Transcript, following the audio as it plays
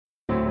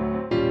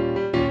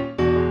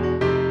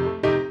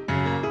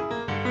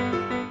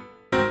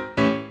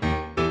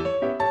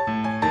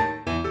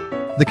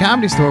The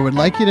Comedy Store would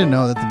like you to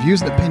know that the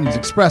views and opinions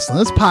expressed on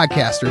this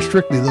podcast are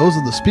strictly those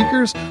of the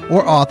speakers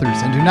or authors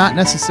and do not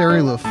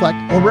necessarily reflect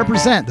or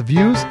represent the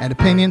views and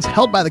opinions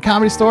held by the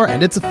Comedy Store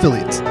and its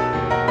affiliates.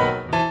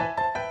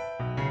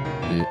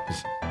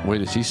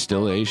 Wait, is he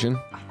still Asian?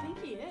 I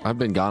think he is. I've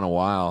been gone a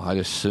while. I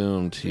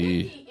assumed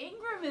he...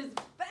 Ingram is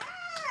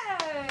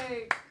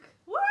back!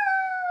 Woo!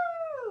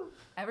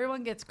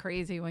 Everyone gets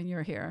crazy when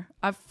you're here.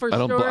 I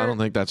don't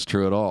think that's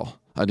true at all.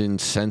 I didn't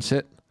sense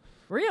it.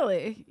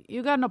 Really?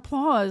 You got an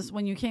applause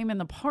when you came in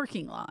the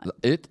parking lot.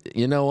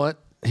 You know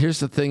what? Here's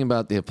the thing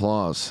about the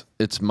applause.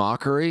 It's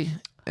mockery,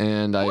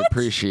 and I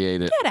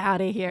appreciate it. Get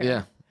out of here.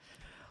 Yeah.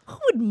 Who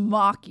would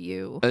mock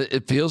you?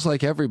 It feels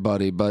like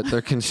everybody, but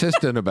they're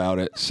consistent about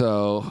it.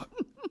 So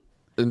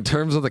in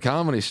terms of the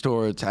Comedy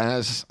Store,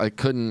 I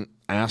couldn't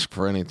ask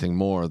for anything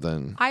more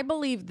than I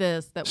believe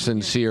this. That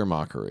sincere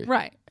mockery.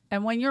 Right.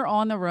 And when you're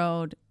on the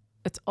road,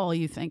 it's all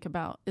you think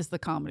about is the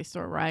Comedy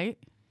Store, right?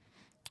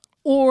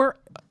 Or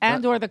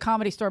the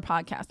Comedy Store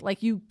podcast.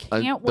 Like, you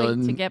can't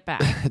wait to get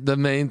back. The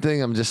main thing,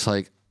 I'm just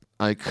like,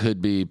 I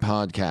could be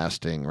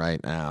podcasting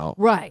right now.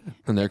 Right.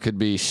 And there could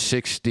be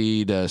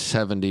 60 to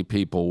 70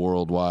 people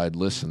worldwide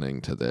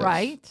listening to this.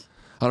 Right.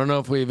 I don't know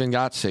if we even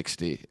got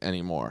 60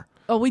 anymore.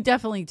 Oh, we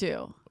definitely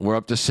do. We're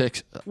up to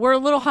 6. We're a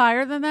little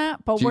higher than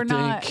that, but Do you we're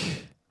not.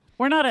 think-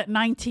 We're not at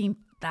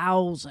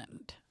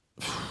 19,000.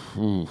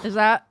 Is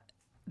that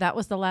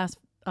was the last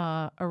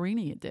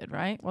arena you did,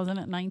 right? Wasn't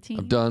it 19?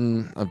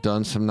 I've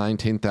done some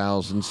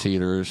 19,000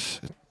 seaters.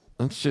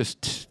 It's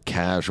just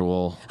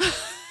casual.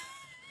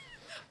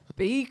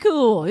 Be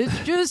cool. It's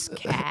just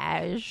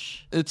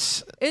cash.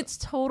 It's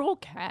total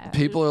cash.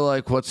 people are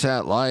like, "What's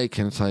that like?"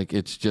 And it's like,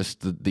 it's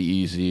just the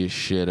easiest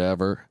shit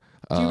ever.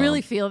 Do you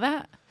really feel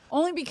that?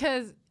 Only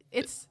because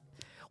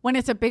when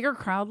it's a bigger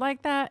crowd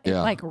like that, it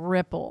like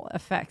ripple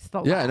affects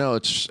the Yeah, laugh. I know.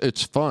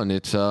 It's fun.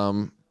 It's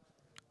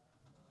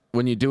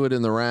when you do it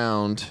in the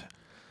round.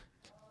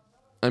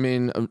 I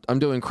mean, I'm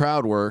doing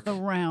crowd work. The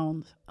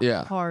round,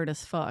 Yeah. hard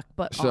as fuck,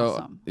 but So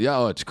awesome.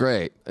 yeah, it's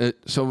great.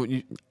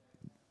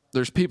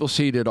 There's people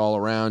seated all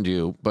around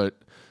you, but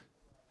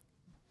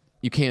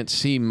you can't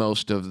see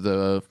most of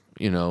the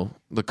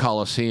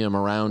Coliseum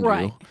around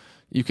Right. you.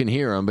 You can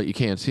hear them, but you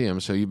can't see them.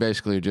 So you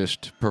basically are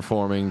just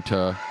performing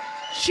to.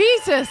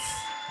 Jesus.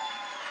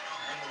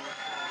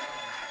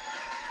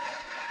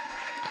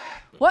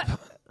 What?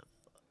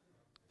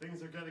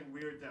 Things are getting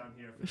weird down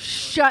here.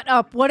 Shut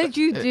up. What did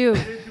you do?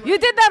 You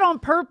did that on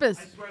purpose.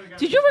 swear to God,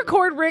 Did you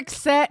record Rick's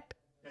set?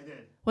 I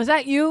did. Was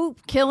that you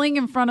killing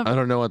in front of I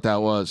don't know what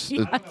that was.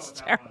 That's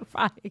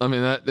terrifying. I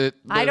mean, that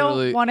I don't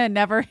literally- want to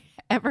never,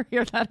 ever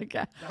hear that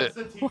again. That's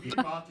the TV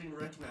mocking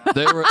Rick now.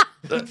 They were.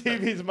 The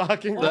TV's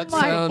mocking Oh Rick.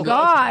 my sound-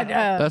 God.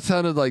 That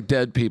sounded like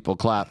dead people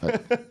clapping.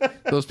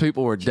 Those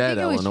people were dead,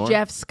 I think it was Eleanor.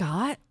 Jeff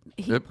Scott.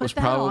 He It put was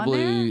that on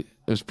there?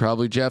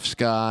 probably Jeff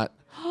Scott.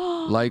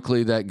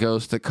 Likely that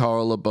ghost that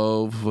Carl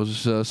LeBove was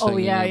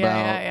singing yeah, about.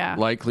 yeah.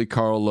 Likely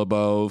Carl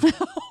LeBove.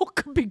 Oh,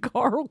 could be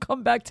Carl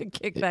come back to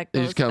kick that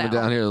ghost He's coming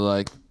down here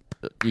like,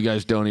 you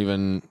guys don't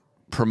even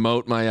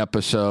promote my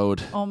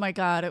episode. Oh my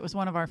God, it was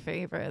one of our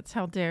favorites.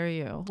 How dare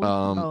you?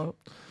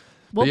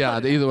 But yeah,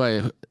 either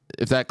way,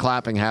 if that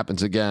clapping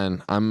happens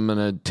again, I'm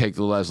gonna take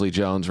the Leslie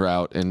Jones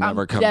route and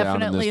never come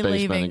down in this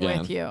definitely basement leaving again.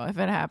 with you if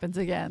it happens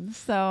again.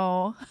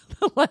 So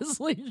the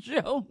Leslie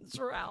Jones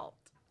route.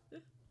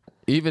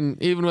 Even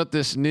with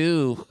this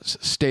new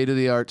state of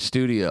the art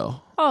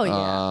studio. Oh,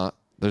 yeah.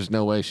 There's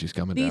no way she's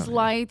coming down. These here.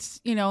 lights,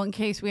 in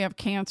case we have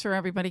cancer,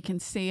 everybody can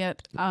see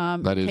it.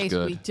 That is in case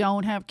good. we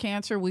don't have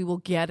cancer, we will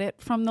get it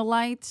from the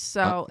lights.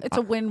 So it's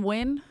a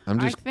win-win,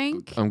 I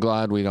think. I'm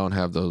glad we don't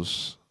have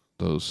those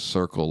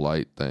circle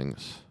light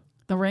things.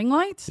 The ring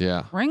lights?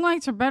 Yeah. Ring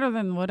lights are better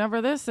than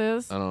whatever this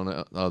is. I don't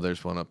know. Oh,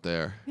 there's one up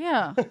there.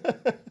 Yeah.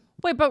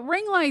 Wait, but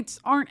ring lights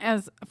aren't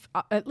as,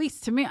 at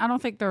least to me, I don't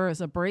think they're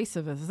as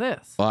abrasive as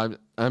this. Well,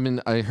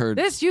 I heard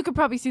This, you could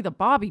probably see the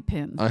bobby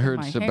pins. I in heard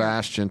my hair.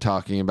 Sebastian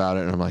talking about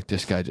it, and I'm like,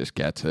 this guy just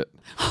gets it.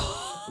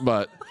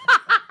 But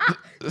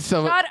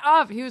Shut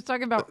up. He was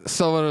talking about.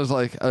 someone was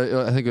like,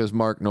 I think it was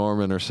Mark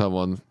Norman or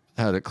someone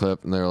had a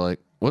clip, and they were like,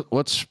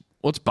 what's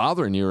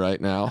bothering you right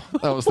now?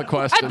 That was the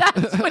question.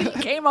 That's what he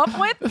came up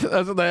with?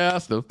 That's what they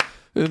asked him.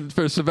 And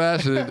for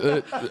Sebastian,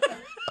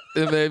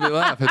 it made me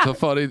laugh. It's a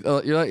funny.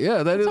 You're like,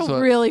 yeah, that is It's a what.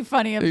 really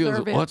funny He goes,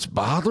 observation. what's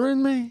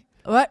bothering me?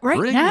 What, right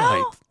Ring now?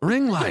 light.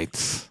 Ring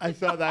lights. I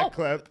saw that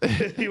clip.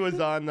 He was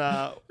on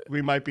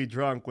We Might Be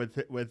Drunk with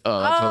Oh, that's Oh, what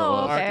it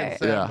was. Mark okay. and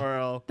Sam Yeah.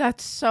 Merle.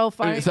 That's so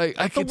funny. It's like,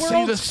 I The can see the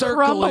world's circle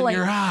crumbling. in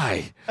your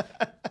eye.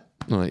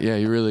 I'm like, yeah,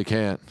 you really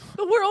can't.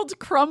 The world's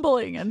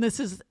crumbling, and this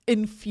is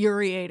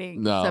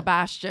infuriating No.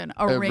 Sebastian.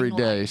 A Every ring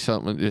day, light.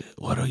 something.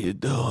 What are you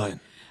doing?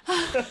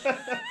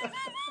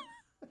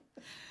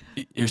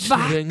 You're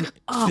Back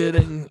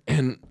sitting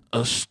in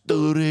a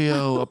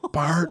studio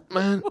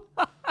apartment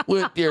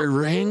with your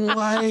ring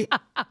light.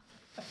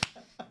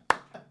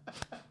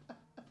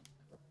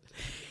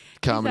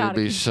 Comedy out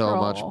would of be so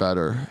control. much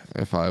better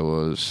if I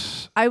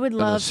was I would an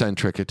love.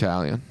 eccentric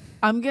Italian.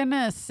 I'm going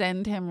to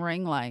send him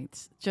ring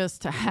lights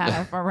just to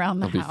have around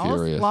the I'll be house.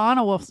 furious.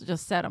 Lana will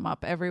just set them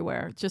up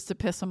everywhere just to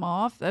piss him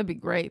off. That'd be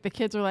great. The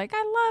kids are like,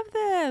 I love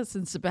this.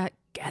 And Sebastian,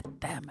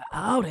 get them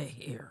out of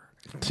here.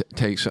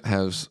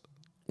 Has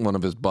one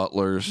of his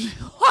butlers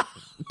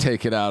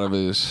take it out of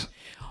his...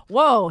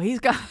 Whoa, he's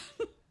got...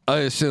 I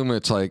assume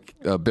it's like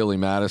Billy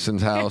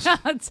Madison's house.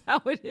 That's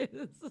how it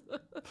is.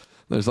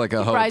 There's like a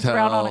hotel. Rides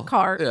around on a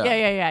cart. Yeah.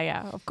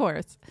 Yeah. Of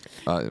course.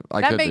 I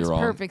That could makes be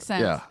wrong. perfect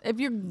sense. Yeah. If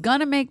you're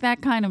gonna make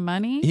that kind of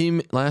money,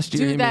 Last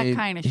year do he that made,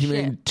 kind of he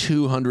shit. made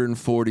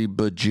 $240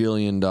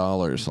 bajillion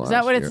last year. is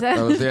that what it says?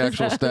 That was the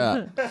actual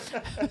stat.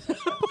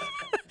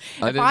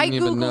 If I even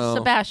Google know.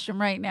 Sebastian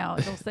right now,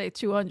 it'll say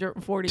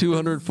 240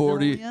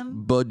 240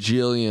 bazillion?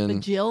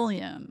 bajillion.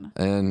 Bajillion.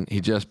 And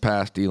he just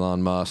passed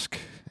Elon Musk.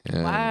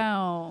 And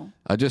Wow.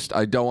 I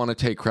don't want to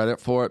take credit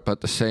for it,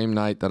 but the same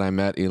night that I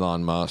met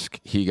Elon Musk,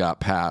 he got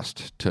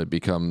passed to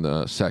become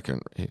the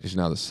second. He's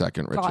now the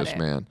second richest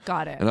man.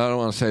 Got it. And I don't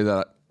want to say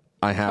that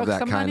I have Took that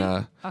some kind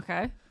money? of,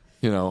 Okay.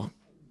 people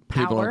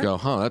Power? don't go,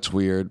 huh, that's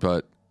weird.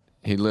 But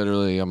he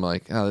literally, I'm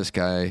like, oh, this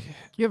guy,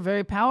 You're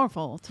very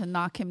powerful to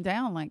knock him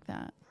down like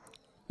that.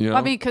 you know,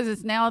 I mean, because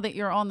it's now that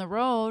you're on the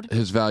road.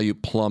 his value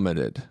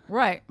plummeted.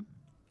 Right.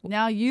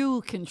 Now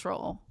you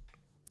control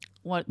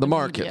what The media-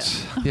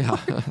 markets. Yeah.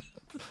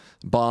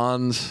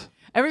 Bonds.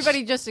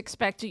 Everybody just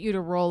expected you to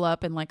roll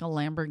up in like a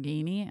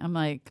Lamborghini. I'm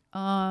like,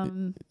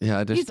 Yeah,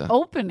 I just, he's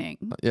opening.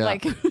 yeah.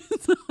 Like,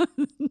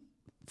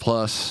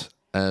 plus,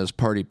 as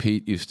Party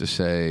Pete used to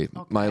say,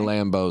 my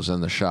Lambo's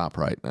in the shop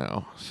right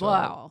now. So.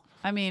 wow.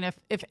 I mean,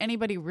 if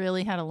anybody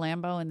really had a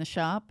Lambo in the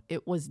shop,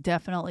 it was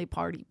definitely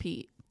Party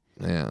Pete.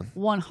 Yeah.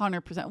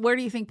 100%. Where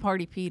do you think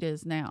Party Pete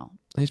is now?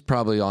 He's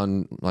probably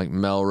on like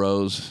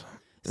Melrose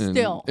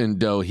Still. in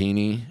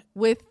Doheny,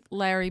 With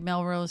Larry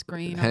Melrose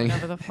Green or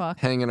whatever the fuck.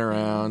 hanging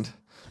around,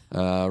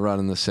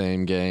 running the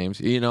same games.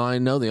 You know, I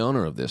know the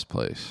owner of this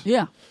place.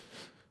 Yeah.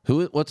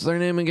 What's their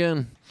name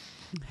again?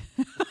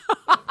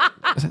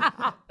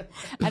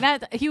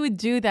 And he would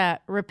do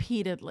that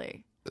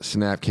repeatedly.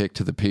 Snap kick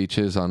to the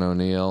peaches on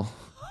O'Neill.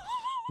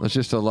 There's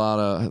just a lot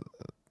of,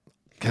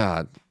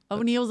 God,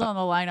 O'Neill's on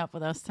the lineup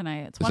with us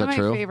tonight. It's Is one of that my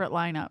true? favorite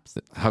lineups.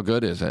 how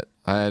good is it?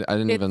 I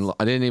didn't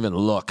even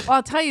look. Well,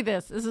 I'll tell you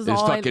this. This is There's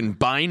all fucking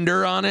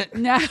binder on it.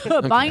 No,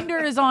 Binder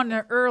is on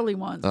the early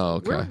ones. Oh,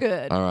 okay. We're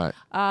good. All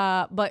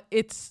right. But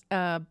it's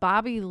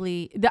Bobby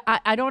Lee.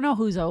 I don't know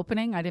who's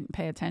opening. I didn't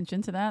pay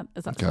attention to that.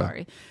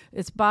 Sorry.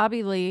 It's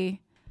Bobby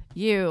Lee,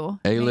 you,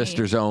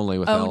 A-listers me, only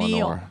with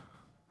O'Neill. Eleanor.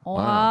 What?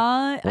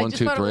 Wow. I One, just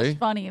two, thought it was three?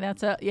 funny.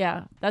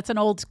 That's an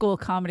old school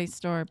Comedy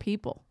Store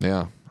people.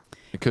 Yeah.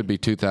 It could be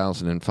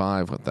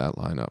 2005 with that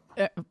lineup.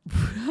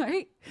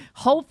 Right?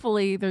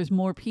 Hopefully there's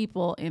more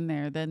people in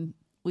there than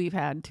we've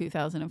had in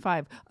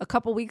 2005. A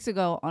couple weeks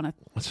ago on a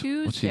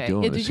Tuesday. What's he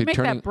doing? Did Is you he make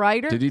turning- that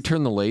brighter? Did you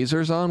turn the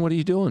lasers on? What are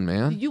you doing,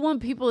 man? Did you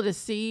want people to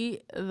see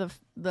the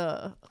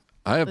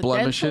I have dental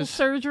blemishes.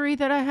 surgery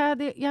that I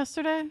had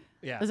yesterday?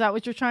 Yeah. Is that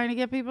what you're trying to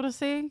get people to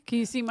see? Can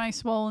you see my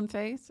swollen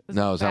face?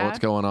 No, is that what's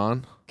going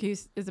on?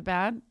 Is it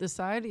bad? This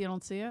side? You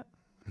don't see it?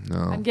 No.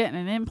 I'm getting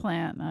an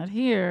implant, not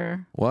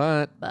here,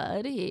 What?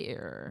 but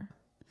here.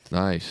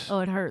 Nice. Oh,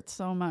 it hurts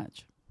so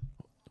much.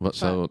 What?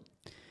 So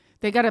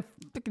They got to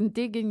freaking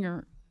dig in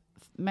your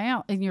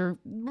mouth,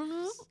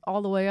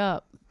 all the way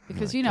up.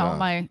 Because, God.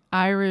 my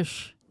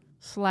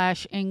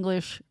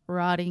Irish/English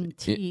rotting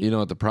teeth you know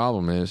what the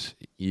problem is?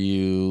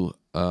 You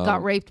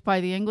got raped by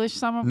the English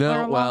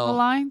somewhere along the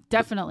line.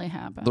 Definitely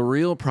happened. the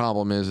real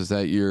problem is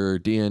that your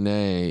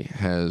DNA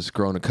has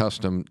grown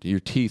accustomed. Your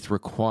teeth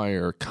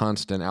require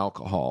constant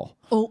alcohol,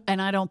 Oh,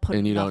 and I don't put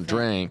and you nothing. don't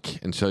drink,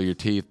 and so your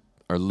teeth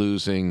are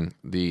losing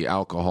the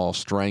alcohol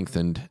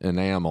strengthened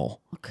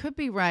enamel. Could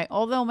be right.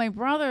 Although my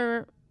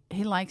brother,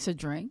 he likes a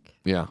drink.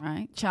 Yeah.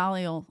 Right.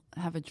 Charlie will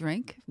have a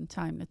drink from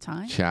time to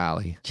time.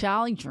 Charlie.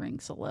 Charlie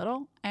drinks a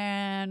little,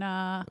 and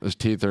His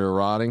teeth are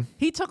rotting.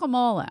 he took them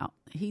all out.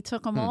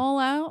 And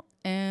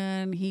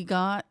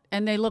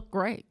and they look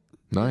great.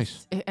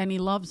 Nice. And he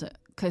loves it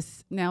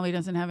because now he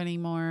doesn't have any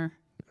more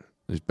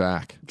He's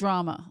back.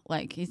 drama.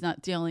 Like he's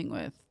not dealing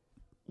with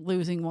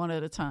losing one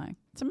at a time.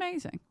 It's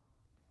amazing.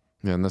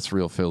 Yeah, and that's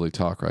real Philly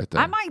talk right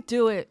there. I might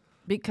do it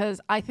because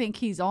I think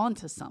he's on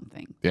to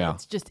something. Yeah.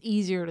 It's just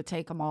easier to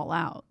take them all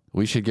out.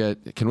 We should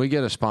can we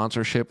get a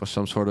sponsorship with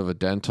some sort of a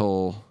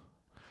dental?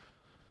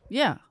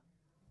 Yeah.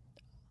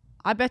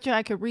 I bet you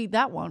I could read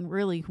that one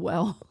really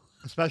well.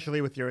 Especially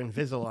with your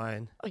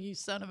Invisalign. Oh, you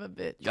son of a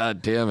bitch.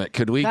 God damn it.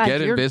 Could we God,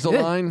 get you're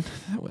Invisalign?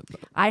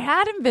 I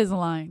had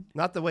Invisalign.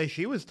 Not the way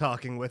she was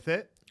talking with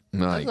it.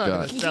 My That's not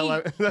God. gonna sell.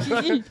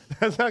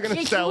 That's not going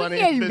to sell Can we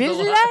any get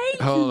Invisalign.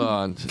 Invisalign? Hold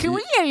on. Can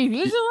we get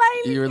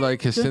Invisalign? You were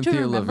like a Don't you Cynthia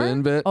remember?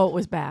 Levin bit? Oh, it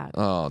was bad.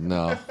 Oh,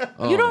 no.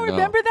 Oh, You don't no.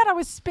 remember that? I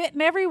was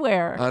spitting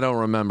everywhere. I don't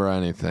remember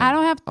anything. I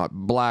don't have- I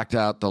blacked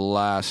out the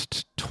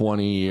last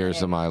 20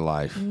 years of my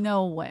life.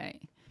 No way.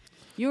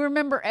 You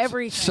remember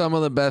everything. Some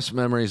of the best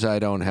memories I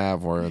don't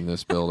have were in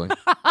this building.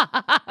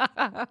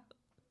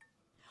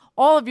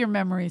 All of your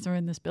memories are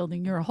in this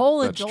building. Your whole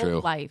That's adult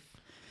true. life.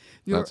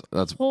 Your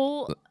That's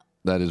whole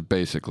That is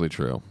basically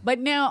true. But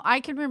now I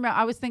can remember,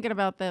 I was thinking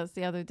about this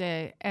the other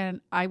day, and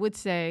I would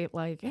say,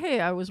 like, hey,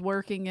 I was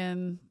working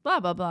in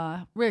blah, blah,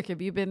 blah. Rick,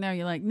 have you been there?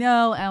 You're like,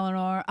 no,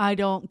 Eleanor, I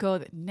don't go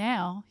there.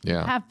 Now you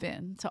have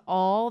been to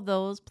all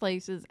those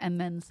places and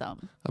then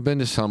some. I've been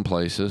to some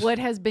places. What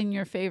has been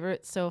your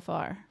favorite so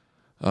far?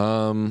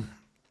 The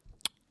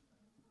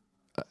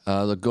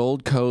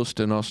Gold Coast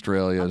in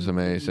Australia is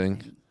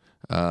amazing.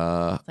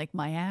 It's like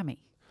Miami.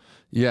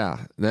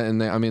 Yeah,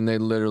 and they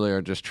literally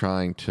are just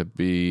trying to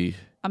be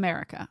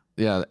America.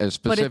 Yeah,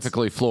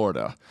 specifically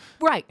Florida.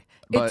 Right.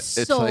 But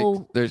it's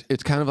so like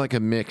it's kind of like a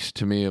mix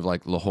to me of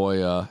like La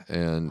Jolla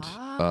and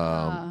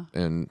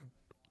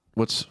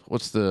what's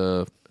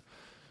the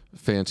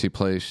fancy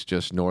place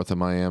just north of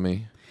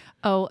Miami?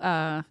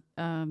 Oh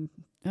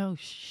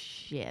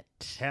shit.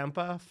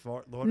 Tampa,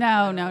 Fort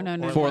Lauderdale.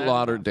 No. Fort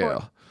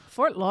Lauderdale.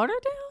 Fort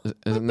Lauderdale?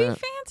 Isn't would be that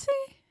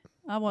fancy?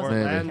 I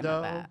wasn't thinking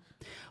of that.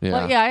 Yeah.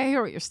 Well, yeah, I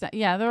hear what you're saying.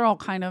 Yeah, they're all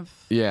kind of.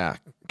 Yeah,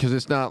 because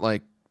it's not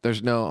like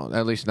there's no,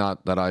 at least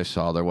not that I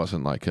saw, there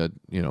wasn't like a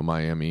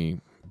Miami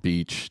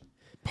Beach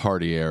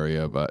party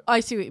area, but I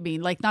see what you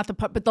mean. Like not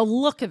but the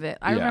look of it.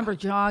 I remember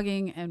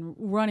jogging and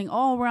running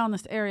all around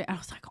this area. I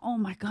was like, oh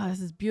my God, this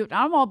is beautiful.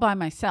 I'm all by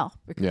myself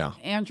because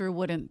Andrew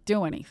wouldn't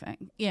do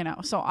anything,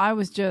 So I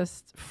was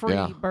just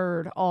free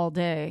bird all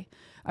day.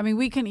 I mean,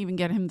 we couldn't even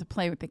get him to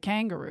play with the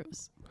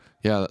kangaroos.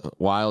 Yeah,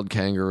 wild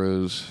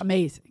kangaroos.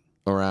 Amazing.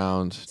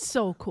 Around.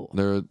 So cool.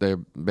 They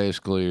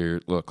basically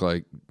look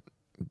like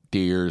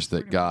deers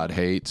that God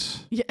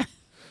hates. Yeah. It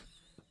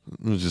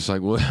was just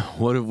like,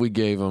 what if we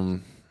gave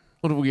them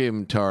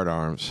tart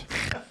arms?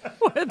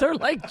 They're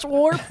like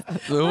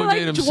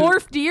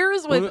dwarf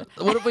deers with.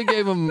 What if we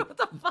gave them?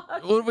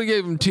 What if we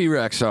gave them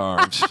T-Rex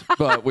arms,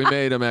 but we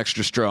made them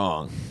extra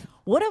strong?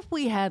 What if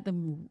we had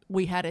them?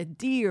 We had a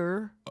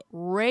deer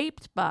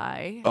raped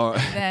by.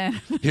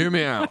 Then hear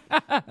me out.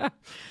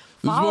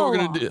 This is what we're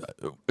gonna do.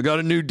 I got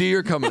a new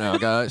deer coming out,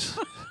 guys.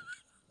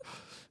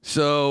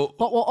 So,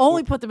 but we'll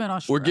only put them in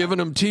Australia. We're giving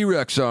them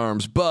T-Rex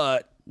arms,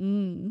 but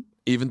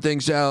even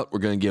things out, we're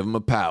gonna give them a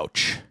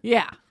pouch.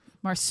 Yeah,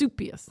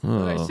 marsupius.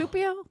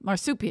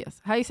 Marsupius.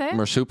 How you say it?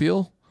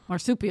 Marsupial.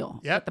 Marsupial.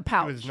 Yep. The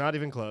pouch. It was not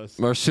even close.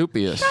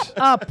 Marsupius. Shut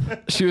up.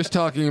 She was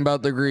talking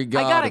about the Greek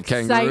god of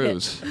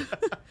kangaroos.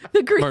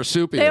 The Greek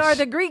Marsupius. They are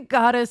the Greek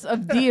goddess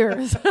of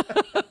deers.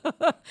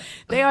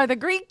 They are the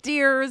Greek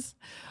deers.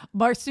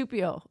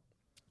 Marsupial.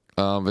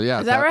 But yeah,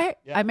 is that right?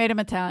 Yeah. I made him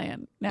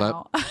Italian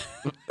now.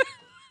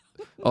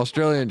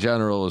 Australia in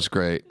general is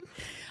great.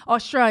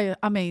 Australia,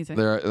 amazing.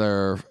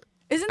 They're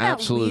Isn't that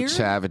absolute weird?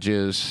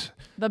 Savages.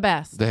 The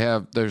best.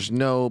 There's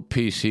no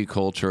PC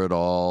culture at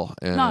all,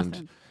 and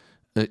nothing.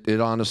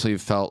 It honestly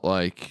felt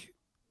like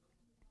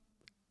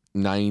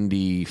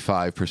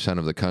 95%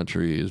 of the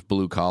country is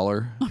blue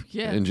collar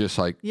and just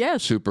like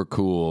super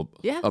cool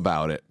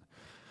about it.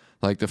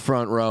 Like the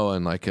front row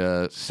in like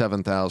a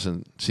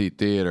 7,000 seat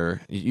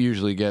theater, you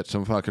usually get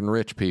some fucking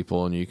rich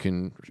people, and you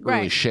can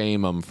really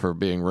shame them for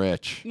being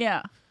rich.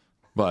 Yeah.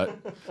 But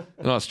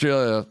in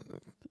Australia,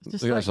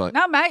 just like,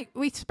 no, mate,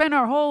 we spent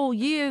our whole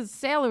year's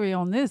salary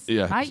on this.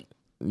 Yeah. Mate.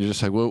 You're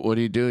just like, what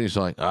do you do? And he's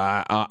like,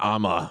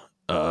 I'm a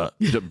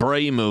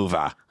debris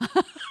mover.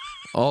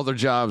 All their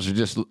jobs are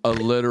just a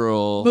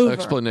literal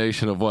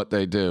explanation of what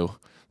they do.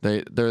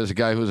 There's a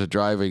guy who's a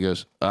driver. He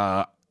goes,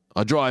 I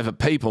drive a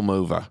people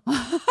mover.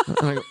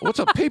 I'm like, what's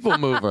a people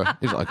mover?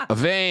 He's like, a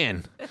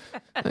van.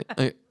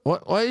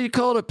 Why do you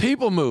call it a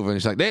people mover? And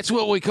he's like, that's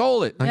what we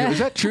call it. I go, is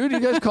that true? Do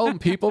you guys call them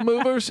people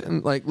movers?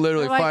 And like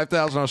literally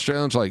 5,000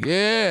 Australians are like,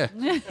 yeah.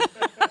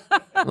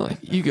 Like,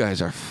 you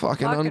guys are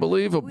fucking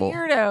unbelievable.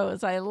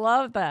 Weirdos. I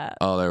love that.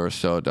 Oh, they were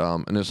so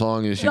dumb. And as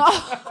long as you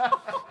called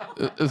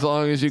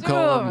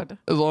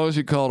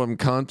them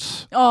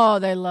cunts. Oh,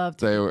 they loved.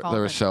 They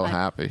were so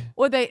happy.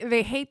 Well,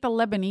 they hate the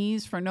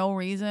Lebanese for no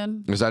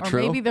reason. Is that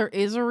true? Maybe there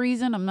is a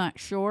reason. I'm not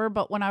sure.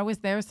 But when I was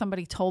there,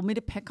 somebody told me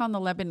to pick on the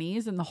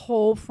Lebanese, and the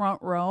whole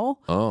front row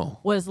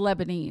was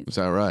Lebanese. Is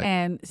that right?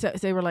 And so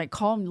they were like,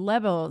 call them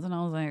Lebos, and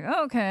I was like,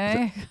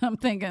 okay. I'm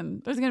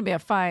thinking there's gonna be a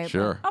fight.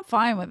 Sure, I'm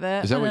fine with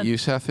it. Is that what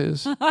Youssef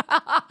is?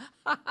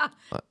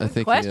 I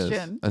think he is.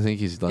 I think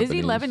he's Lebanese. Is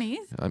he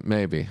Lebanese?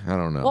 Maybe. I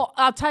don't know. Well,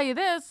 I'll tell you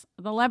this.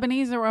 The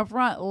Lebanese that were up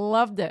front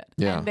loved it.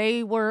 Yeah. And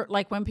they were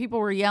like, when people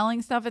were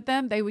yelling stuff at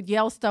them, they would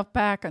yell stuff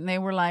back, and they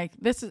were like,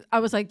 I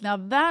was like, now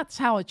that's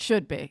how it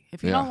should be.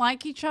 If you don't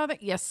like each other,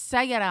 you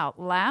say it out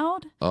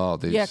loud. Oh,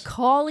 you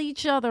call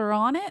each other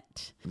on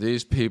it.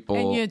 These people.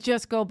 And you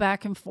just go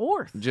back and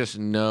forth. Just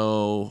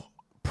no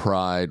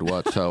pride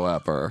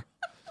whatsoever.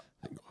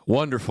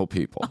 Wonderful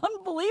people.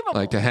 Unbelievable.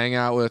 Like to hang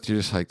out with, you're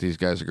just like, these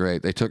guys are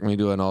great. They took me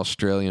to an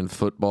Australian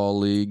Football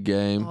League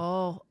game.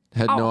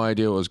 Had no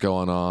idea what was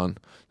going on.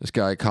 This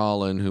guy,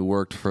 Colin, who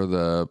worked for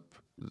the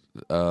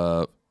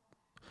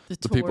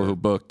people who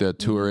booked the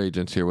tour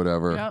agency or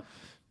whatever,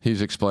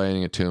 he's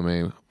explaining it to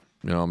me.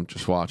 I'm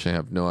just watching. I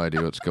have no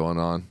idea what's going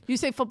on. You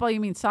say football, you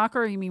mean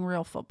soccer, or you mean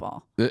real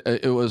football?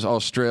 It was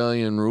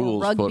Australian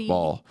rules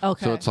football.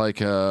 Okay. So it's like,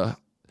 so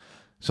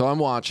I'm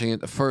watching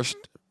it. The first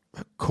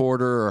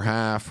quarter or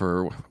half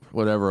or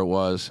whatever it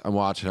was. I'm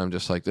watching. I'm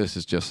just like, this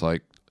is just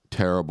like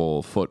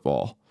terrible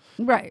football.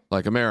 Right.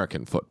 Like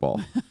American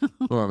football.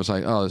 Where I was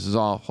like, oh, this is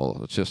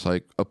awful. It's just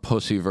like a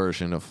pussy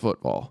version of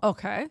football.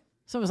 Okay.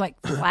 So it was like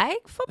flag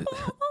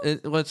football?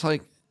 It's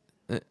like,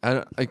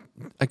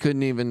 I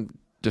couldn't even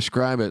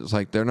describe it. It's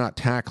like they're not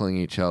tackling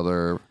each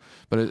other,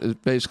 but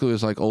it basically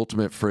was like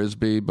ultimate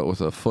frisbee, but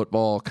with a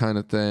football kind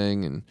of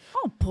thing. And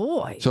oh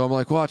boy! So I'm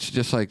like, watch,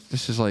 just like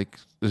this is like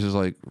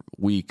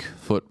weak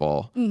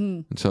football.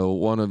 Mm-hmm. And so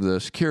one of the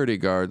security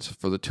guards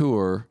for the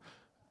tour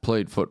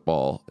played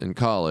football in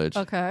college.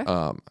 Okay.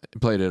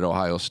 Played at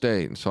Ohio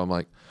State, and so I'm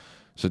like,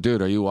 so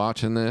dude, are you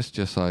watching this?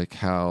 Just like,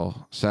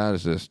 how sad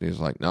is this? And he's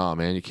like, nah,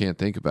 man, you can't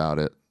think about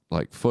it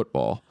like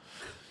football.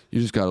 You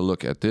just got to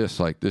look at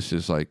this like this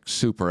is like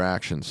super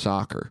action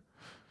soccer.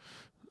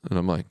 And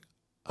I'm like,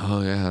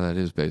 oh, yeah, that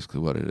is basically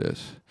what it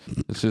is.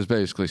 This is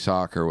basically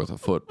soccer with a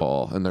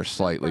football, and they're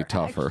slightly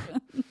tougher.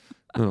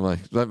 And I'm like,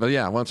 but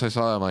yeah, once I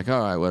saw it, I'm like,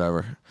 all right,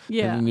 whatever.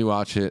 Yeah. And then you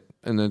watch it,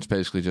 and then it's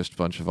basically just a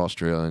bunch of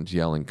Australians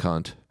yelling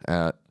cunt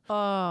at.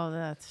 Oh,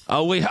 that's.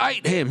 Oh, we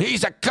hate him.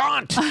 He's a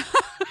cunt.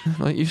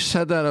 Like, you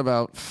said that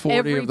about 40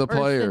 Every of the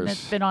person players.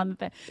 that's been on the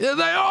thing. Yeah,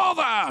 they all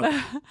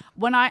that.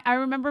 When I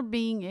remember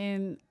being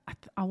in,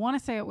 I want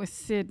to say it was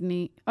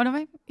Sydney. Oh no,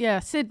 maybe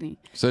Sydney.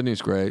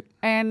 Sydney's great.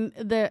 And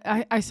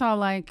I saw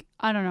like,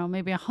 I don't know,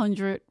 maybe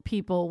 100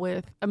 people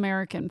with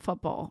American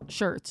football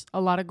shirts.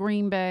 A lot of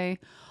Green Bay.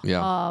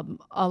 Yeah.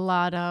 A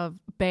lot of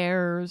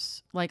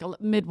Bears, like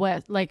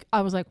Midwest. Like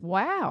I was like,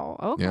 wow,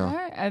 okay.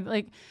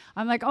 Yeah.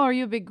 I'm like, oh, are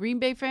you a big Green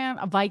Bay fan?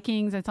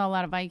 Vikings. I saw a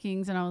lot of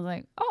Vikings, and I was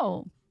like,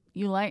 oh,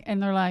 you like?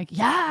 And they're like,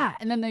 yeah.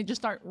 And then they just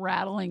start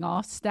rattling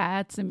off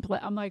stats and play.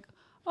 I'm like,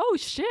 oh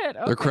shit,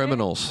 okay. They're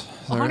criminals.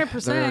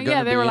 100%.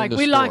 Yeah, they were like,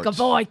 we like a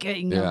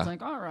Viking. Yeah. I was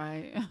like, all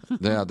right.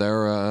 Yeah,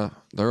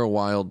 they're a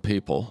wild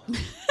people.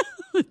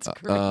 It's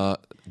great.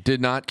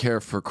 Did not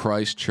care for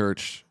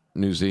Christchurch,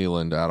 New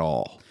Zealand at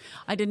all.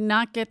 I did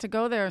not get to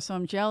go there, so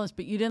I'm jealous.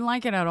 But you didn't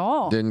like it at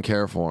all. Didn't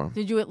care for them.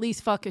 Did you at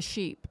least fuck a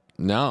sheep?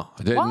 No,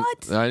 I didn't.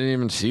 What? I didn't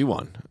even see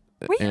one.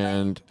 Really?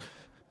 And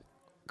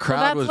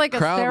That's like a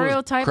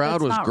stereotype crowd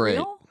that's was not great,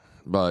 real?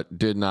 but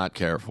did not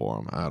care for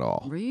them at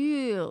all.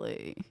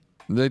 Really?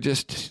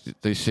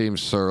 They seem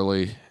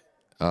surly.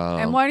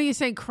 And why do you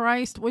say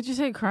Christ? What'd you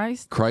say,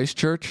 Christ?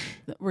 Christchurch?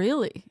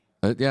 Really?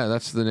 Yeah,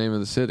 that's the name of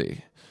the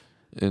city.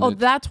 And Oh,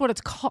 that's what it's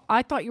called.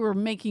 I thought you were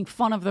making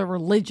fun of the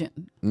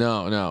religion.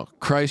 No.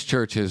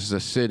 Christchurch is the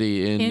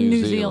city in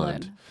New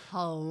Zealand.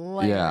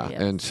 Hilarious. Yeah,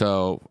 and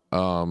so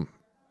I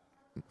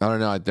don't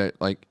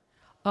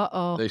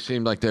know. They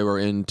seemed like they were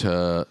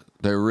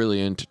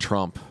really into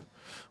Trump,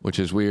 which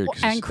is weird.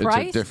 'Cause And it's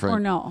Christ a different, or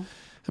no?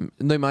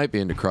 They might be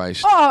into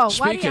Christ. Oh,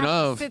 speaking why do you have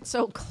of, to sit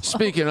so close?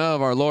 speaking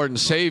of our Lord and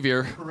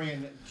Savior,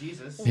 Korean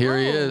Jesus. here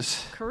he Whoa.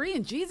 is.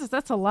 Korean Jesus,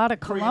 that's a lot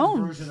of Korean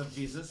cologne. version of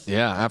Jesus.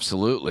 Yeah,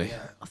 absolutely.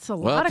 That's a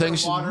Well, lot of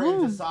things- Water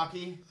cologne. into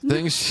sake.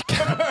 Things,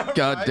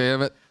 God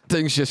damn it,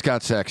 things just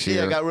got sexier.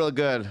 Yeah, it got real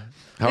good.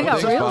 How They are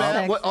got things, real Bob?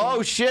 sexy.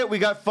 Oh shit, we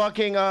got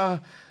fucking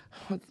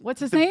What's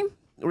his name?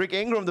 Rick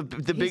Ingram, the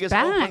biggest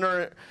back.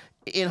 opener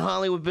in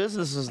Hollywood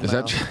businesses now. Is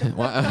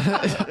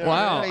that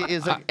wow?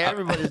 It's like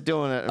everybody's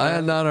doing it. I had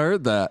man. not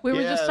heard that. We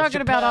were just talking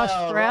Chappelle, about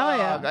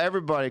Australia. Rock,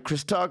 everybody.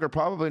 Chris Tucker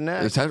probably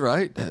next. Is that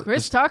right?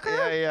 Chris Tucker?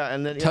 Yeah,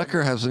 and then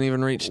Tucker hasn't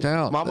even reached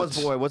out. Mama's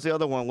That's- boy. What's the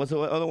other one? What's the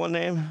other one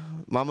name?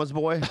 Mama's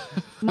boy.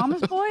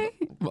 Mama's boy?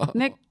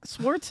 Nick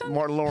Swartzen?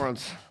 Martin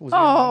Lawrence. Was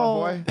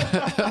Oh. he a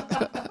Mama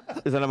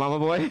boy? Is that a Mama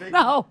boy?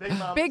 No.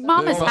 Big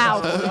Mama's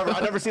house.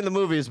 I've never seen the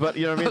movies, but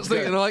you know what I I mean. was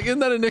thinking, like, isn't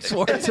that a Nick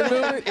Swartzen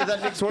movie? Is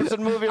that Nick Swartzen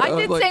movie? I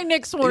did like- say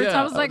Nick Swartzen. yeah,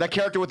 I was like, That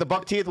character with the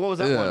buck teeth. What was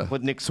that Yeah. one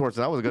with Nick Swartzen?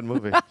 That was a good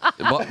movie. Bucky?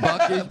 hi,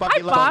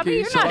 Bobby. Bucky,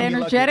 You're not Bucky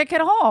energetic at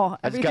all.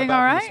 I just Everything got all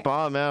back from right? the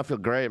spa, man. I feel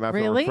great, man. I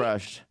feel Really?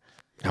 refreshed.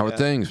 How are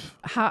things?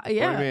 How,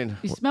 yeah. do you mean?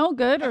 You smell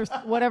good or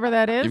whatever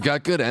that is. You've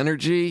got good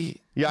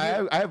energy.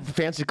 Yeah, I have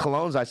fancy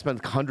colognes. I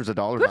spend hundreds of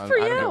dollars Good on. for I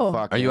don't give a you.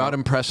 fuck, Are you know? out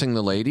impressing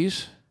the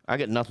ladies? I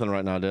get nothing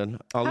right now, dude.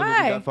 Oh, look,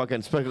 Hi. we got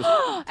fucking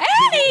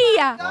Annie!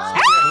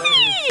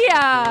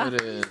 Annie!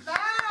 It is.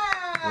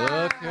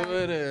 Look who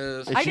it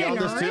is. Is I she on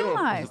didn't this too?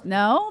 realize.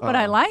 No, but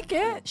I like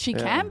it. She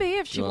can be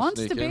if she You wanna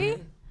wants to sneak in be. here?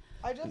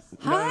 I just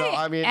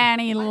Hi, I mean-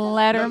 Annie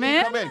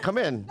Lederman. Come in, come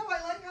in. no,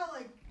 I like how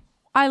like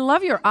I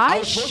love your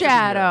was supposed to be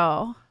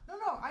eyeshadow. no,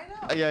 I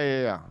know.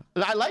 Yeah.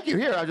 I like you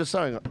here. I'm just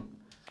saying.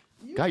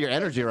 You Got your go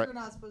energy places right. You're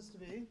not supposed to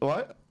be.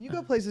 What? You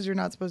go places you're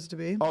not supposed to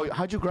be. Oh,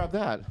 how'd you grab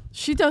that?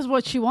 She does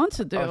what she wants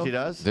to do. Oh, she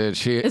does. Dude,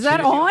 she Is that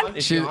on?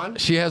 Is she She on?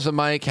 she has a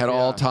mic at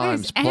all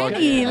times. There's plugged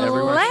Annie in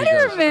everywhere she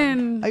goes.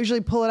 Letterman. I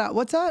usually pull it out.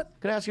 What's that?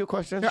 Can I ask you a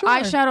question? Your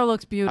eyeshadow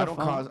looks I beautiful.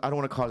 don't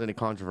want to cause any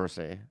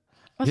controversy.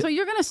 Oh, so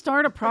you're gonna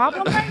start a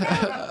problem right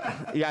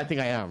now? Yeah, I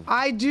think I am.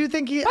 I do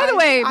think he. By the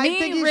way, I me,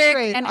 think he's Rick,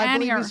 straight. and I Annie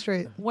believe are he's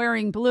straight.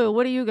 wearing blue.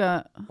 What do you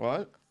got?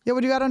 What? Yeah,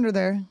 what do you got under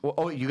there? Well,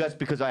 oh, you guys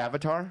because I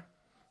Avatar?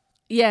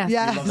 Yes.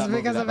 Yes, Love that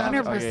movie, because that of movie.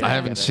 Avatar. 100%. I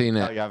haven't seen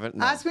it. Oh, you haven't?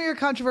 No. Ask me your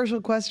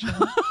controversial question.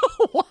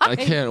 I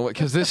can't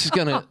because this is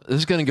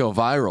gonna go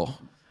viral.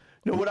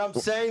 No, what I'm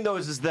saying though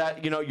is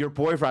that your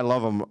boyfriend, I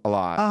love him a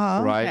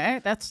lot, right?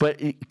 Okay, that's but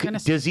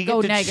does he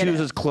get to choose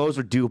his clothes,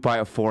 or do you buy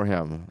it for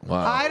him?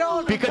 Wow. I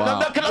don't. Because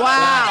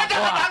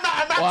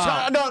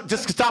no,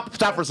 just stop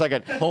for a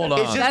second. Hold on.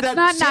 It's just That's that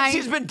not since nice.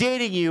 he's been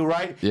dating you,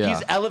 right? Yeah.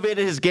 He's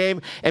elevated his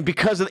game, and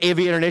because of the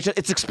Aviator Nation,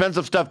 it's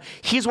expensive stuff.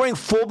 He's wearing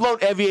full-blown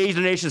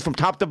Aviator Nations from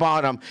top to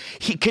bottom.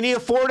 Can he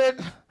afford it?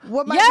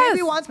 What my Yes.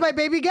 baby wants, my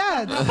baby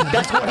gets.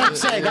 That's what I'm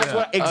saying. That's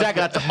what exactly.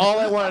 That's all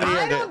I wanted to hear.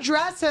 I don't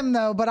dress him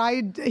though, but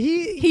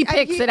he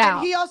picks it out.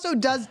 And he also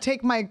does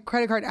take my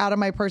credit card out of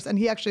my purse, and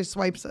he actually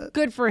swipes it,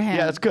 Good for him.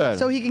 Yeah, that's good.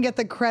 so he can get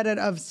the credit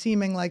of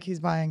seeming like he's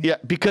buying it. Yeah,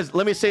 because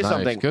let me say Nice.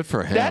 something. Good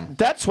for him.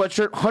 That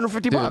sweatshirt,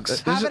 $150.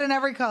 This Have is- it in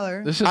every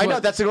color. This is I what, know.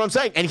 That's what I'm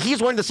saying. And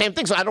he's wearing the same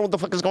thing, so I don't know what the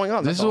fuck is going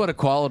on. This is what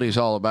equality is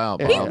all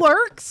about. He Bob.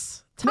 works.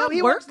 No, Tom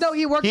he works. No,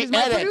 he works. He He's my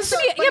edits. producer.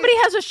 Yeah, but he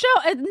has a show,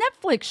 a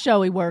Netflix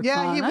show he works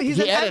Yeah, on. he's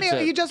He an edits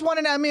Emmy. it. He just won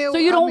an Emmy. So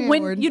you don't Emmy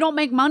win. award. You don't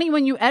make money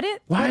when you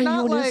edit. Why are not you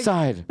on like- this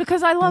side?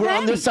 Because I love We're on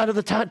Emmy. this side of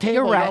the table.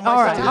 You're right. on my All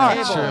side right.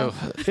 of the All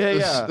table. True.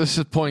 Yeah. This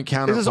is point This is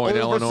counterpoint,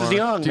 old versus Eleanor.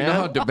 young, Do you know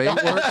man. how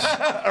debate works?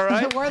 All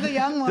right. We're the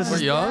young ones. We're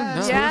young?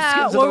 No. Yeah,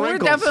 Skins of the well, we're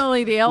wrinkles.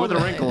 definitely the With elder.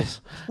 the wrinkles.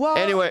 Well,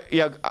 Anyway,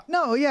 yeah.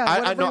 No, yeah. I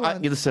whatever know. you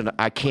want. Listen,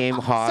 I came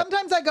hot.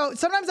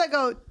 Sometimes I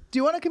go. Do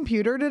you want a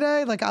computer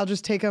today? Like I'll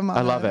just take him. I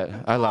love it.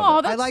 I Oh,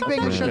 love it. I that's like so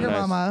being a nice. sugar Nice.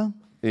 mama.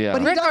 Yeah.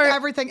 But he Rick, does are-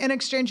 everything in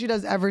exchange. He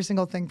does every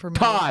single thing for me.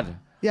 Todd.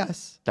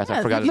 Yes. That's I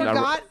Yes, forgot. you his-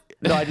 forgot?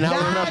 No, I now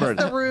That's remembered.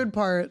 the rude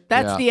part.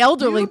 That's Yeah. the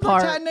elderly You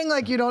part. pretending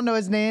like you don't know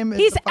his name. Is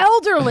He's the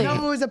elderly. You know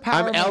who's a power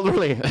I'm move.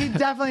 elderly. He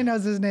definitely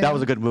knows his name. That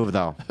was a good move,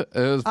 though. It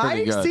was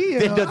pretty I good. see you.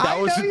 That I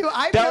was know you.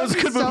 I've that known was a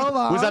you good so move.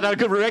 long. Was that not a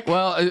good, Rick?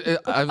 Well,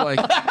 I'm like,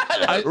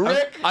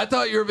 I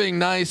thought you were being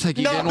nice, like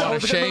you No, didn't no, want it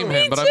to was a good shame move.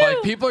 him. Me But I'm like,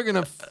 too. people are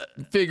gonna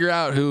figure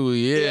out who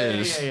he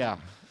is. Yeah.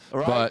 All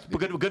right.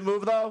 But- good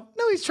move, though.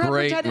 No, he's trying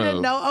Great to pretend he didn't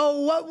move. know.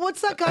 Oh,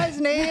 what's that guy's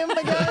name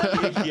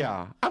again?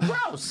 Yeah. I'm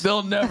gross.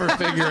 They'll never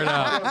figure it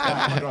out.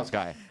 I'm a gross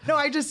guy. No,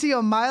 I just see you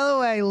a mile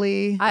away,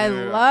 Lee. I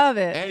love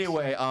it.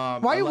 Anyway, Why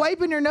are you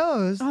wiping your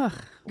nose? Ugh.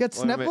 Got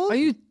Wait a minute. sniffles? Are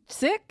you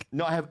sick?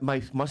 No, I have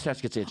my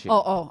mustache gets itchy.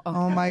 Oh.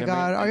 Oh my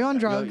God! Are you on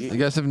drugs? You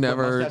guys have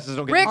never. Mustaches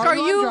don't get Rick, itchy. Are are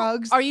you on you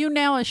drugs? are you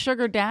now a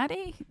sugar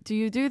daddy? Do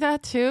you do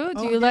that too? Do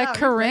Oh, you yeah, let are you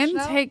Corinne rich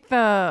now? take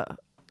the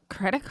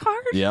credit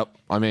card? Yep.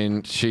 I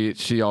mean,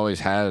 she always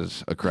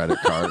has a credit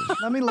card.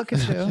 Let me look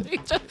at you.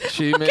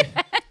 She may.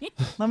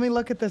 Let me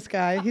look at this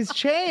guy. He's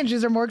changed.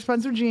 These are more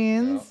expensive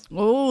jeans.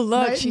 Oh,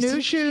 look, Nice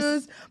new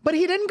shoes. But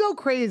he didn't go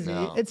crazy.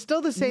 No. It's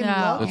still the same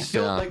No. look. He's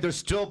still Yeah. like there's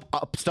still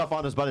stuff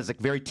on his butt. It's like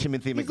very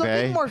Timothy He's McVeigh.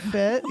 looking more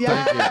fit.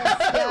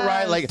 Yeah.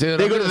 Right, like Dude,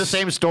 they I'm go to gonna the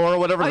same store or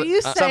whatever. Are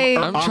you Some saying-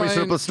 I'm army trying-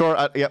 surplus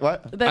store? Yeah,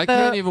 what? that I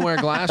can't even wear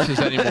glasses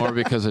anymore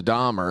because of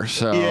Dahmer.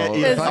 So Yeah,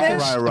 if, I can,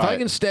 Is right. if I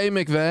can stay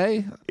McVeigh,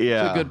 it's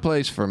Yeah. a good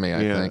place for me.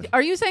 I Yeah. think.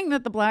 Are you saying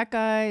that the black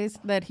guys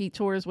that he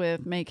tours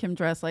with make him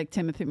dress like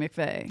Timothy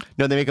McVeigh?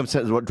 No, they make him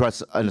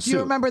dress in a Do suit. you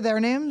remember their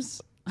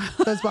names?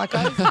 Those black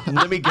guys?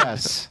 Let me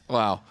guess.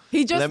 Wow.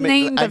 He just Let me-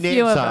 named I a named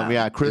few of some. them.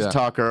 Yeah, Chris Yeah.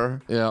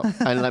 Tucker. Yeah.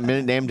 And I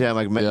named him.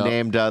 I Yeah.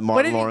 named Martin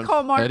What did Lawrence. he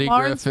call Martin Eddie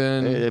Lawrence?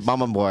 Griffin.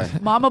 Mama Boy.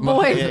 Mama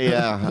Boy?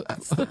 Yeah.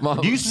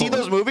 Do you see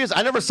those movies?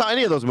 I never saw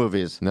any of those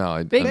movies. No,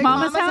 I Big I-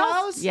 Mama's, Mama's house?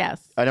 House?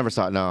 Yes. I never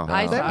saw it. No.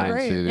 I no, saw I it.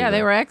 didn't see it Yeah, either.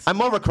 they were excellent. I'm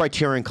more of a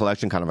Criterion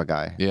Collection kind of a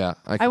guy. Yeah,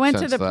 I can went to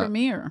sense the that.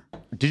 premiere.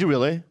 Did you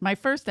really? My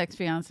first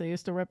ex-fiance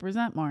used to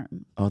represent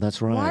Martin. Oh,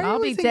 that's right. Why are I'll you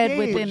be always dead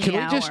engaged? within Can the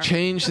we hour. just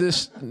change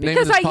this name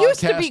Because of this I used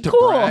to podcast be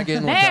cool. bragging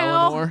with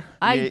Now Eleanor?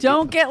 I Yeah,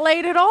 don't get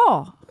laid at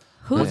all.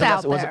 Who's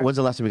out there? When's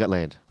the last time you got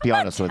laid? Be I'm not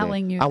honest with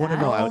telling me. you I want to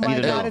that. know. I Oh my need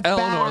to God, know. it's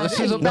Eleanor, bad. this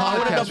is a No, I wanna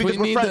know podcast. because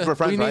we're friends, we're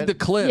friends, we need right? the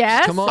clips.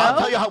 Yes, Come on. so? I'll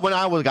tell you when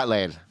I got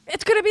laid.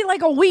 It's going to be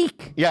like a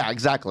week. Yeah,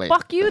 exactly.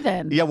 Fuck you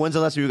then. Yeah, when's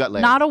the last time you got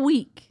laid? Not a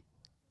week.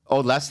 Oh,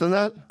 less than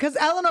that? Because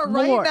Eleanor,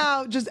 More.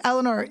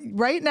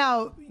 right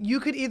now, you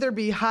could either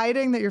be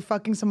hiding that you're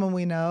fucking someone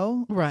we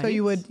know, Right. so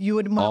you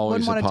wouldn't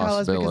Always want a to tell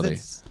us because possibility.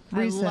 it's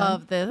recent. I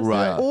love this.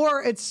 Right.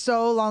 Or it's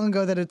so long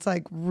ago that it's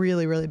like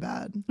really, really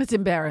bad. It's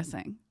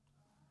embarrassing.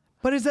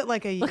 But is it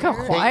like a year? Look how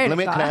quiet Hey, it can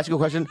I got. ask you a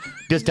question?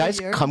 Does Dice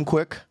year? come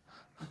quick?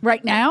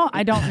 Right now,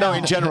 I don't know. No,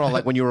 in general,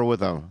 like when you were with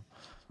him.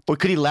 Or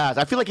could he last?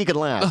 I feel like he could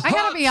last. I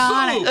gotta be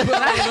honest.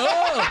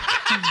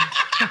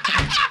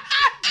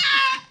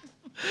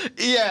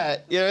 Yeah.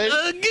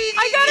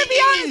 I gotta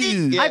be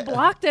honest. I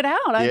blocked it out.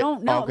 I Yeah,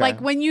 don't know. okay.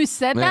 Like when you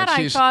said Man, that, I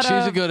she's thought she's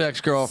of a good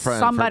ex-girlfriend.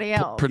 for somebody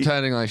else.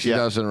 pretending like she Yeah.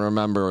 doesn't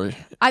remember.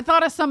 I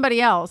thought of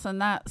somebody else,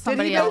 and that Did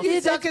somebody he else. know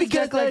he suck his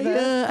dick like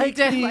this? He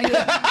did like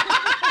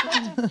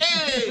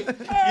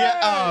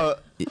Yeah.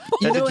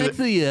 You know,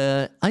 actually,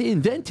 I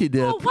invented.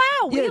 Oh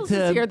wow, Wheels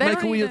is here. They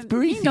Michael don't Wheels even,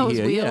 Parisi he knows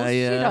here. Wheels. Yeah,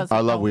 She doesn't I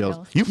love know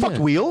Wheels. You fucked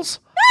Wheels?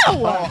 No.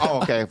 Oh,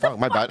 okay. Fuck,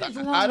 my bad.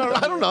 I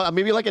don't know.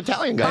 Maybe you like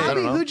Italian guys. I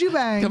Bobby, don't know. who'd you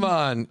bang? Come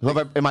on. Who have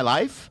I, in my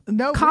life?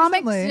 No,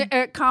 Comics,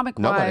 recently. comic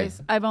Nobody.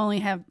 wise, I only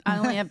have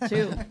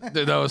two.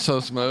 Dude, that was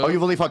so smooth. Oh,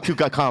 you've only fucked two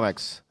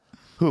comics.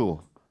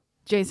 Who?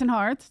 Jason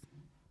Hart.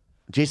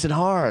 Jason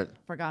Hart.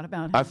 Forgot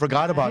about him. I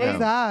forgot about Who's him.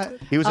 that?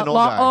 He was an old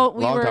guy.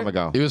 Long time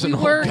ago. He was an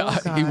old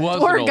guy. He was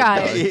Tour an old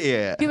guy. guy.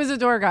 Yeah. He was a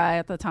tour guy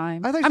at the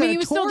time. I thought you I mean, said he a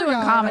was still tour doing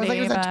guide. comedy. I was like,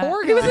 he was a but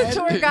tour He was a guide.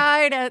 tour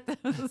guide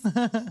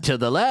at To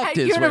the left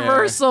is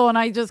Universal, and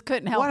I just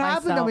couldn't help What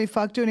happened? myself. We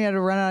fucked you and he had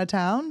to run out of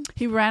town?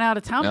 He ran out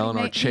of town.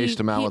 Eleanor chased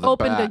him out with a He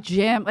opened a bat.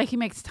 gym. Like, he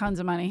makes tons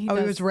of money. He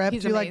does- was ripped?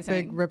 He's You like amazing.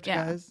 big ripped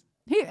Yeah. guys?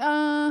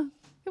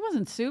 He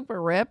wasn't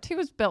super ripped. He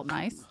was built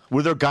nice.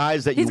 Were there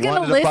guys that you He's gonna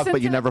wanted to fuck listen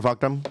but you to- never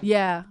fucked them?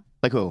 Yeah.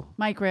 Like who?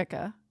 Mike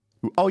Ricca.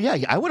 Oh yeah,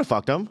 I would have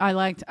fucked him. I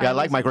liked. Yeah, I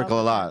like Mike loved Rickle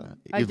a him. lot.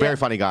 I He's a very did.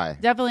 funny guy.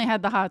 Definitely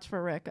had the hots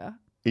for Ricca.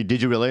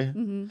 Did you really?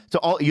 Mm-hmm.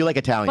 So you like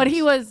Italians? But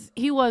he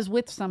was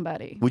with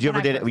somebody. Would you when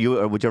ever I date?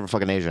 first- Would you ever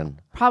fuck an Asian?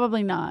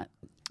 Probably not.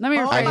 Let me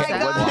rephrase my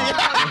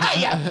that.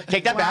 Yeah,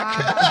 take that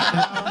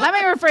back. Let me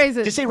rephrase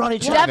it. Just say Ronnie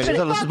Chapman.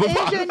 Definitely- Let's move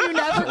on. Asian, you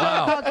never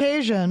got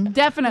Caucasian.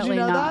 Definitely Did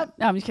you know not. that?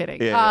 No, I'm just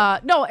kidding. Yeah.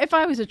 No, if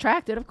I was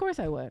attracted, of course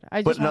I would.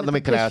 I But just no, wanted let me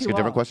to can I piss ask you a you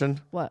different off.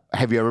 question? What?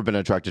 Have you ever been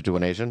attracted to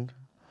an Asian?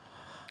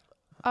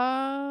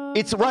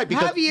 It's right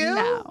because Have you?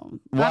 No,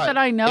 What? not that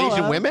I know.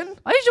 Asian of. women?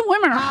 Asian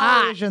women are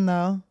How hot. Asian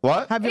though?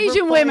 What? Have you ever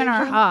Asian full women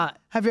are Asian? hot.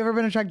 Have you ever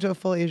been attracted to a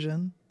full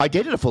Asian? I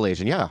dated a full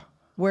Asian. Yeah.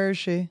 Where is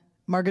she?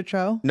 Margaret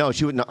Cho? No,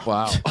 she would not.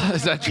 Wow.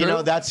 Is that true? You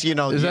know, that's Is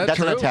that that's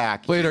an true?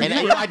 attack. Wait, are and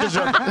you- I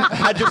deserve it.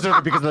 I deserve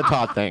it because of the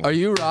Todd thing. Are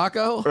you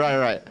Rocco?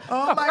 Right.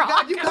 Oh my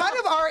God, you kind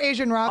of are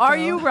Asian Rocco. Are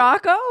you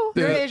Rocco?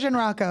 You're Dude. Asian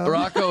Rocco.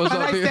 Rocco is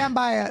and up I here. stand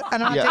by it,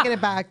 and I'm not Yeah. taking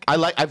it back.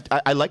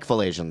 I like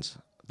full Asians.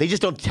 They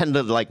just don't tend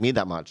to like me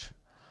that much.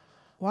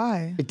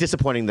 Why? It's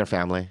disappointing their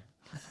family.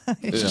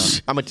 Yeah.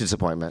 I'm a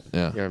disappointment. Yeah.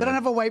 You know what They I don't mean?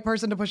 have a white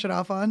person to push it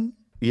off on.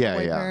 Yeah,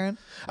 white yeah. parent.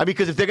 I mean,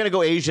 because if they're gonna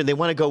go Asian, they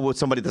want to go with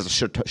somebody that's a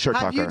shirt Have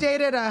tucker. you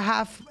dated a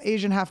half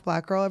Asian, half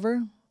black girl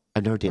ever?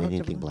 I've never dated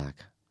anything black.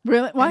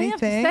 Really? Why do you have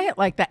to Anything? say it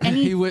like that?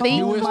 He whispered.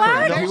 Anything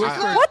black? He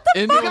whispered What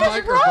the into fuck the is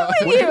microphone. wrong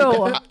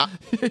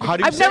with you? How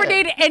do you I've say never it?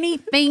 dated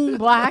anything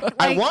black.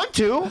 I Like, want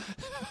to.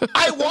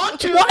 I want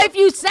to. well, if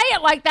you say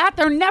it like that,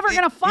 they're never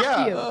gonna fuck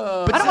Yeah. you.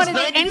 But I don't want to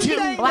since date 92 anything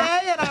Saying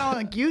black. they, and I don't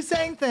like you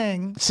saying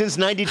thing. Since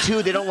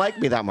 '92, they don't like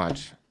me that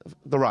much.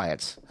 The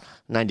riots.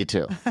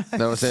 '92. That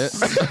was it?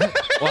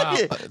 Wow.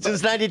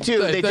 Since '92,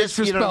 they Thanks just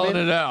for you know what I spelling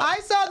mean? it out. I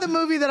saw the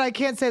movie that I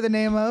can't say the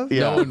name of.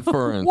 Yeah. No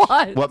inference.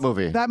 What? What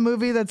movie? That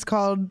movie that's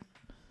called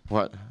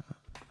What?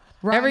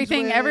 Rhymes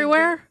Everything with-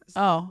 Everywhere?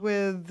 Oh.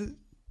 With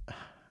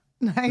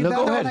that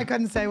go one ahead. I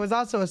couldn't say was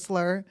also a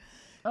slur.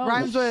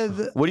 Rhymes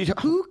with What are you?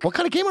 What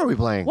kind of game are we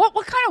playing? What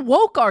kind of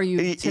woke are you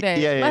Y-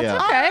 today? yeah, yeah, That's yeah.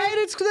 All okay. right,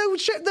 it's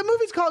the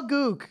movie's called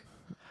Gook.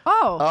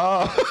 Oh.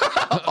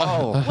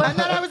 Oh, And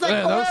then I was like,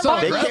 Man, that was oh, so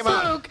fuck, aggressive.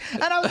 spook.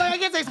 And I was like, I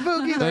can't say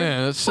spook either.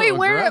 Man, that's so Wait,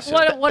 where? aggressive.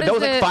 What is that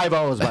was it? like 5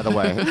 O's, by the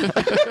way.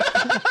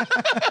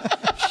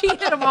 She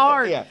hit him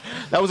hard. Yeah,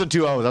 that wasn't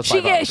 2 O's. That's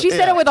She 5 O's. she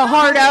said it with a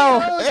hard O.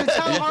 Oh, it's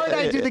how hard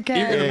I do the You're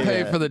going K. to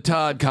pay for the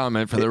Todd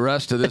comment for the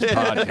rest of this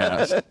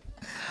podcast.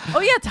 Oh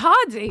yeah,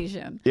 Todd's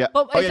Asian. Yeah.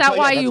 But Oh, is yeah, that Todd-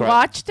 why yeah, you that's right.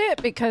 watched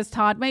it? Because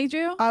Todd made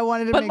you? I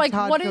wanted to But make like,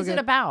 Todd what feel is it good.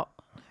 about?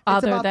 It's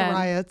Other about than the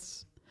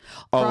riots.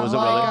 Oh, was it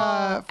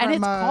really? and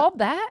it's called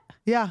that?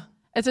 Yeah.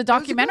 It's a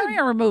documentary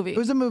good. or a movie? It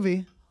was a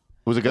movie.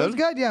 Was it It was good?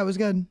 good. Yeah, it was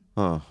good.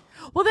 Huh.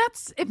 Well,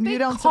 that's if they You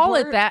don't call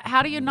support? it that.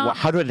 How do you not? Well,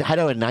 how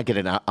do I not get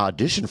an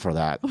audition for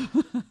that? I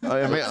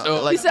mean,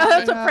 like, So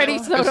that's what Freddie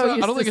It's Soto not-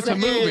 used I don't think to it's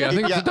a say. movie. I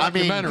think it's a I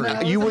mean,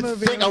 documentary. you It's a would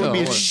movie. think I would be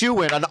a No.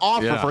 shoo-in, an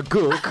offer Yeah. for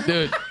Gook.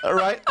 Dude, All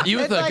right. you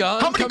with It's a like-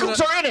 gun How many coming,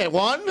 Gooks are in it?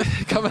 One?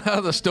 coming out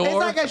of the It's store?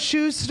 like a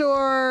shoe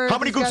store. How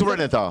many These Gooks guys were in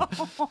it, though?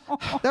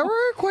 There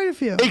were quite a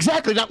few.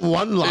 Exactly, not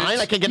one line.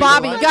 I can't get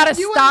Bobby, into you one. got to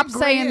You stop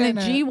agree saying in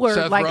the it. G word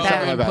Seth like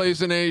Rogen that.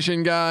 plays an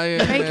Asian guy.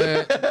 In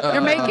it.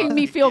 You're making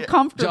me feel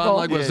comfortable.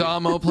 John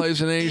Leguizamo plays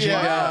an Asian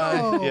guy.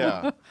 Oh.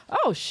 Yeah.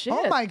 Oh shit!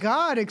 Oh my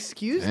God!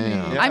 Excuse me.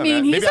 Damn. I mean,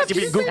 man. he's Maybe I could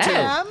be upset. Gook too.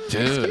 Ma'am,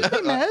 Dude.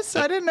 excuse me, miss.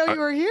 I didn't know you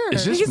were here.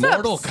 Is this He's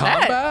Mortal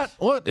upset. Kombat?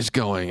 What is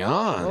going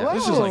on?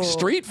 This is like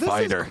Street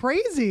Fighter. This is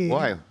crazy.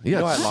 Why?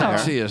 Yeah, I it's had long hair.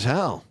 sexy as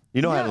hell.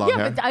 You know I had long Yeah,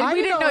 hair. but I we didn't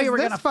didn't know know it you were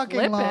was gonna this fucking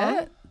flip long.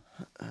 it,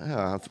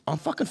 Yeah, I'm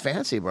fucking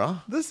fancy, bro.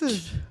 This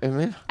is. I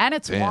mean, and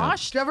it's Damn.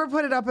 washed. Did you ever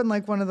put it up in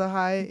like one of the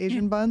high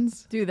Asian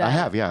buns? Do that. I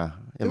have, yeah,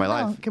 in my Do it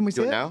now. life. Can we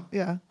Do see it now?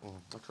 Yeah.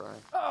 I'll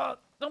try.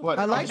 What?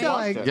 I like that.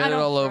 Like Get it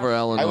all over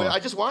Eleanor. I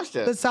just watched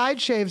it. the side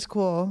shave's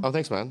cool. Oh,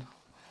 thanks, man.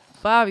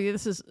 Bobby,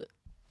 this is.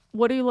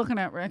 What are you looking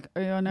at, Rick?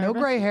 Are you No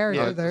nervous? gray hair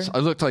Yeah, either. I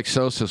looked like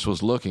Sosis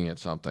was looking at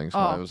something, so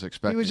I was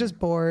expecting. He was just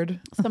bored.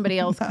 Somebody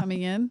else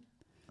coming in.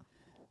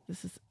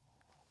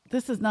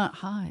 This is not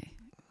high.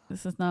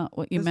 This is not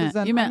what you This meant.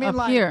 isn't- You I meant mean, up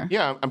like- here.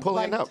 Yeah, I'm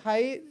pulling Like it up.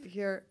 tight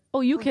here.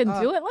 Oh, you can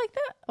do it like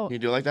that. Oh, Can you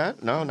do it like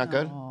that? No, not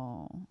good.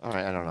 oh. All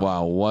right, I don't know.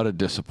 Wow, what a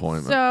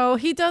disappointment. So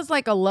he does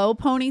like a low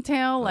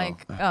ponytail,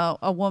 like Oh.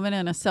 a woman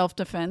in a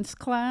self-defense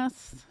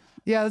class.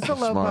 Yeah, that's a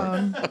low Smart.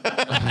 bone.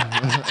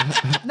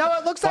 No,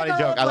 it looks Funny like our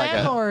joke. old I like it.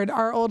 landlord.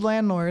 Our old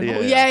landlord. Yeah.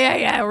 Oh,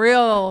 yeah,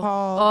 real.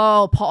 Paul.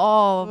 Oh,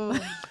 Paul.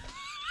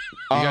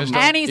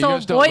 Annie's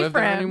old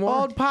boyfriend.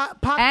 Old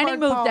Annie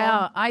moved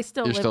out. I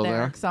still live still there.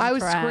 there? 'Cause I'm I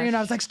was trash. screaming.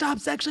 I was like, "Stop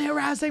sexually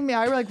harassing me!"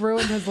 I like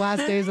ruined his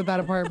last days at that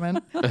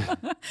apartment.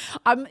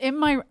 I'm in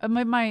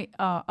my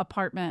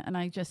apartment, and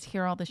I just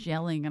hear all this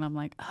yelling, and I'm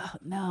like, "Oh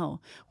no,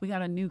 we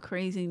got a new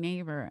crazy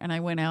neighbor!" And I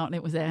went out, and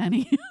it was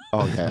Annie.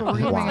 Okay.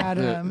 Screaming at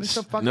him. It's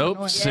so fucking Nope,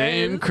 annoying.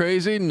 same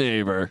crazy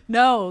neighbor.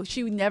 No,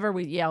 she never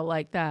would yell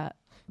like that.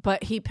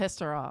 But he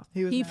pissed her off.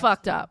 He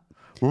fucked up.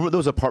 Remember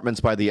those apartments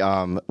by the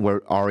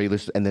where Ari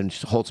used and then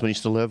Holtzman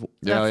used to live?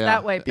 That's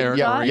that way. Eric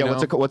Yeah,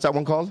 Marino. What's that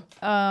one called?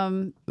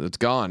 It's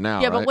gone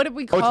now. Yeah, right? but what did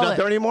we Oh, call it? it's not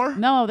there anymore?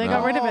 No, they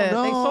got rid of it.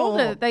 no. They sold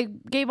it. They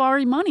gave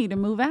Ari money to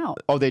move out.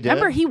 Oh, they did?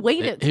 Remember, he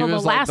waited He till the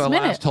was like last the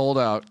minute. last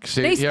holdout.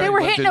 See, They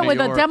were hitting it with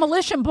a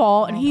demolition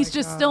ball, and he's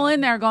just still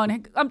in there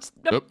going,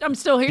 I'm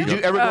still here. Did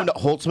you ever go into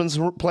Holtzman's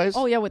place?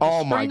 Oh, yeah, with the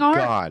Oh my string art?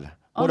 God.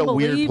 What a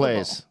weird Unbelievable.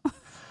 place.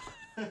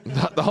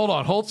 Hold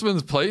on,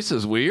 Holtzman's place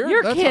is weird.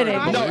 You're That's kidding.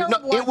 hard to I believe. know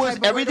No, what it was type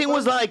of everything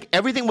weird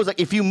was like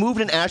if you moved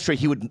an ashtray,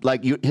 he would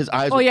his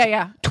eyes. Oh, would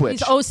yeah. twitch.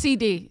 He's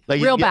OCD.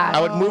 Like, Real bad.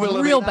 I would move it a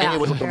little Real bit, and bad. it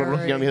would,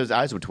 Scary. his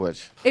eyes would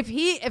twitch. If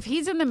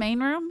he's in the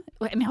main room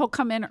and he'll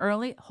come in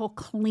early, he'll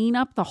clean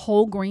up the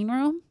whole green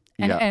room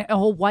and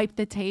he'll wipe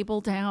the table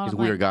down. He's a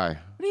I'm weird like, guy.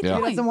 What are you Yeah.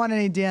 He doing? doesn't want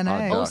any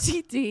DNA. God.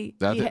 OCD.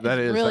 That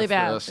is really that's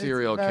bad. the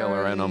serial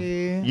killer in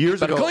him. Years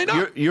Better ago, clean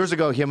up. years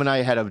ago, him and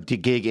I had a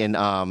gig in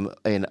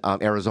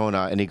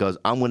Arizona, and he goes,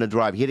 "I'm going to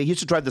drive." He used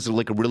to drive this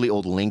like a really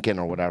old Lincoln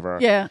or whatever.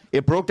 Yeah.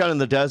 It broke down in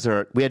the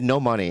desert. We had no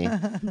money,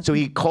 so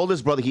he called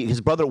his brother.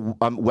 His brother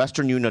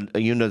Western Union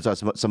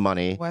us some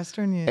money.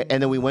 Western Union.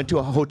 And then we went to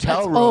a hotel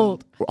That's room.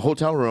 old.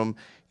 Hotel room.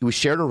 We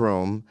shared a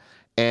room,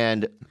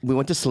 and we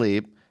went to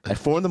sleep. At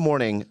 4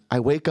 a.m, I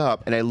wake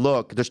up and I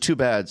look. There's 2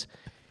 beds.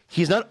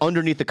 He's not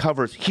underneath the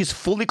covers. He's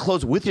fully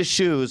clothed with his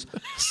shoes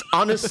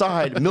on his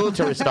side,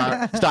 military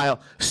style,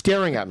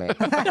 staring at me.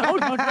 No.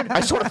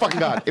 I swear to fucking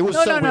God. It was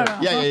so weird. No.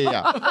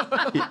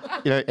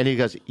 Yeah. And he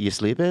goes, "You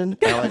sleeping?"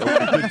 And I'm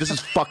like, "Oh, dude, this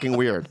is fucking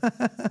weird."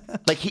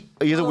 Like,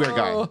 he's a weird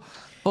guy.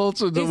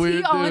 Holtzman's a Is weird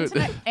he on dude.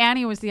 tonight?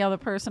 Annie was the other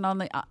person on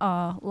the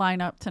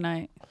lineup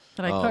tonight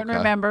that I couldn't okay.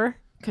 remember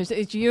because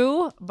it's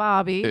you,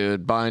 Bobby,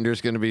 Dude,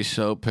 Binder's gonna be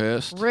so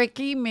pissed.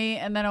 Ricky, me,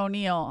 and then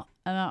O'Neill.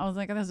 And I was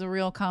like, "This is a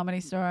real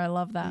comedy store. I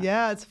love that."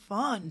 Yeah, it's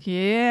fun.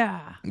 Yeah.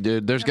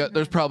 Dude, there's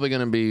probably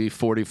going to be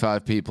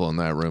 45 people in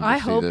that room to I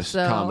see hope this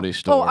so. comedy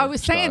store. Oh, I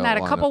was saying style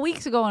that a couple lineup.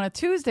 weeks ago on a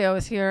Tuesday. I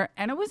was here,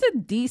 and it was a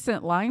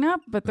decent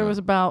lineup, but there was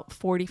about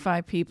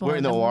 45 people We're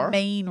in the OR?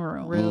 main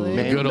room. Really?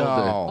 The good old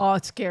days. Oh,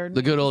 it scared me.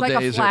 The good old It's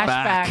like days a are flashback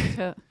back.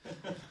 to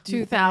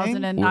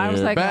 2000, and I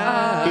was We're like,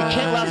 back. It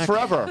can't last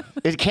forever.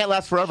 It can't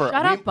last forever.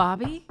 shut up,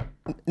 Bobby.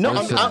 No,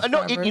 Listen.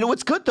 no. You know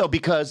what's good though,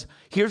 because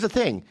here's the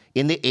thing: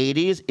 in the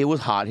 '80s, it was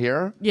hot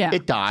here. Yeah.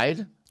 It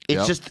died. It's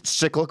Yep. just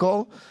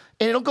cyclical,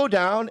 and it'll go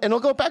down, and it'll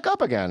go back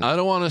up again. I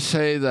don't want to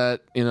say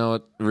that,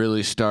 it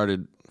really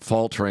started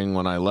faltering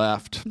when I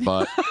left,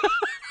 but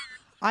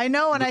I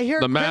know, and I hear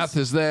the math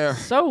is there.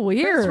 So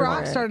weird. Chris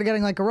Rock started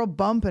getting like a real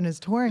bump in his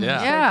touring.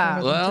 Yeah.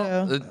 Yeah.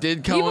 Well, it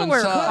did People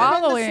were coincide.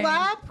 following.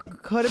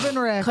 Slap could have been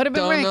Rick. Could have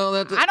been Don't Rick. know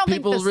that I don't think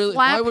people the really.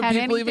 slap Why would had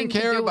people even anything to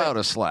care do about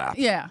with- a slap?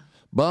 Yeah.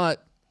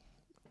 But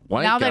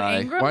white Now that guy,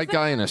 Ingram's white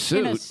guy in a suit.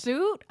 In a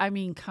suit? I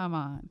mean, come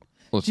on.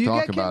 Let's Do you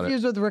talk get about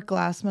confused it. with Rick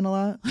Glassman a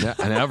lot? Yeah,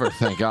 I never.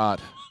 Thank God.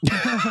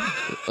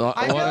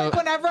 I feel like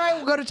whenever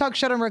I go to talk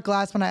shit on Rick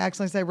Glassman, I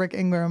accidentally say Rick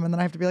Ingram, and then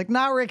I have to be like,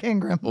 "Not Rick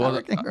Ingram, not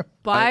Rick Ingram."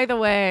 By the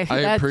way,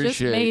 I that just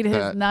appreciate made his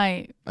that.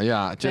 night.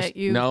 Yeah, just that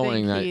you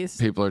knowing think that he's-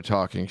 people are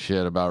talking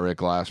shit about Rick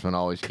Glassman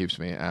always keeps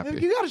me happy.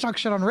 You got to talk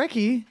shit on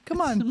Ricky.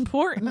 Come on.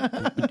 Important.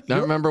 I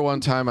remember one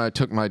time I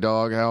took my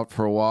dog out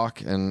for a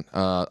walk, and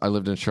I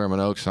lived in Sherman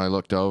Oaks, and I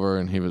looked over,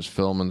 and he was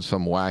filming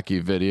some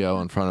wacky video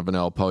in front of an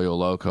El Pollo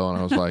Loco, and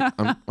I was like,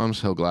 I'm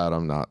so glad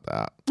I'm not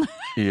that.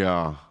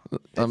 Yeah.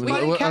 I mean, Funny, I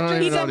don't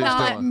catching even know what he's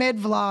not doing. mid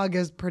vlog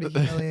is pretty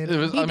humiliating. It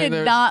was- He I mean, did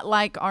there's- not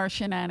like our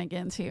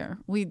shenanigans here.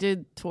 We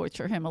did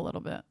torture him a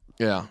little bit,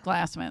 Yeah.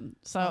 Glassman.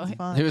 So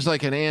He was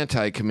like an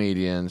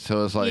anti-comedian, so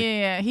it was like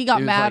yeah, he got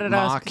he was mad like at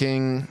us.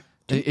 mocking.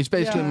 He's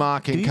basically Yeah.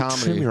 mocking Do you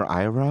comedy. trim your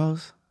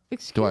eyebrows?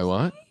 Do I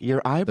what?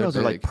 Your eyebrows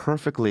are like big.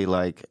 perfectly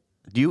like.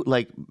 Do you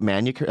like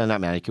manicure?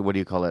 Not manicure. What do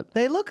you call it?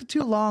 They look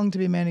too long to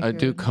be I manicured.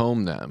 do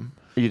comb them.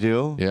 You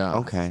do? Yeah.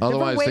 Okay.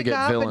 Otherwise, they wake get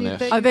up and you villainous.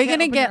 think- Are they You can't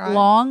going to open get your eye.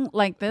 long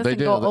like this They and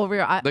do. go over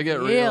your eye? They get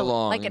Really? real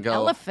long, like and an go,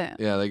 elephant,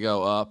 Yeah, they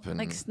go up and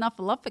like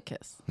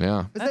Snuffleupagus.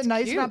 yeah. Is That's it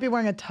nice cute. to not be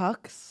wearing a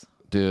tux?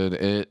 Dude,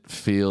 it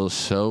feels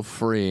so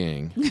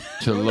freeing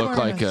to look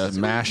like a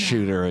mass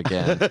shooter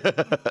again.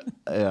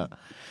 Yeah.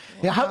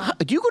 Yeah. How,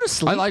 do you go to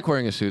sleep? I like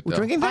wearing a suit though.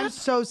 drinking I'm that.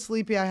 so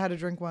sleepy. I had to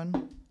drink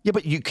one. Yeah,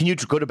 but can you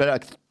go to bed at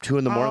like 2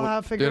 in the I'll morning?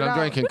 have figured Dude, it I'm out.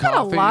 drinking We got a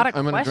coffee. lot of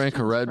I'm gonna drink a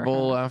questions Red for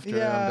Bull her. after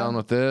Yeah. I'm done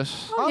with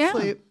this, I'll yeah.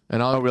 sleep.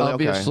 and I'll really?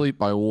 be Okay. asleep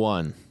by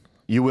 1.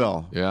 You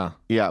will. Yeah,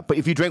 Yeah, but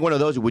if you drank one of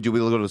those, would you be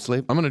able to go to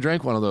sleep? I'm gonna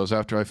drink one of those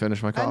after I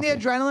finish my And coffee. the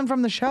adrenaline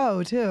from the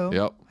show too.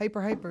 Yep.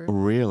 Hyper.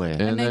 Really?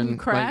 And then you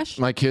crash?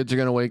 My kids are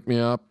gonna wake me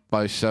up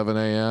by 7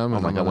 a.m. Oh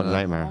and my I'm God, what a gonna,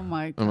 nightmare. Oh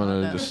my god, I'm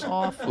gonna that's just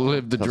awful.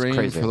 live the That's dream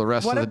crazy. for the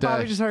rest What of if the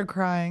Bobby day. just started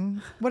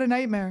crying? What a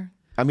nightmare.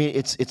 I mean,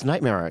 it's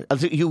nightmare.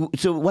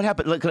 So what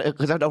happened?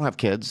 Because I don't have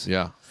kids.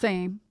 Yeah.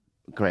 Same.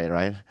 Great,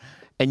 right?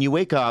 And you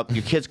wake up,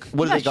 your kids.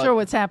 What I'm do they not sure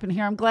what's happening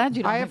here. I'm glad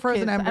you don't I have have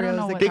frozen kids. I don't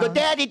know embryos. what They go,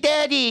 else.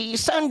 Daddy,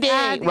 Sunday,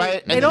 Daddy.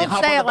 right? They And don't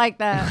hop say on it like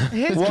that.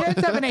 His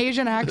kids have an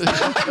Asian accent.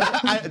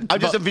 I'm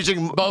just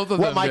envisioning Both of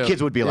what them my do.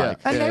 kids would be like.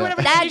 And they would have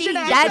an Daddy, Asian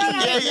daddy.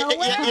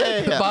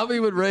 accent. Yeah. Bobby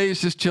would raise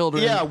his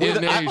children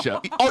in Asia.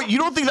 You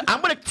don't think that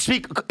I'm going to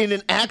speak in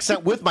an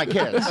accent with my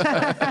kids? You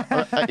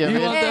want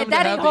them to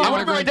Daddy have the home. I want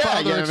to be my immigrant dad.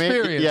 father You know what I mean?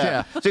 experience.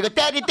 Yeah. So you go,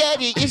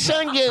 Daddy, it's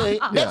Sunday.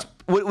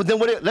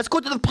 Let's go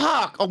to the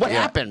park. Or what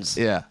happens?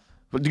 Yeah.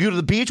 Do you go to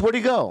the beach? Where do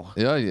you go?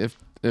 Yeah. If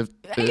You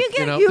get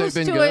they've used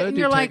been to it, good, and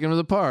you you're take like- them to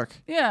the park.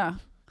 Yeah.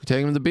 You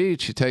take them to the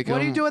beach. You take them. What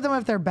do you do with them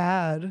if they're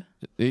bad?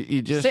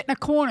 You just Sit in a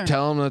corner.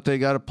 tell them that they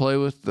got to play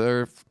with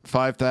their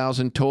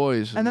 5,000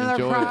 toys And then they're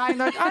enjoy crying.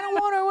 They're like, I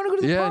want to go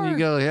to the Yeah, park. and you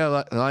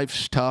go,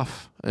 life's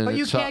tough. And But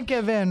you it sucks. can't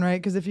give in, right?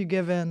 Because if you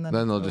give in, then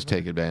Then it's they'll over. just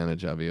take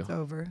advantage of you. It's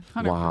over.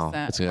 100%. Wow,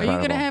 that's Are you going to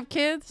incredible. have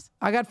kids?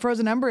 I got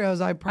frozen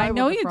embryos. I probably I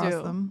know will you defrost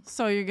do. them.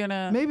 So you're going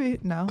to. Maybe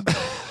no.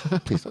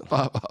 Please don't.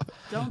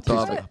 Don't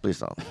do it. Please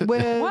don't. With,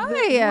 Why? What would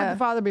the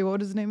father be? What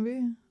would his name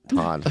be?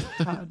 Todd.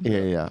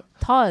 Yeah.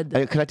 Todd.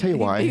 Can I tell you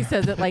He why?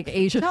 says it like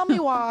Asian. Tell me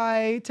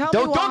why. Tell me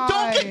Don't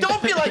why.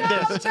 don't be like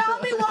No, this. tell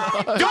me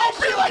why.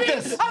 Don't be like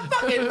this. A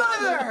fucking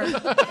mother.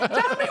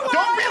 Tell me why.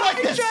 Don't be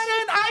like this.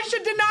 I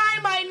should deny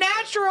my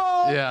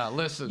natural. Yeah,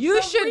 listen.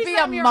 You should be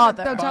a reason you're-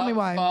 mother. Don't tell me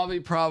why. Bobby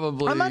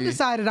probably. I'm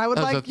undecided. I would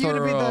has like a you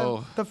to be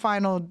thorough- the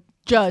final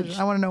Judge.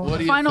 I want to know What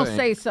do you Final think?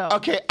 say so.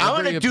 Okay, I'm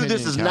Every gonna do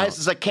this opinion as counts. nice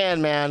as I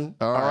can, man.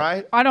 All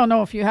right. I don't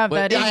know if you have Wait,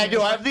 that Yeah, in I you.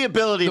 do. I have the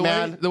ability, The way,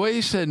 man. the way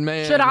you said,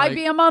 man. Should I like,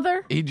 be a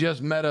mother? He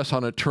just met us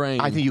on a train.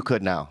 I think you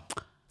could now.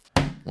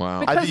 Wow.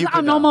 I think Because you could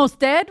I'm now. almost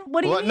dead?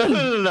 What do you What?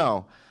 mean?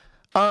 No.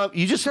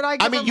 You just. Should I I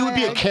give mean, him you would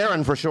be a my-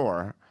 Karen for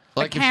sure.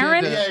 Like if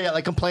Karen? She had to- Yeah,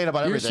 like complain about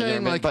You're everything. saying you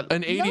know what I like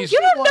mean? an 80s. You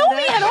don't know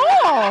me at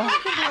all.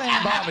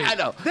 Bobby. I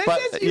know. This but,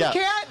 is you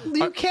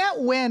yeah. can't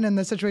win in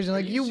this situation.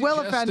 Like you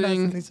will offend us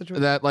in these Suggesting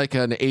situations. that like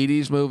an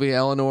 80s movie,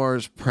 Eleanor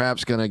is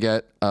perhaps going to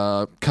get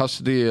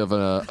custody of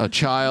a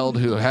child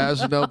who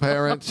has no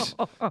parents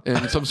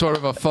in some sort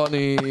of a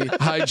funny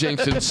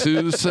hijinks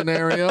ensues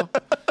scenario.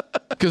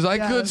 Because I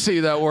could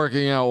see that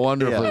working out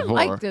wonderfully I for her.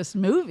 like this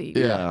movie.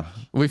 Yeah.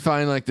 We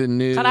find like the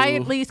new. Could I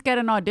at least get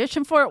an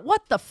audition for it?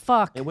 What the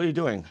fuck? Hey, what are you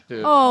doing?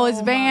 Oh, his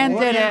van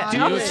did it. Do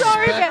I'm you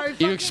sorry, expect,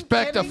 Van. you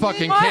expect a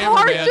fucking My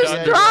heart cameraman just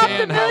to dropped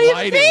understand a how million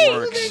lighting feet.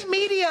 works. Moving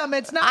medium.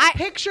 It's not I-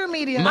 picture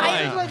medium. My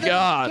This is what the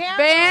God. camera-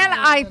 Van,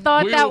 I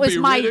thought We that will was be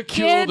my ridiculed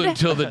kid.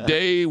 until the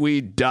day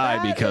we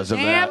die because of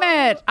Damn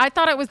that. it. I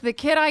thought it was the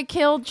kid I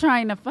killed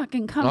trying to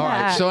fucking come All right,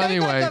 back. so Take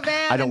anyway, out the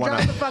van I don't and wanna-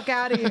 drive the fuck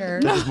out of here.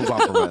 Let's move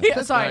on from Yeah,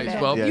 this. sorry, nice,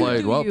 Van. well You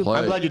played, do well you. played.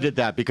 I'm glad you did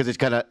that because it's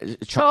kind of.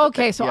 So,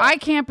 okay, so I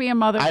can't be a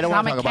mother I because don't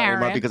I'm want to a talk about Karen.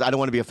 anymore because I don't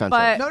want to be offensive.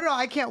 But No,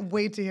 I can't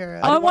wait to hear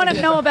it. I want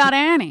to know about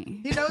Annie.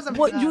 He knows I'm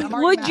Would mad. you, I'm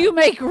already would mad. you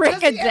make Rick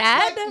Just a the-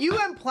 dad? like, you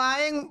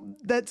implying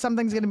that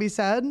something's going to be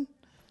said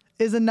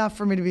is enough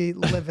for me to be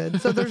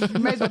livid. So there's, you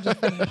may as well just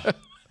finish.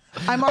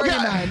 I'm already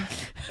mad.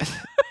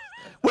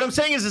 What I'm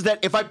saying is that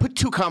if I put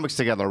two comics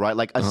together, right,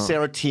 like a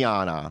Sarah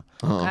Tiana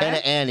and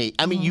an Annie,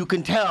 I mean, you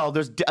can tell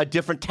there's a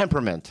different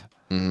temperament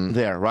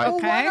there, right? Well,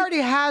 one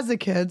already has a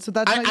kid, so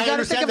that's I not, you got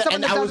to think understand of that, someone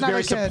and that I was doesn't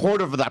very have a kid.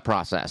 supportive of that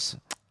process.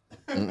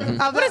 What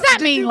does that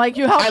mean? Like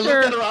you helped I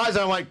looked at her? her eyes and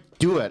I'm like,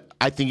 do it.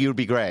 I think you would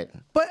be great.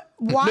 But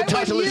why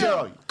Natasha would you?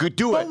 Leggero, could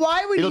do it. But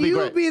why would It'll be you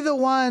great. be the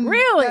one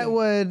Really? that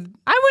would?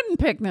 I wouldn't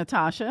pick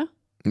Natasha.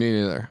 Me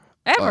neither.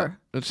 Ever.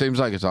 But it seems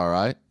like it's all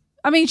right.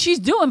 I mean, she's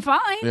doing fine.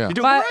 Yeah. You're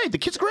doing but- great. The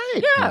kid's great.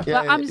 Yeah,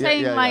 but I'm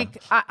saying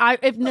like,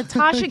 if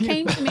Natasha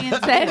came to me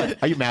and said,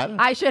 Are you mad?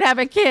 I should have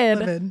a kid,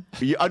 Livid.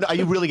 Are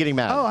you really getting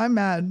mad? Oh, I'm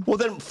mad. Well,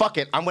 then fuck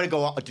it. I'm going to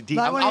go out to deep.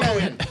 I I'll wanna go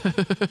hear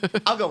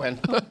in. I'll go in.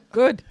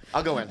 good.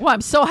 I'll go in. Well,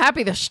 I'm so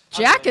happy the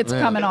jacket's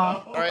coming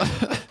off. All right.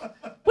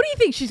 What do you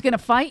think? She's going to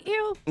fight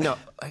you? No.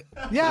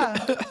 Yeah.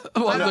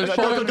 Well, No, there's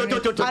no, pointing.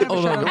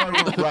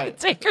 don't. Right.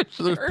 Take her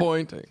There's shirt.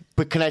 pointing.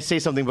 But can I say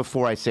something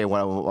before I say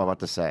what I'm about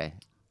to say?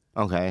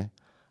 Okay.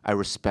 I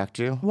respect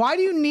you. Why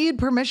do you need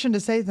permission to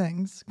say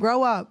things?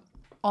 Grow up.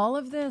 All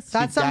of this.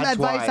 That's some that's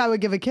advice why- I would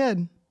give a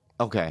kid.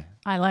 Okay.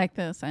 I like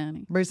this,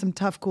 Annie. Raise some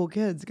tough, cool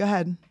kids. Go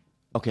ahead.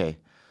 Okay.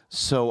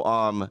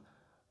 So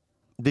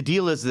the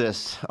deal is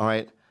this, all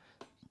right?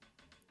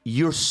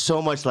 You're so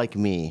much like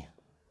me.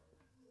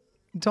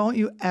 Don't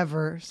you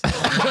ever. say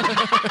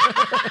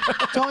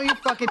that. Don't you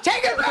fucking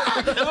take it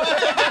back.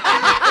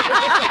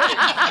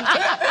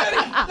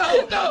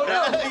 No.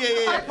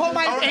 I pull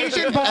my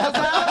Asian balls out.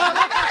 I'm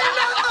like, I'm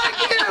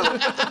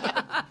not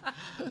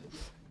like you.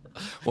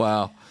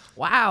 Wow.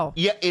 Wow.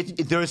 Yeah,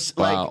 there's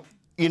Wow.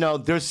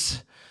 like,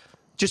 there's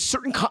just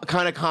certain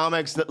kind of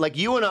comics that like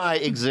you and I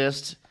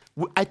exist.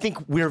 I think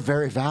we're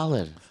very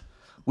valid.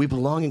 We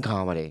belong in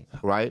comedy,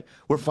 right?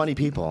 We're funny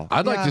people.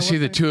 I'd like to see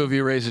the two of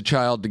you raise a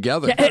child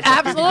together. Yeah,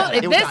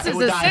 absolutely. This is a It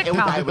would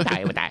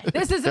sitcom. die.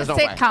 This is a There's no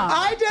way. sitcom.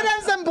 I did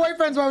have some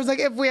boyfriends where I was like,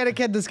 if we had a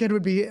kid, this kid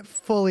would be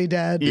fully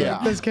dead. Yeah.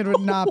 Like, this kid would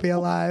not be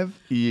alive.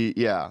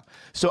 Yeah.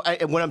 So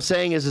what I'm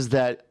saying is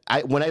that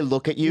when I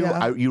look at you,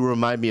 Yeah. you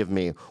remind me of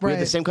me. We have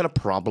the Right. same kind of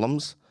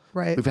problems.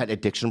 Right. We've had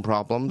addiction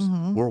problems.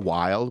 We're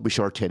wild. We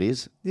show our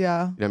titties.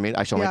 Yeah. You know what I mean?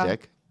 I show my Yeah.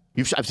 dick.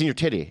 I've seen your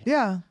titty.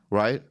 Yeah.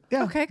 Right?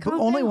 Yeah. Okay, But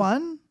calm only down.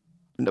 one?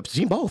 I've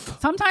seen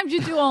both. Sometimes you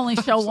do only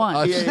show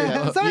one.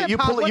 Yeah. Somebody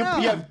pop one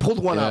out. You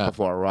pulled one Yeah. out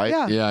before, right?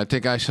 Yeah. Yeah, I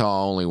think I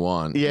saw only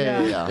one.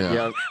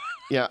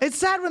 Yeah. It's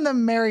sad when they're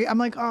married. I'm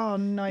like, oh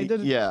no, I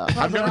didn't. Yeah,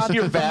 I've never seen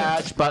your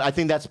badge, but I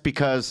think that's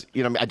because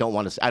I don't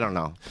want to. I don't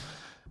know.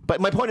 But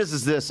my point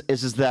is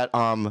that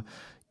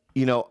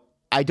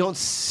I don't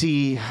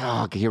see.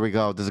 Oh, okay, here we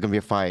go. This is gonna be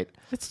a fight.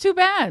 It's too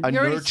bad. You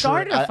already Nurturing-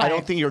 started a fight. I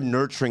don't think you're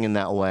nurturing in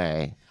that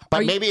way.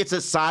 But maybe it's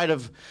a side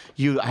of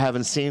you I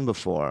haven't seen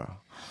before.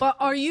 But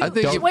are you? I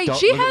think- wait, Don't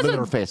she look has at a.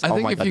 her face. I Oh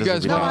think my if God, you this is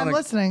guys ridiculous. went I'm on,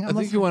 listening. I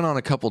think you went on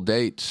a couple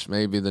dates.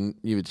 Maybe then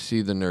you would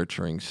see the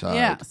nurturing side.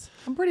 Yes.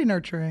 I'm pretty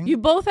nurturing. You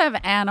both have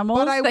animals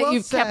But I that will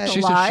you've kept say-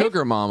 She's alive. a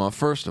sugar mama,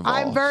 first of all.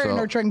 I'm very so-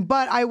 nurturing,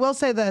 but I will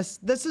say this.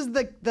 This is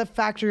the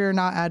factor you're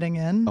not adding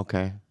in.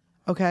 Okay,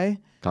 Okay?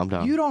 calm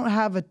down. You don't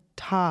have a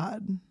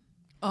Todd.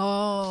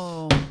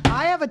 Oh.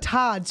 I have a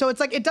Todd. So it's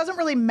like, it doesn't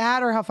really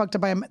matter how fucked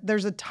up I am.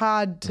 There's a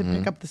Todd to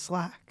pick up the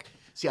slack.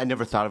 See, I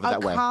never thought of it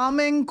that way.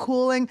 Calming,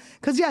 cooling.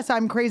 Because yes,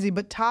 I'm crazy,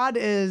 but Todd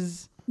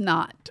is...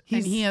 Not.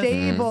 He's and he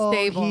stable. Is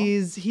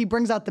stable. He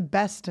brings out the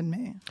best in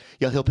me.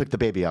 Yeah, he'll pick the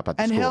baby up at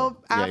the And school.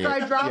 he'll, after I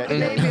drop the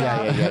baby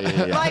off,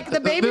 Yeah. like the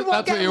baby won't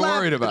That's get what you're left.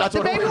 worried about. That's The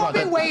what I'm baby worried won't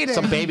be about. waiting.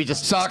 Some baby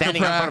just Soccer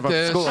standing in front of a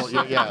practice.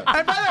 school. Yeah.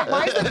 And by the way,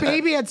 why is the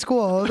baby at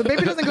school? The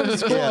baby doesn't go to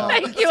school.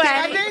 Thank you,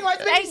 Annie. Standing? Why is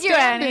the baby Thank you,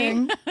 Annie.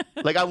 standing?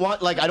 Like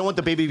I don't want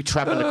the baby to be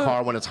trapped in the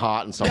car when it's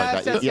hot and stuff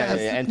like that. Yes.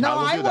 And No, Todd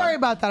will I do that. worry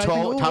about that. I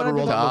think, ooh, Todd will what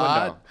roll if down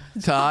the window.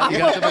 Todd, you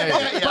got the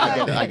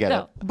baby. I get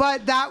it.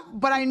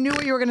 But I knew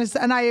what you were gonna say,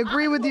 and I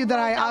agree with you that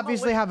I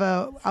obviously have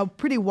a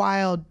pretty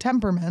wild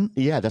temperament.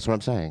 Yeah, that's what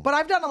I'm saying. But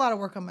I've done a lot of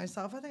work on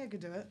myself. I think I could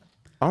do it.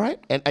 All right,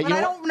 and But you know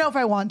I what? don't know if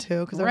I want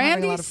to because I'm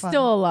having a lot Randy's of fun.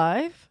 still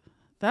alive.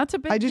 That's a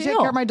big I do deal. take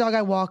care of my dog.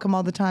 I walk him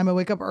all the time. I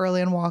wake up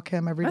early and walk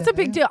him every day. That's a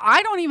big deal.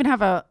 I don't even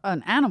have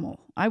an animal.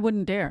 I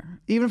wouldn't dare.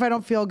 Even if I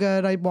don't feel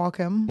good, I walk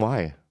him.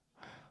 Why?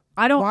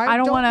 I don't. Why I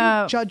don't don't want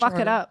you to judge fuck her?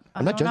 it up.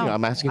 I'm not judging you.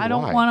 I'm asking I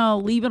don't why. want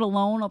to leave it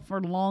alone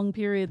for long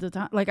periods of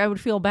time. Like I would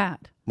feel bad.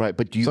 Right,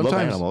 but do you love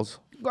Sometimes- animals?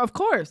 Of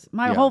course,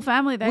 my Yeah. whole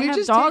family they We have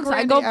just dogs. take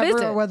I go Randy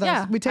everywhere visit with us.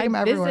 Yeah, We take him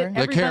I visit everywhere.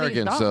 They're everybody's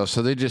Carrigans, dog. though,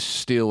 so they just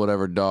steal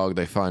whatever dog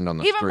they find on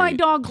the street. Even my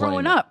dog claim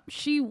growing it. up,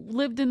 she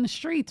lived in the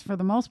streets for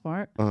the most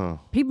part.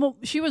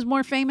 She was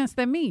more famous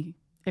than me.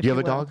 If Do you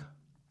have a will. dog?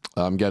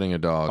 I'm getting a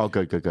dog. Oh,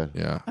 good.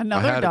 Yeah.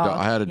 Another I had dog.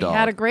 I had a dog. He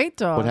had a great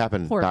dog. What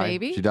happened? Poor Died?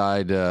 baby. She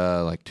died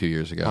like 2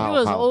 years ago. She Oh,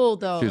 was how? old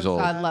though. She was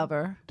old. God love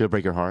her. Did it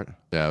break your heart?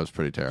 Yeah, it was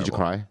pretty terrible. Did you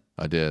cry?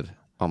 I did.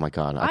 Oh my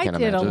God, I I can't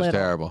did imagine. a It was little.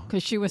 terrible.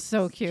 Because she was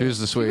so cute. She was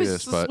the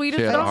sweetest, the but sweetest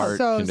she had a dog. heart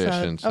So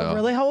condition. sad. So Oh,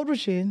 really? How old was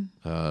she?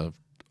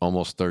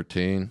 almost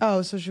 13.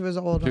 Oh, so she was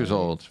old. She was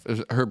already.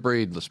 old. Her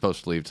breed was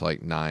supposed to leave to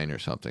like 9 or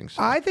something.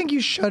 So. I think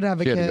you should have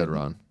a She kid. had a good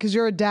run. Because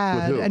you're a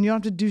dad With who? and you don't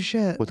have to do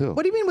shit. With who?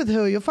 What do you mean with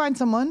who? You'll find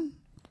someone.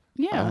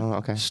 Yeah. Oh,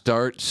 okay.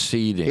 Start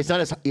seeding. It's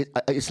not as.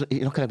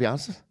 Can I be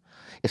honest?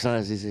 It's not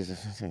as easy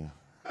as.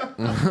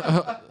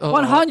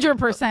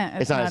 100%.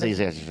 It's not as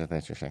easy as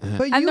you're saying.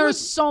 But you And there's would-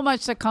 so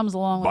much that comes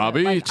along with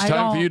Bobby, it. Like, it's I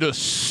time for don't- you to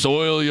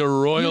soil your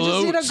you royal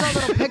just need a oats. girl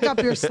that'll pick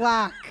up your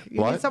slack.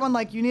 You What? need someone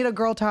like you need a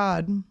girl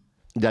Todd.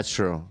 That's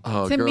true.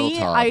 Oh, To girl me,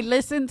 talk. I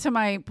listen to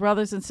my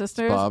brothers and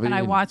sisters Bobby and I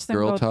and watch them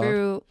girl go talk.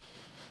 through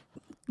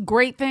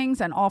great things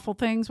and awful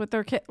things with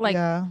their kid. Like,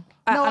 Yeah.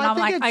 and No, I I'm think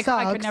like, it I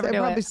sucks. could never It do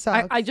probably it.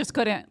 sucks. I just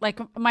couldn't. Like,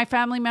 my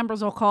family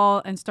members will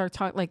call and start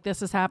talking, like,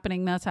 this is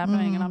happening, that's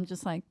happening. And I'm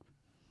just like,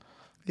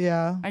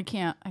 Yeah. I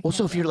can't. Well,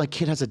 so if your like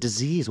kid has a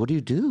disease, what do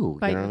you do?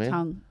 bite You know your what I mean?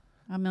 tongue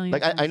a million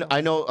Like times. I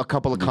know a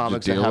couple of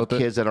comics that deal have with it?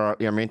 kids that are,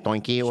 you know what I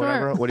mean, doinky or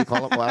whatever. What do you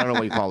call it? Well, I don't know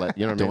what you call it.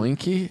 You know what I mean?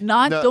 Doinky?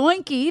 Not No.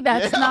 doinky.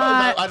 That's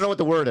not. I don't know what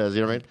the word is. You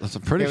know what I mean? That's,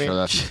 I'm pretty You know sure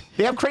what I mean? that's.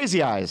 They have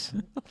crazy eyes.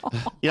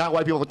 You know how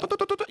white people go, you know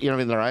what I mean,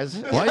 in their eyes?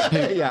 White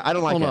people? Yeah, I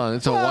don't like Hold it. on.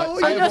 It's a Oh,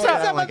 white. you just know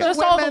have- some of the just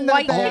all the women that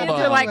white they kids deal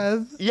are like-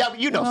 with. Yeah, but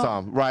you know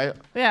some, right?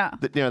 Yeah.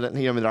 You know,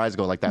 their eyes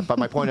go like that. But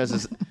my point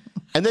is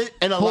and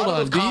a lot of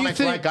those do you comics,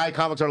 think- right, guy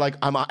comics are like,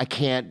 I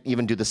can't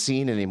even do the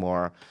scene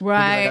anymore.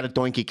 Right. Because I got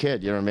a doinky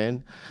kid, you know what I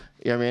mean?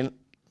 You know what I mean?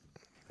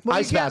 Well, Eye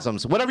you can't-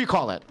 spasms, whatever you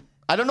call it.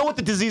 I don't know what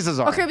the diseases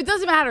are. Okay, but it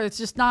doesn't matter. It's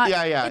just not.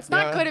 Yeah. It's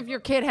not Yeah. good if your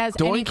kid has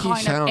any Doinky kind of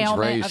sounds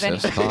ailment of any.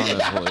 racist,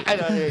 honestly. I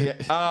know,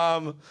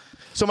 yeah.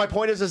 So my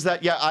point is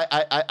that, yeah,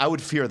 I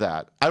would fear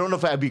that. I don't know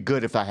if I'd be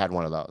good if I had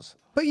one of those.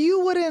 But you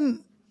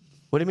wouldn't.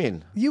 What do you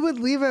mean? You would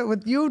leave it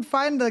with. You would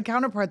find the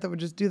counterpart that would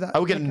just do that. I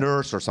would get a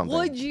nurse or something.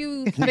 Would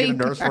you get a think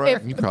nurse for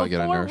it? if You probably get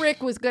a before nurse.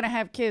 Rick was going to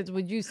have kids,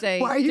 would you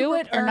say Why are you do it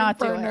or preparing not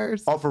for do a it?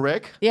 nurse? Oh, for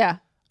Rick? Yeah.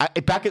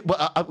 Can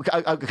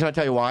I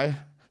tell you why?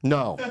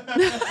 No.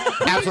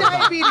 Absolutely.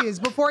 Diabetes.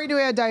 Before he knew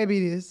he had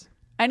diabetes.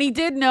 And he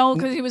did know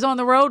because he was on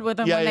the road with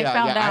him when they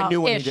found out. I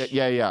knew when he did.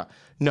 Yeah.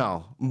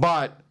 No,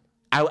 but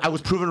I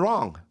was proven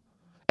wrong.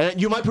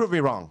 And you might prove me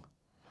wrong.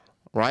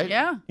 Right?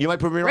 Yeah. You might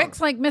prove me wrong.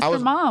 Rick's like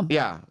Mr. Mom.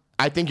 Yeah.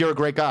 I think you're a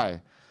great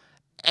guy.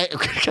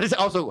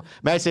 Also,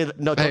 may I say,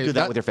 no, don't do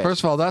that with your face.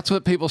 First of all, that's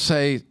what people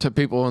say to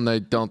people when they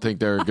don't think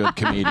they're a good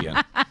comedian.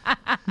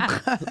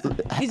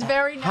 He's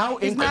very nice. How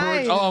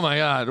encouraging. Oh, my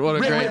God. What a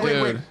great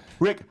dude.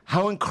 Rick,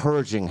 how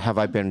encouraging have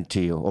I been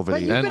to you over the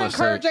But years? you've been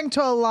encouraging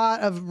to a lot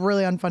of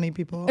really unfunny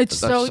people. It's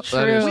so true.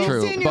 That is We've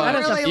true. seen you But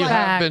really you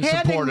have been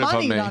handing supportive of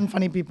money me. to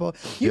unfunny people.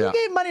 You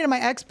gave money to my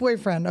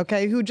ex-boyfriend,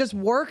 okay, who just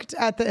worked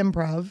at the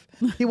Improv.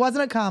 He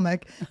wasn't a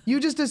comic. You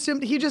just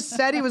assumed he just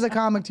said he was a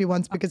comic to you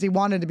once because he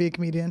wanted to be a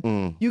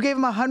comedian. You gave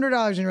him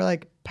 $100 and you're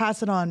like,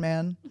 pass it on,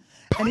 man.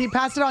 And he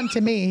passed it on to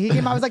me. He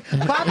came. I was like,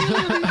 Bobby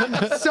would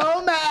be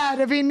so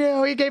mad if he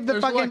knew he gave the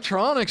There's fucking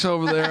electronics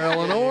over there,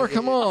 Eleanor.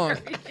 Come on.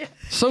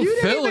 So You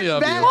didn't Philly even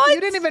of vet. you. You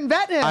didn't even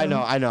vet him. I know.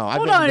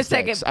 Hold on a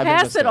second.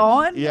 Pass it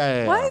on?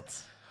 Yeah.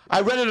 What?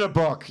 I read it in a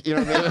book. You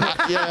know what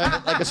I mean?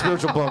 Yeah, like a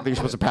spiritual book that you're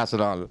supposed to pass it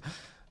on.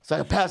 So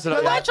I pass it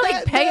on. You actually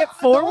pay it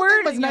The whole thing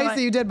forward? was nice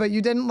that you did, but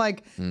you didn't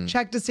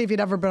check to see if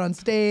he'd ever been on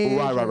stage.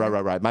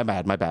 Right. My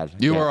bad.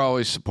 You were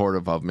always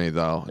supportive of me,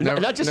 though.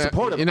 Not just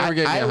supportive. You never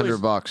gave me I was-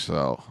 $100,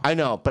 though. I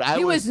know, but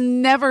He was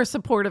never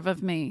supportive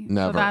of me.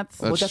 Never. So that's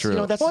That's true. You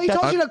know, that's, Well, he that's,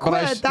 told you to but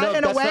I- quit. That,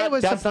 in a way,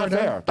 was that's not supportive.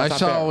 fair. I That's not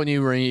saw fair. when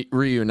you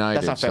reunited,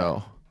 That's not fair.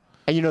 so.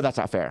 And you know that's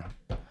not fair.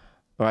 All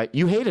right?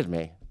 You hated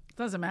me.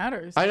 doesn't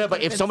matter. I know,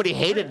 but if somebody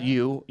hated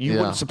you, you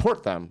wouldn't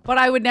support them. But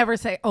I would never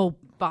say, "Oh,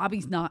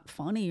 Bobby's not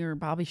funny" or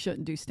 "Bobby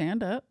shouldn't do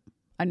stand up."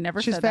 I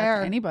never She's said that fair.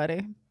 to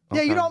anybody.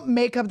 Yeah, you don't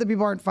make up that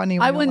people aren't funny.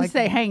 When I you don't wouldn't like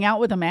say them. hang out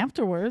with them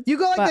afterwards. You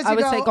go like but this. I You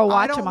would go, say go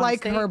watch I don't him on like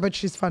stage. her, but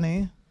she's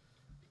funny.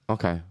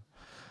 Okay.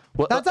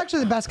 Well, That's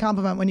actually the best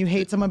compliment when you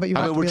hate someone, but you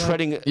have I mean, to we're be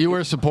treading. You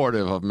were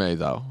supportive of me,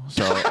 though.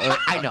 So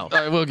I know.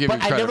 I will give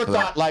but you credit I never for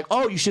thought that.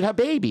 oh, you should have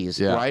babies,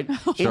 Yeah. right?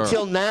 Sure.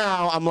 Until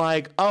now, I'm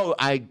like,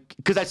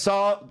 because I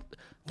saw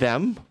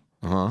them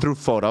through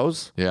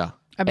photos. Yeah.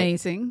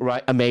 Amazing.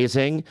 Right,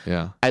 amazing.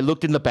 Yeah. I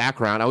looked in the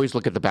background. I always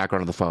look at the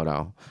background of the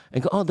photo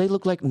and go, oh, they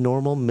look like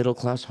normal middle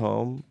class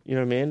home. You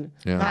know what I mean?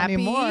 Yeah. Not Happy?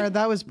 anymore.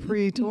 That was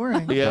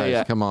pre-touring. Yeah, Guys,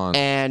 yeah. come on.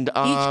 And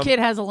Each kid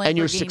has a and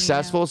you're Lamborghini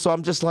successful, so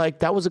I'm just like,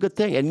 that was a good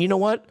thing. And you know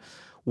what?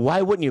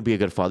 Why wouldn't you be a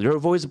good father?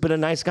 You've always been a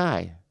nice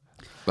guy.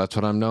 That's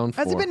what I'm known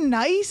for. Has he been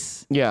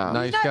nice? Yeah.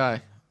 Nice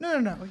guy.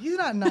 No. He's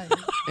not nice.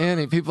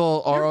 Annie,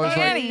 people are always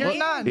Annie. like, You're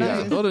not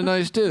Yeah. nice. what a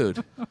nice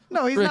dude.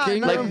 No, he's Ricky,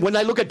 not nice. Like when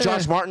I look at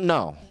Josh Martin,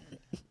 no.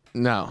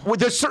 No. Well,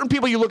 there's certain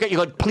people you look at, you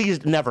go,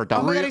 please never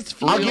don't. Oh my God, he's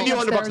I'll fuming give you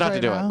 $100 upstairs not to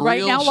right do now. Right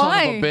Real now, son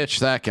why? of a bitch,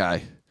 that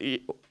guy.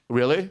 it.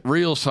 Really?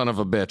 Real son of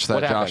a bitch, that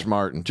What Josh happened?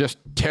 Martin. Just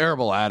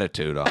terrible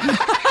attitude on him.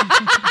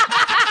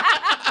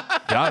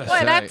 Gotta Boy,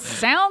 say. that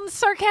sounds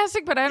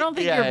sarcastic, but I don't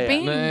think Yeah, you're yeah.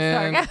 being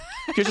Man. sarcastic.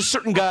 There's just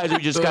certain guys who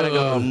you just gotta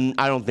go,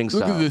 I don't think so.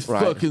 Look at this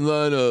right? fucking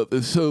lineup.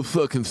 It's so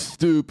fucking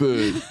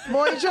stupid.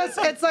 Well,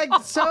 it's like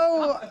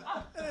so.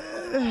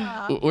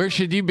 Where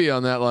should you be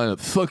on that lineup?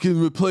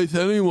 Fucking replace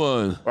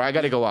anyone. Or I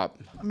gotta go up.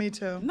 Me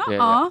too.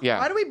 Nuh-uh. Yeah.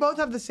 Why do we both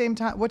have the same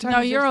time? What time?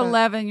 No, is you're yours at?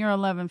 11. You're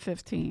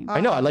 11:15.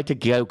 I know. I like to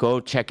go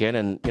check in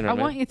and I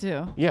want you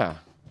to. Yeah.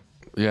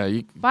 Yeah,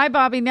 you, Bye,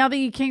 Bobby. Now that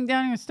you came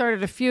down here and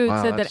started a feud,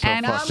 Wow, said that's that so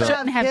Annie fucked up.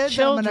 shouldn't have Kids,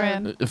 I'm gonna-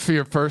 children. for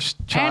your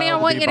first child, Annie, I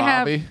want to you be to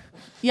have. Bobby.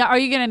 Yeah, are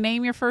you going to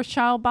name your first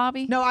child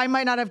Bobby? No, I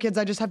might not have kids.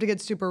 I just have to get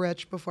super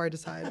rich before I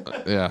decide.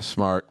 Yeah,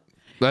 smart.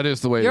 That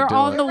is the way You're to do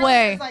on it. the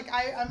way. It's like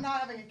I'm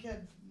not having a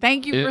kid.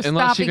 Thank you for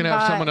Unless stopping you can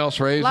have by. someone else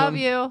raise Love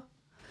them. you.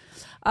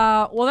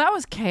 Well, that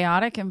was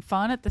chaotic and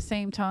fun at the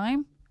same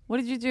time. What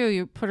did you do?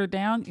 You put her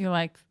down? You're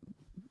like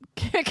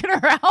kicking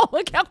her out.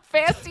 Look how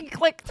fast he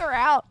clicked her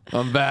out.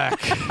 I'm back.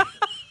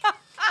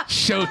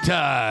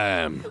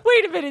 Showtime.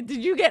 Wait a minute.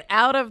 Did you get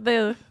out of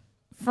the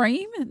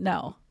frame?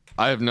 No.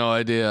 I have no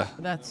idea.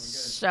 That's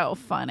so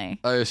funny.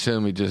 I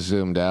assume he just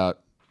zoomed out.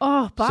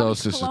 Oh, Bobby's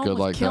Solstice is cologne good was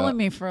like killing that.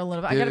 me for a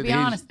little bit. I got to be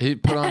honest. He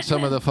put on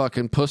some of the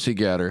fucking pussy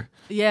getter.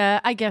 Yeah,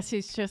 I guess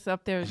he's just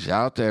up there. He's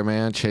out there,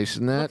 man,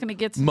 chasing that Looking to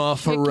get some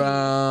muff chicken.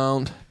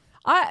 around.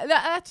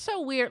 That's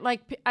so weird.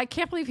 Like, I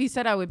can't believe he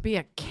said I would be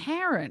a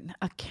Karen.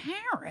 A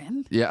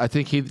Karen? Yeah, I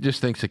think he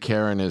just thinks a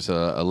Karen is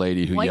a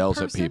lady who White yells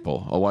person? at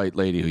people. A white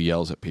lady who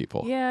yells at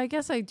people. Yeah, I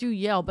guess I do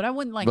yell, but I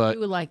wouldn't But-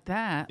 do it like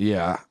that.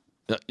 Yeah.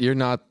 You're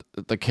not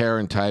the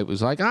Karen type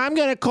who's like, I'm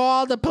going to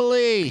call the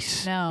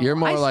police. No. You're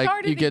more I like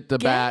started you get a the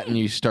bat and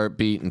gang. you start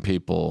beating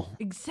people,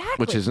 Exactly.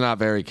 which is not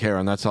very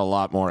Karen. That's a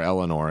lot more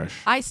Eleanorish.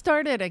 I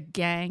started a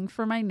gang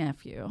for my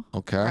nephew.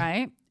 Okay.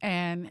 Right?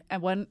 And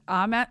when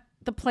I'm at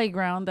the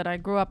playground that I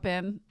grew up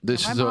in,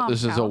 This my is a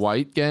mom's a house,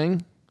 white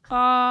gang.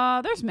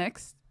 There's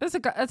mixed. There's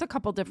a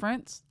couple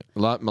different. A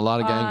lot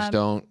of gangs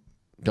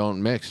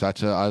don't mix.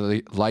 That's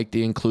I like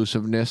the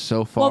inclusive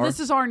so far. Well, this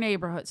is our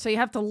neighborhood, so you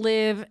have to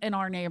live in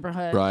our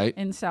neighborhood, Right.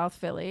 in South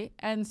Philly.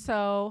 And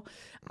so,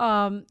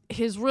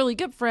 his really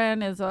good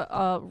friend is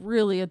a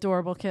really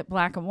adorable kid,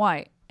 black and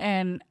white,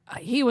 and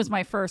he was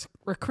my first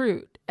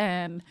recruit.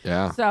 And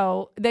Yeah.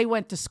 so they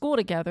went to school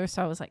together.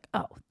 So I was like,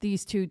 oh,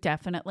 these two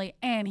definitely.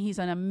 And he's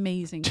an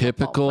amazing football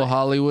Typical player.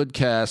 Hollywood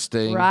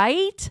casting.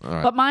 Right?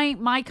 right. But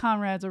my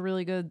Conrad's a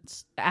really good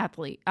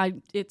athlete.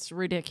 It's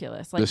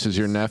ridiculous. Like This is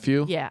your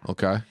nephew? Yeah.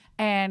 Okay.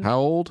 And How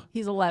old?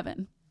 he's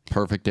 11.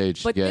 Perfect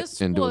age But to get this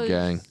into was a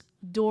gang.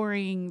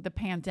 during the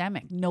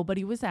pandemic.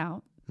 Nobody was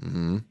out.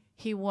 Mm-hmm.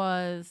 He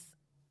was,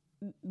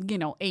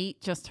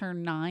 8, just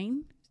turned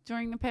 9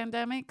 during the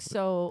pandemic.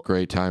 So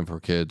Great time for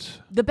kids.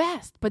 the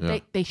best, but Yeah.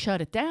 they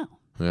shut it down.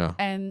 Yeah.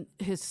 And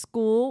his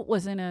school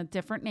was in a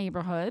different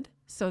neighborhood,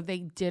 so he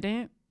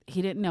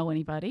didn't know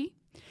anybody.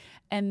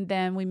 And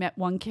then we met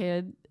one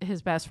kid,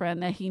 his best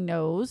friend that he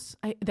knows,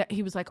 that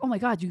he was like, oh my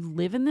God, you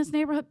live in this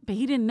neighborhood? But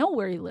he didn't know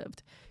where he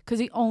lived because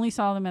he only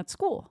saw them at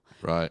school.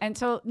 Right. And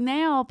so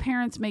now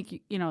parents make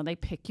you, they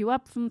pick you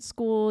up from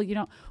school.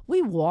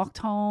 We walked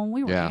home.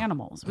 We were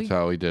animals. That's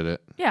how we did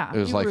it. Yeah, It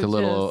was we like were a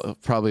little,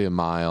 just- probably a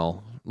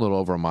little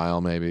over a mile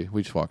maybe.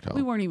 We just walked home.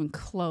 We weren't even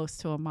close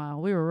to a mile.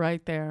 We were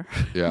right there.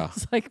 Yeah.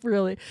 It's like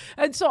really.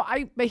 And so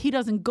but he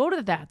doesn't go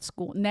to that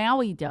school. Now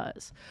he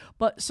does.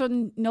 But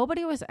so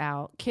nobody was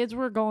out. Kids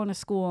were going to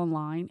school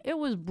online. It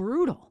was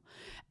brutal.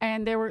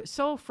 And they were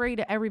so afraid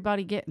of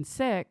everybody getting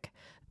sick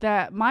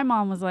that my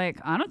mom was like,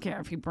 I don't care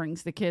if he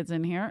brings the kids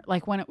in here.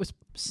 Like when it was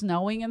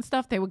snowing and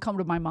stuff, they would come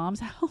to my mom's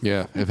house.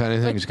 Yeah. If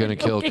anything's going to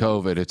kill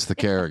COVID, it's the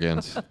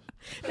Kerrigans.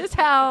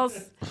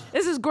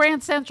 This is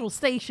Grand Central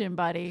Station,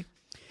 buddy.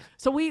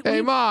 So Hey,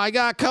 Ma, I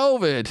got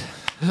COVID.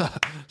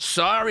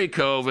 Sorry,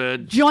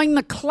 COVID. joined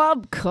the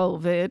club,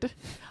 COVID.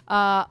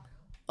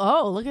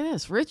 Oh, look at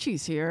this.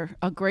 Richie's here.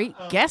 A great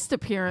guest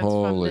appearance from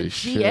Holy the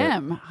shit.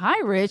 GM. Hi,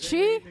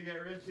 Richie. To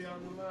get Richie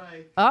on the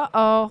mic.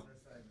 Uh-oh.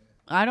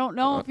 I don't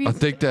know if I he's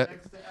think that,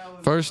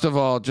 first of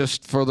all,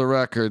 just for the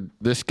record,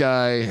 this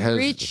guy has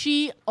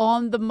Richie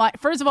on the mic.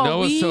 First of all,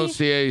 no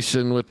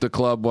association with the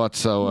club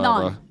whatsoever.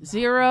 none.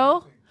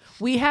 0.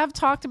 We have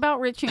talked about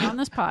Richie on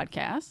this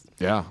podcast.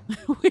 Yeah.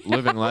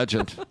 Living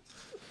legend.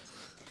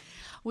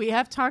 We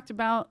have talked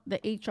about the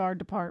HR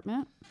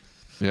department.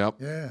 Yep.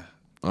 Yeah.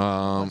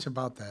 Much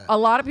about that. A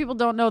lot of people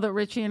don't know that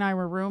Richie and I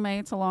were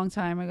roommates a long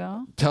time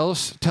ago. Tell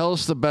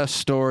us the best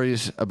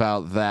stories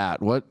about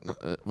that. What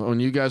when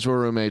you guys were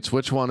roommates,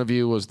 which one of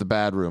you was the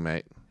bad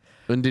roommate?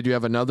 And did you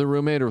have another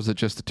roommate, or was it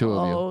just the two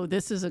of you? Oh,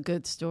 this is a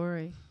good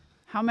story.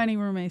 How many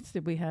roommates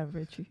did we have,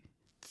 Richie?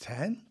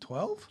 10,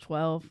 12?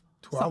 12.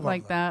 12 Something of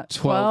like them. that.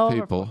 12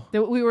 people.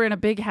 We were in a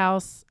big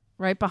house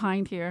right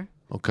behind here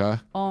Okay.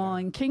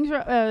 on Kings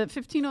Road,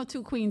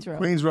 1502 Queens Road.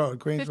 Queens Road.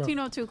 Queens Road.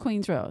 1502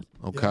 Queens Road.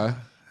 Okay.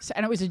 So,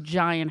 and it was a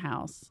giant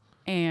house.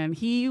 And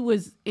he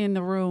was in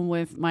the room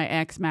with my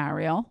ex,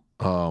 Mario.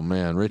 Oh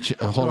man, Richie.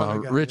 Hold Oh, on,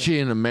 my God, Richie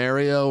and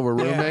Mario were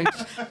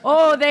roommates.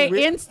 Oh, they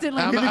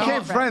instantly We became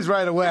became friends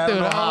right away. I don't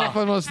Dude, know how how.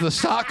 often was the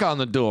sock on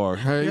the door?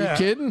 Are you Yeah.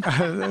 kidding?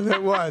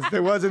 There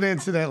was an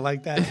incident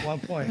like that at one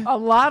point. A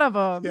lot of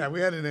them. Yeah,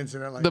 we had an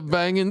incident like The that.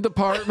 banging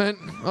department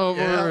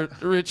over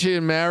at Richie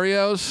and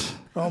Mario's.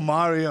 Oh,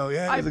 Mario.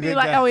 Yeah, I he's a feel good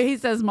like, guy. he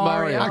says Mario.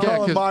 Mario. I Yeah, call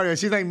him 'cause- Mario.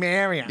 She's like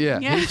Marion. Yeah,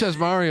 Yeah. he says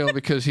Mario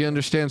because he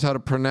understands how to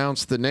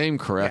pronounce the name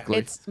correctly.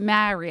 It's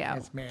Mario.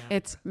 It's Mario.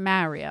 It's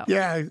Mario.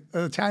 Yeah, an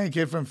Italian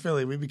kid from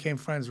Philly. We became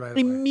friends right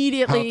away. How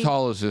Immediately.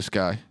 tall is this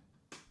guy?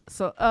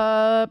 So,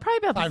 probably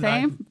about the 5'9".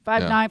 same.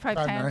 5'9", Yeah.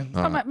 5'10".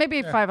 5'9".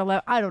 Maybe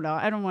 5'11". I don't know.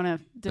 I don't want to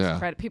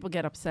discredit. People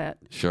get upset.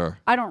 Sure.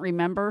 I don't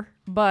remember,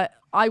 but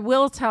I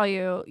will tell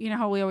you. You know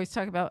how we always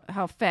talk about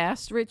how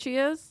fast Richie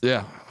is.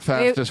 Yeah,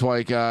 fastest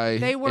white guy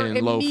They were in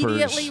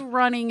immediately loafers.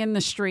 running in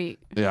the street,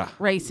 Yeah.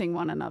 racing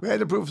one We another. had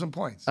to prove some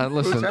points.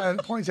 Listen.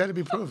 Points had to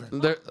be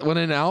proven. When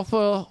an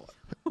alpha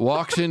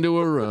walks into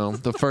a room,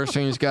 the first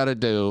thing he's got to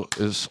do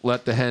is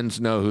let the hens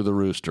know who the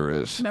rooster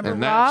is. Remember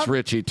and that's Rob?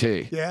 Richie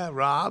T. Yeah,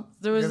 Rob.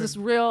 There was this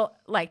real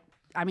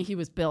he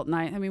was built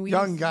nice. I mean, we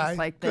Young used guy,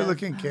 like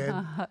good-looking kid.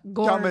 Dumb as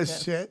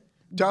gorgeous. shit.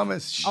 Dumb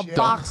as A shit.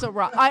 box of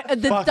rock.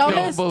 The Fuck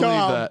dumbest, Don't believe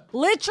Dumb. that.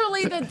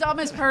 literally the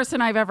dumbest person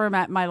I've ever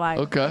met in my life.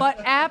 Okay.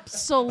 But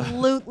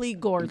absolutely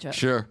gorgeous.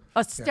 Sure.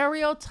 A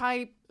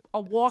stereotype,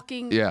 a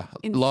walking Yeah.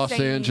 Los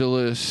insane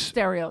Angeles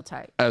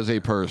stereotype. as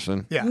a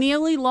person. Yeah.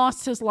 Nearly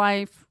lost his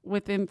life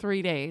within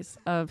 3 days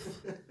of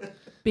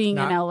being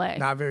in LA.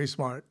 Not very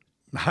smart.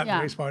 Not Yeah.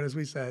 very smart, as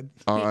we said.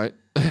 All right.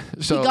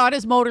 So He got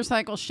his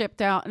motorcycle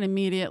shipped out and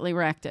immediately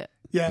wrecked it.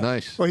 Yeah.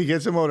 Nice. Well, he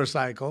gets a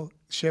motorcycle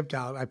shipped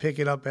out. I pick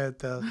it up at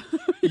the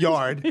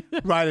yard,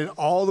 ride it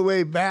all the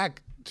way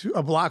back to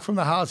a block from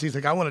the house. He's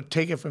like, I want to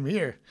take it from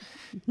here.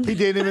 He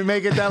didn't even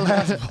make it that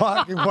last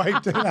block and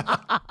wiped it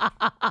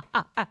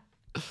out.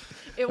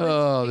 It was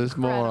Oh, this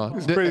incredible. moron.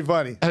 It's pretty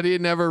funny. Had he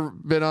never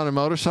been on a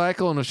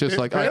motorcycle and was just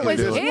like, I Apparently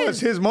can do was it? it was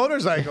his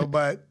motorcycle,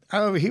 but I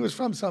don't know, he was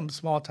from some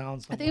small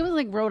town. I think it was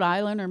like Rhode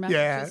Island or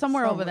Massachusetts, Yeah,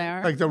 somewhere over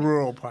there. Like the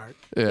rural part,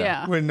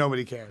 yeah. where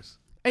nobody cares.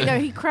 Yeah,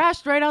 he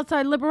crashed right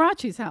outside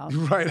Liberace's house.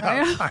 Right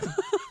outside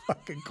the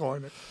fucking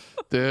corner.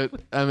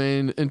 Dude, I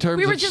mean, in terms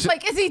We were of just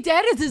like, is he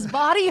dead? Is his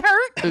body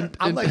hurt?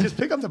 I'm like, just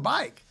pick up the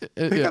bike.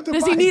 Pick yeah. up the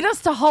Does bike. he need us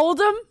to hold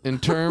him? in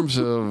terms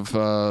of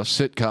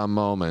sitcom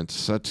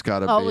moments, that's got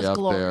to Oh, it be was up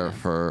there glorious.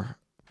 for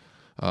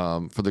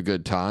for the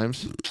good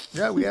times.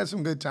 Yeah, we had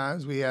some good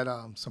times. We had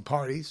some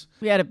parties.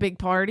 We had a big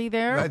party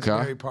there.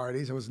 Legendary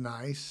parties. It was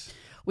nice.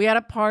 We had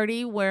a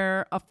party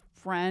where a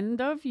friend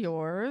of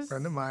yours,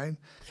 Friend of mine,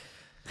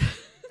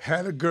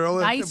 had a girl.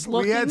 Nice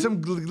We had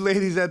looking. some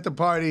ladies at the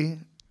party,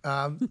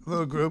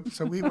 little group.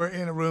 So we were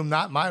in a room,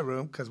 not my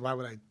room, because why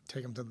would I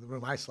take them to the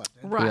room I slept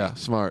in? right? Yeah,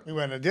 smart. We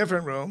went in a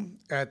different room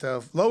at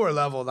the lower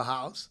level of the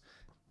house,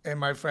 and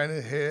my friend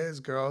and his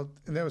girl,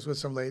 and there was with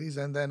some ladies,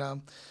 and then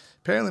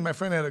apparently my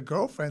friend had a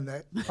girlfriend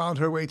that found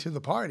her way to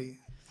the party,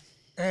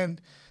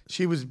 and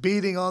she was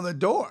beating on the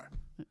door,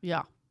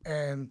 Yeah.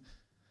 and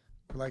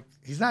we're like,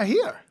 he's not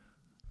here,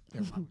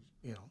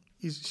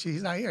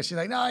 she's not here. She's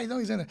like, no, I know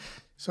he's in it.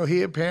 So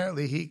he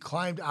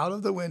climbed out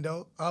of the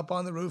window, up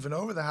on the roof, and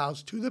over the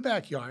house to the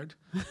backyard.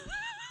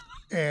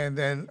 And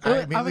then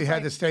I immediately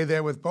had to stay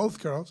there with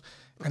both girls.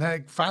 And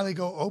I finally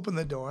go open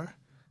the door.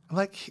 I'm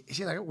like,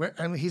 she's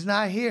like, he's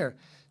not here.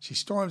 She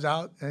storms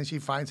out and she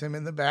finds him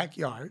in the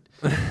backyard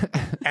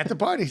at the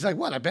party. He's like,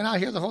 what? I've been out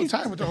here the whole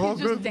time with the whole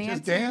group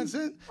just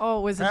dancing. Oh,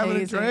 it was having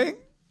amazing. a drink.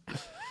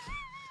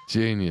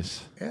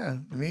 Genius. Yeah.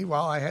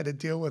 Meanwhile, I had to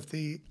deal with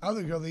the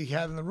other girl that he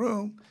had in the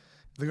room.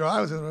 The girl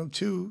I was in the room,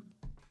 two,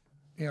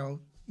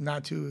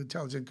 not too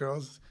intelligent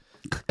girls.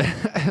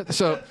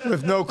 So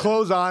with no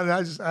clothes on,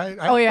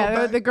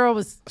 the girl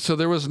was. So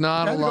there was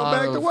not a lot.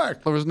 Go back to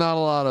work. There was not a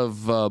lot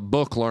of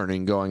book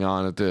learning going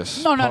on at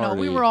this. No. party.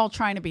 We were all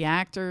trying to be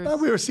actors.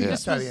 We were scene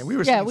studying. We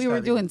were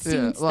doing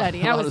scene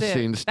study. a lot That was of it.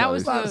 scene That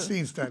was a lot of the.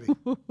 scene study.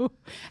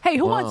 Hey,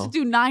 who wants to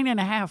do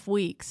 9.5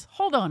 weeks?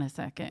 Hold on a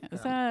second.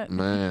 Is that?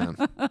 Man.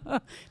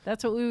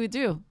 That's what we would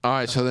do. All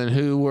right. So then,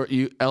 who were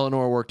you?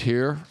 Eleanor worked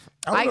here.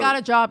 I got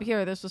a job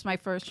here. This was my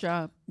first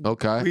job.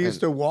 Okay. We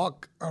used to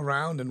walk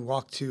around and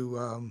walk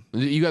to.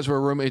 You guys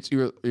were roommates.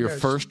 Your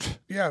first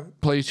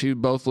place you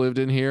both lived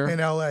in here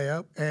in L.A.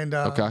 Yep. And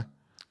okay.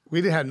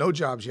 We didn't have no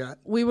jobs yet.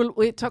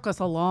 It took us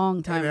a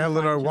long time. And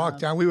Eleanor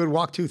walked down. We would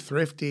walk to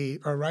Thrifty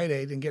or Rite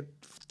Aid and get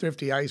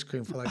Thrifty ice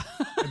cream for like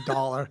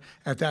 $1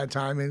 at that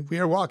time. And we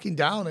were walking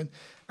down, and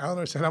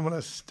Eleanor said, "I'm going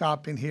to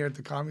stop in here at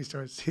the Comedy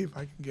Store and see if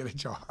I can get a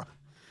job."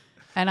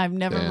 And I've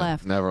never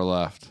left. Never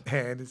left.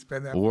 And it's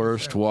been that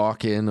worst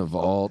walk-in of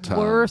all time.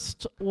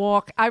 Worst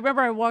walk. I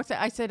remember I walked.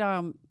 I said,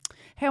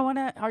 "Hey,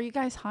 are you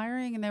guys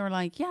hiring?" And they were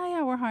like,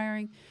 "Yeah, we're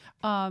hiring."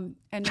 And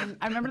then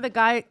I remember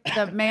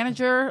the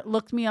manager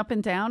looked me up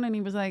and down, and he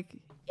was like,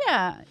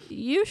 "Yeah,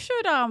 you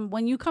should.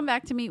 When you come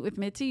back to meet with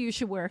Mitzi, you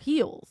should wear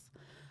heels."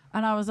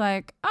 And I was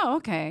like, "Oh,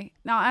 okay."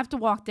 Now I have to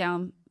walk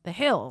down the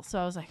hill, so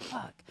I was like,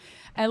 "Fuck."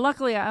 And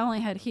luckily, I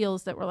only had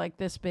heels that were like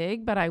this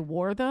big, but I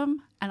wore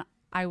them, and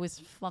I was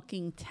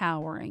fucking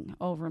towering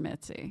over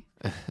Mitzi.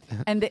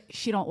 And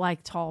she don't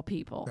like tall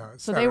people. No,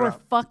 so they were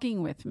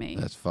fucking with me.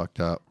 That's fucked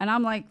up. And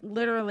I'm like,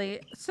 literally,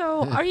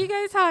 so are you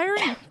guys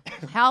hiring?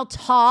 How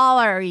tall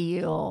are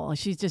you?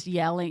 She's just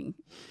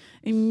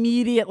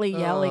immediately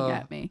yelling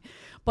at me.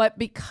 But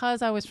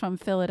because I was from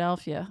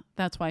Philadelphia,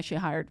 that's why she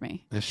hired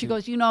me. She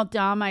goes,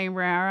 Dom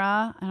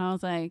Irera? And I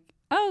was like,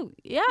 oh,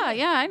 yeah,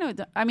 I know.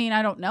 I mean,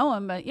 I don't know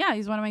him, but yeah,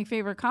 he's one of my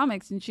favorite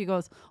comics. And she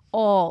goes,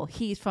 oh,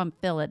 he's from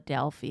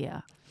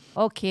Philadelphia.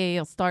 Okay,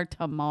 he'll start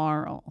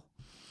tomorrow.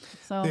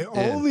 So the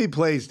only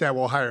place that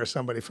will hire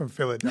somebody from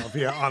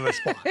Philadelphia on the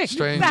spot.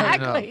 Strange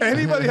exactly. enough.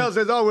 Anybody else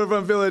says, oh, we're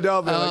from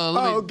Philadelphia.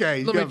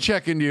 Okay. Let me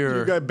check into your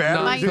you got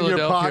batteries in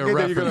your pocket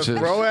that you're going to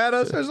throw at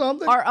us or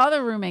something? Our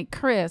other roommate,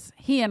 Chris,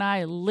 he and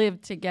I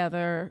lived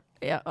together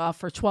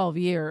for 12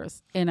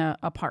 years in an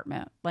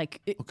apartment.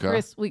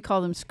 Chris, we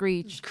called him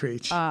Screech.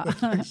 Screech.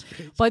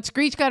 But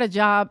Screech got a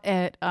job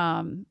at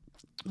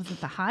was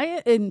it the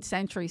Hyatt in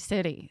Century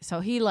City?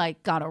 So he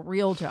got a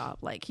real job.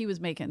 He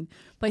was making,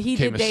 but he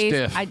did days.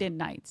 Stiff. I did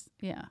nights.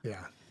 Yeah.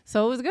 Yeah.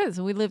 So it was good.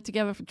 So we lived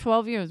together for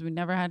 12 years. We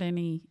never had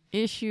any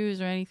issues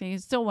or anything.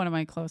 He's still one of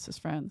my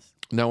closest friends.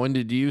 Now, when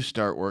did you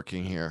start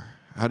working here?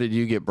 How did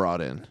you get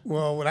brought in?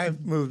 Well, when I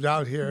moved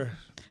out here,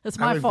 it's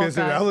my fault. I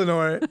visited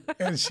Eleanor,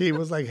 and she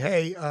was like,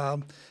 "Hey,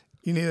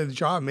 you need a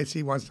job.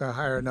 Mitzi wants to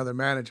hire another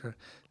manager."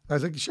 I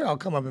was like, "Sure, I'll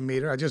come up and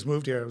meet her." I just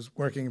moved here. I was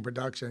working in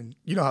production.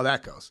 You know how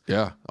that goes.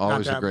 Yeah,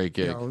 always a great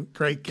gig.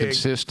 Great gig.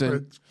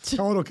 Consistent.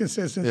 Total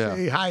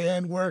consistency,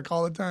 high-end work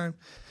all the time.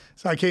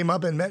 So I came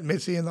up and met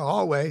Mitzi in the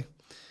hallway,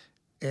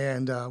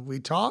 and we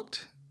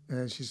talked,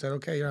 and she said,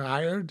 "Okay, you're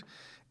hired."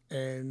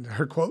 And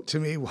her quote to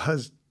me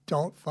was,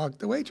 "Don't fuck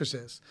the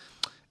waitresses."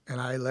 And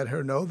I let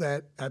her know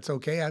that's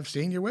okay. I've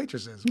seen your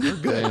waitresses. We're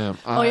good. Damn,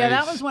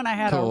 that was when I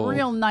had a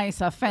real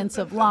nice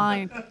offensive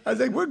line. I was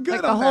like, we're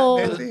good on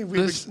that.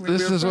 This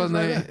is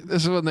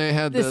when they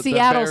had the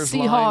Seattle Bears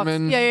Seahawks.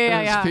 lineman,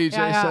 Yeah. as PJ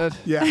said.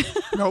 Yeah,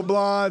 no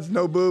blondes,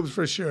 no boobs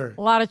for sure.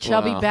 A lot of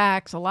chubby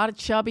backs, a lot of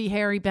chubby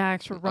hairy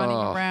backs were running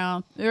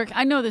around.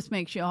 I know this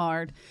makes you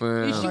hard.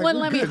 Yeah. She wouldn't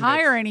let me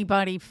hire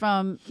anybody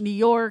from New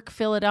York,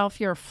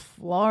 Philadelphia, or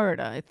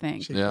Florida, I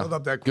think. She filled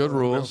up that good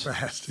rules. real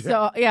fast. Yeah.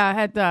 So I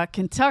had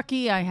Kentucky,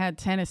 I had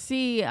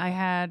Tennessee, I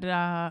had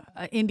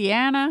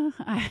Indiana,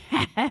 I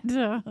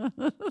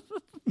had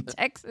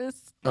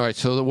Texas. All right,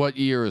 so what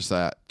year is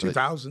that?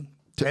 2000.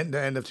 The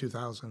end of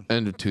 2000.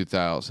 End of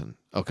 2000.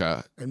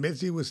 Okay. And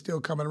Mitzi was still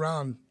coming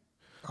around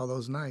all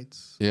those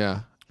nights.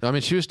 Yeah. I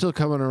mean, she was still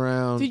coming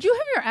around. Did you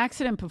have your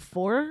accident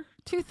before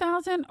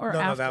 2000 or No,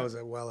 after? no, that was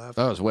well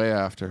after. That was way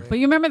after. But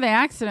you remember the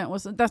accident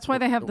that's why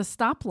they have the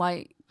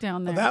stoplight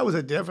down there. Well, that was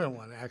a different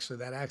one, actually,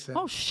 that accident.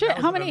 Oh, shit. That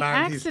was How in the many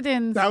 90s.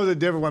 accidents? That was a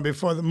different one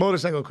before. The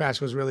motorcycle crash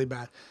was really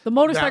bad. The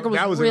motorcycle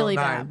that was in really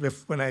 09, bad.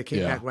 When I came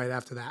Yeah. back right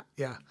after that.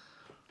 Yeah.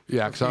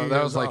 Yeah, because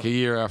that was like a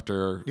year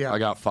after I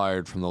got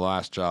fired from the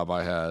last job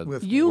I had.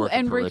 With You working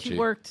and for Richie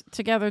worked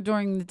together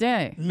during the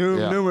day.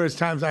 Numerous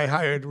times I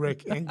hired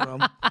Rick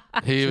Ingram.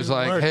 He was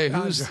like, work. "Hey,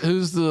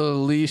 who's the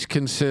least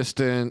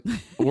consistent,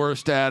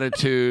 worst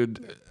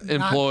attitude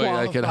employee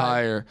I could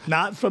hire?"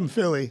 Not from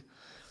Philly.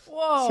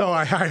 Whoa. So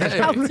I hired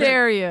him. How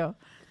dare you?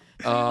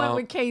 You went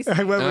with Casey.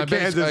 I went And with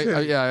Kansas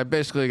City. I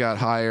basically got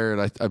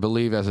hired, I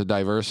believe, as a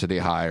diversity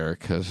hire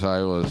because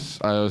I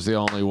was the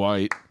only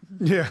white.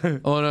 Yeah.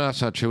 Oh no,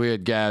 that's not true. We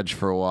had Gadge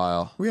for a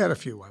while. We had a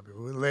few white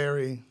people.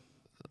 Larry.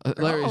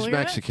 Larry's look at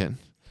Mexican.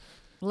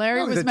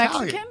 Larry No, he's was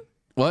Italian. Mexican?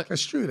 What?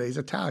 Castruda, he's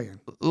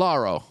Italian.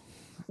 Laro.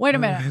 Wait a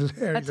minute.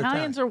 Larry's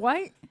Italians are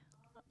white?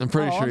 I'm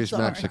pretty Oh, sure I'm he's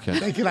sorry. Mexican.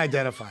 They can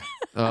identify.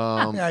 They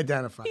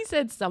identify. He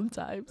said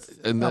sometimes.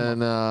 And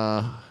then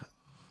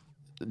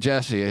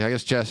Jesse. I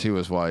guess Jesse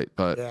was white,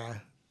 but Yeah.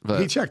 But-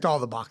 He checked all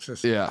the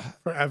boxes. yeah.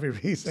 For every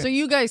reason. So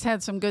you guys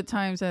had some good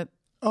times at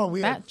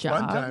we that had job.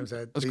 fun times.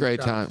 It was great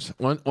times.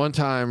 One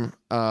time,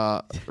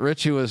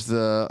 Richie was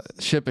the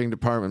shipping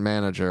department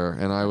manager,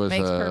 and I was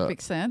Makes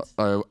perfect sense.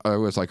 I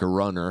was like a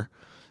runner,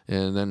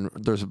 and then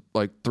there's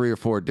like 3 or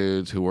 4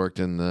 dudes who worked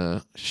in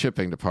the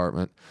shipping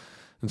department,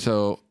 and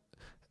so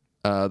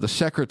the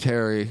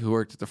secretary who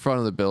worked at the front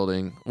of the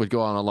building would go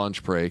on a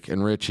lunch break,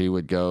 and Richie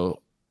would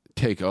go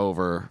take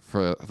over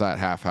for that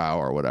half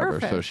hour or whatever,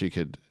 so Perfect. she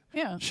could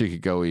Yeah.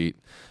 go eat.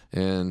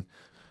 And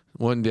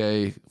one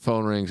day,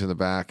 phone rings in the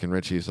back, and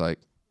Richie's like,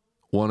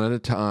 "One at a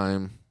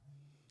time,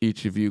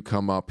 each of you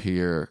come up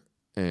here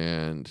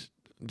and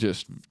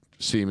just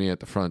see me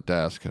at the front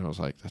desk." And I was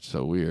like, "That's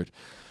so weird."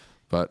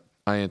 But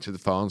I answered the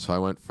phone, so I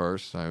went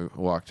first. I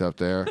walked up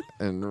there,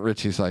 and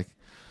Richie's like,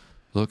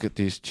 "Look at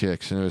these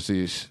chicks." And it was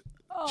these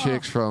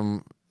chicks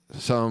from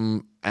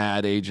some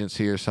ad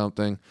agency or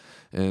something.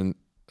 And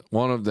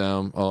one of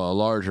them, a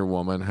larger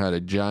woman, had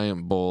a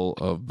giant bowl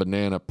of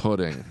banana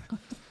pudding.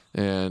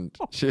 And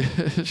she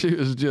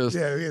was just.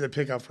 Yeah, we had to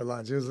pick up for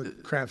lunch. It was a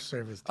craft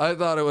service. I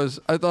thought it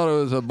was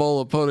a bowl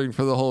of pudding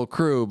for the whole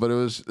crew, but it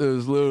was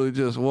literally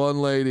just one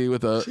lady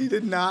with a. She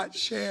did not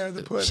share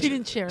the pudding. She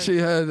didn't share it. She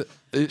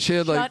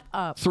had like Shut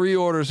up. 3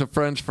 orders of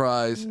French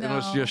fries and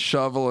was No. just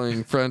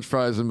shoveling French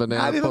fries and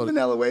banana Not even pudding.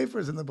 vanilla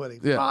wafers in the pudding.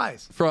 Yeah,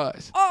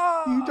 Fries.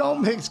 Oh. You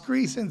don't mix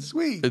grease and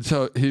sweet. And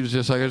so he was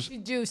just like, You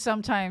do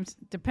sometimes.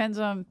 Depends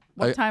on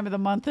what I- time of the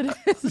month it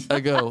is. I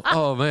go,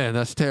 "Oh man,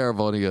 that's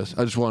terrible." And he goes,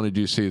 "I just wanted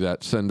you to see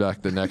that. Send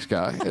back the next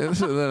guy." And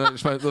so then I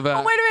just went to the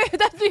back. Oh, wait a minute.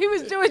 That's what he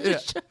was doing.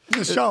 Just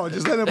Just show it.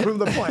 Just let him prove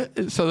the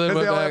point. So then 'Cause went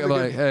they all back have and to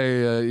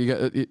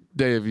like, "Hey,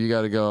 Dave, you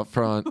got to go up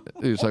front."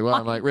 He was like, "Well,"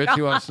 I'm like,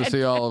 "Richie wants to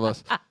see all of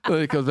us."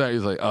 Then he comes back.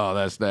 He's like, "Oh,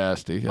 that's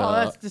nasty." Oh,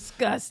 that's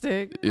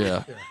disgusting.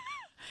 yeah.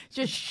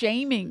 Just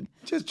shaming.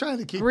 Just trying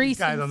to keep Grease these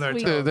guys and on their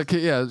sweet. toes. Make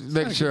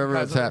keep sure you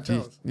guys everyone's on their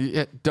happy.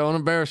 toes. Don't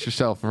embarrass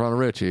yourself in front of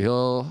Richie.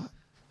 He'll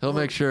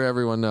make sure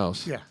everyone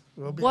knows. Yeah,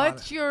 we'll be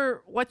honest.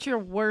 What's your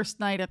worst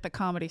night at the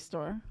Comedy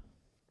Store?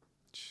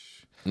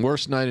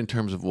 Worst night in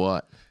terms of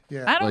what?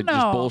 Yeah. I don't Like know.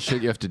 just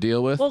bullshit you have to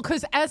deal with? Well,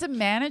 because as a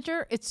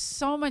manager, it's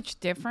so much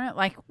different.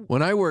 Like,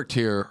 When I worked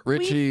here,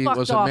 Richie fucked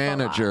was a off a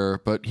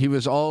manager, but he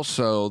was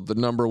also the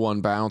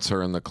 #1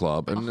 bouncer in the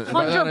club. And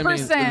by that I mean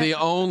 100%. the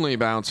only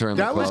bouncer in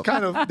the That club. was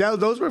kind of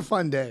those were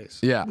fun days.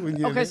 Yeah.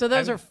 okay, so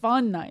those are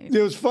fun nights.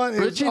 It was fun. It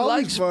Richie was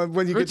always likes fun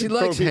when you Richie get to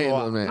throw likes people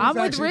handling out. it. I'm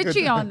with Actually good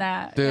Richie time. on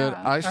that. Dude,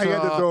 yeah. I I had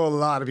to saw throw a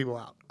lot of people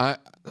out.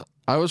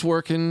 I was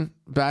working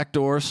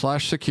backdoor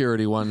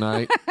 /security one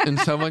night, and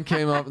someone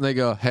came up and they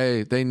go,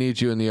 "Hey, they need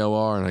you in the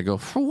OR." And I go,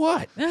 "For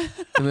what?" And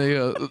they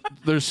go,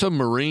 "There's some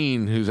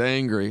Marine who's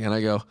angry." And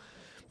I go,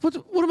 What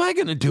am I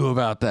going to do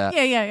about that?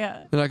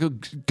 Yeah. And I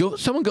go,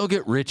 someone go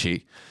get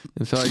Richie.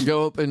 And so I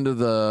go up into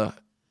the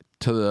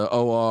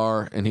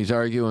OR, and he's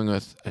arguing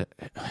with,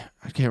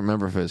 I can't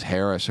remember if it was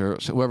Harris or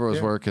whoever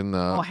was working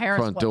the Harris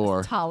front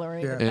door.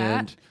 tolerated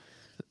that.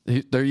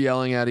 And they're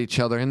yelling at each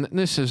other. And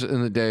this is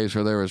in the days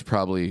where there was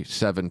probably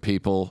 7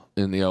 people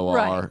in the OR.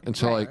 Right, And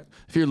so, like,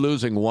 if you're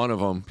losing one of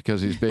them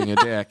because he's being a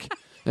dick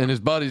and his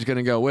buddy's going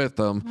to go with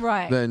them,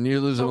 Right. then you're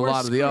losing So a we're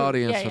lot of the screwed.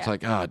 audience. Yeah, So it's yeah.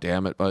 like, oh,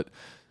 damn it. But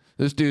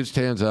this dude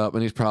stands up,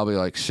 and he's probably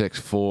like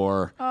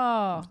 6'4",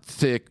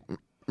 thick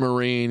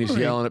Marine. He's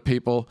yelling at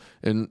people,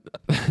 and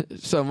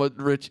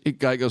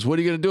guy goes, "What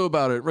are you going to do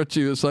about it?"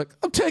 Richie was like,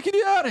 "I'm taking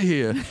you out of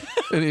here."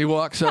 And he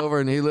walks over,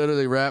 and he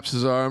literally wraps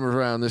his arm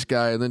around this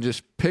guy, and then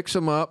just picks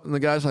him up, and the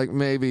guy's like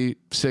maybe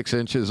 6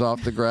 inches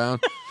off the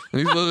ground. And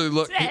he literally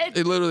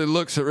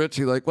looks at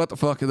Richie like, "What the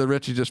fuck?" And then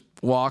Richie just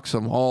walks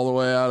him all the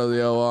way out of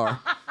the OR.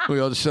 We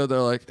all just stood there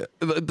like,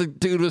 the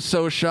dude was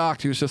so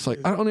shocked. He was just like,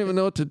 I don't even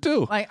know what to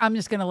do. Like, I'm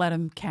just going to let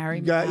him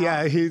carry me out.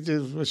 Yeah, he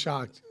just was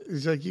shocked.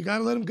 He's like, you got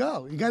to let him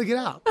go. You got to get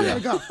out. You got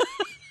to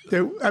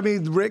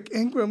go. Rick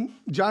Ingram,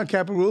 John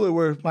Caparula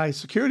were my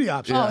security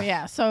options. Oh,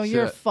 yeah. So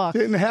you're fucked.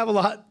 Didn't have a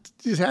lot.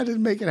 Just had to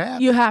make it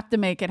happen. You have to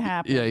make it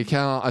happen. Yeah, you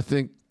can't.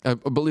 I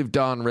believe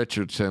Don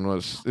Richardson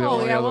was the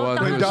only other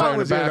one. When Don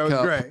was there, that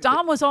was great.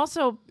 Don was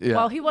also, he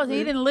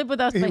didn't live with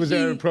us, He but was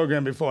there in the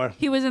program before.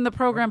 He was in the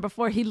program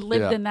before. He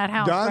lived in that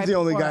house. Don's the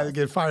only guy that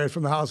get fired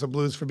from the House of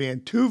Blues for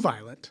being too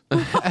violent.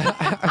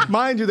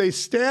 Mind you, they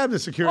stabbed the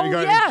security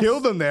guard and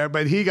killed him there,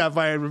 but he got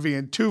fired for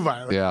being too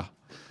violent. Yeah.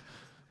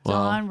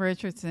 Don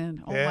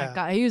Richardson. Oh, my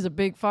God. He was a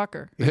big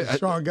fucker. He's a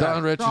strong guy.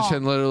 Don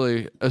Richardson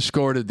literally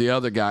escorted the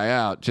other guy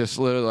out, just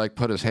literally like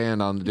put his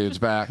hand on the dude's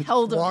back.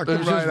 Held him. Walked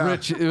him right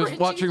out. It was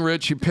watching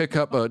Richi pick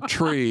up a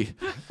tree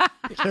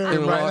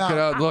and walk it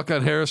out. Look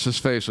on Harris's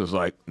face was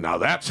like, now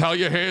that's how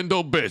you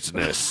handle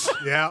business.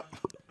 Yeah.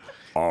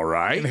 All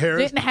right.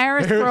 Didn't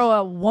Harris throw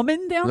a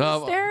woman down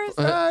the stairs?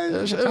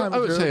 I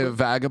would say a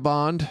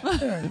vagabond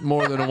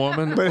more than a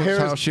woman. But That's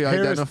how she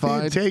identified.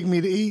 Harris did take me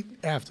to eat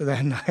after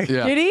that night.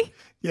 Yeah. Did he?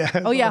 Yeah.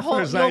 Oh, yeah. The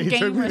first night he took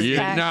game me to eat.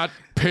 You're not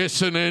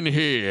pissing in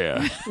here.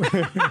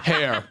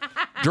 Hair,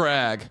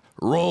 drag,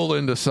 roll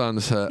into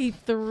sunset. He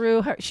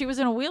threw her. She was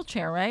in a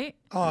wheelchair, right?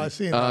 Oh, I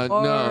seen that.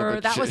 Or no,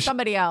 but that was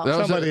somebody else.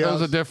 That Somebody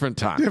was a else. different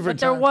time. But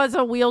there was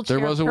a wheelchair.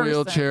 There was a person.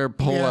 wheelchair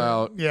pull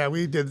out. Yeah,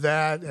 we did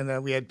that, and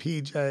then we had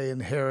PJ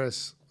and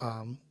Harris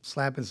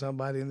slapping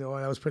somebody in the oil.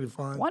 That was pretty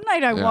fun. One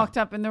night I walked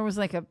up and there was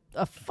like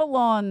a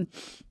full-on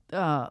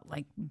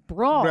like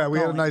brawl. Yeah, we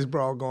had a going. nice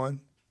brawl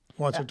going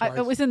once or twice.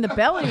 It was in the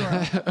belly room.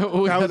 That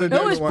was a It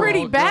different was one.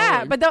 pretty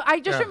bad. But I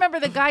just Yeah. remember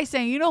the guy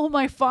saying, "You know who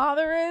my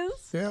father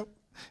is?" Yep.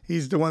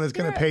 He's the one that's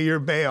going to pay your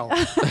bail.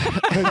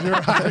 'Cause you're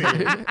out of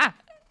here.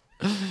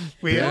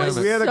 We had a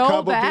so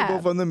couple bad.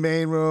 people from the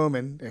main room,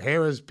 and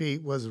Harris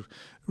Pete was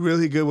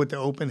really good with the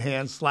open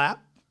hand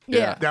slap.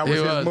 Yeah. That was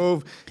his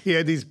move. He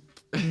had these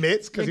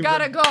mitts because You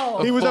gotta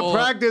go. He was a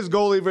practice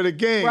goalie for the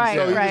game, Right,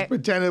 so he right. just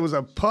pretended it was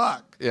a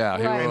puck. Yeah,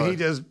 Right. And was. he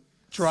just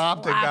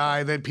dropped the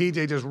guy. Then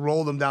PJ just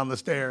rolled him down the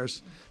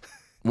stairs.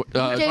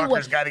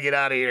 Fuckers got to get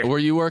out of here. Were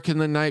you working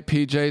the night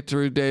PJ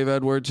threw Dave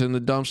Edwards in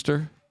the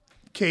dumpster?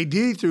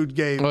 KD threw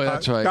game. Oh,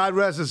 that's right. God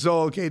rest his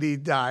soul.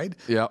 KD died.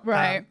 Yep.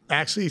 Right.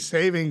 Actually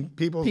saving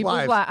people's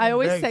lives. I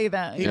always say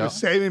that. He was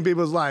saving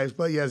people's lives.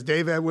 But yes,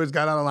 Dave Edwards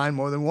got out of line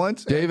more than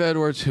once. Dave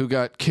Edwards, who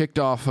got kicked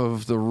off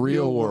of the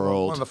real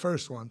world One of the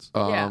first ones.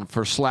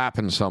 for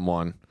slapping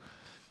someone.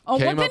 Oh,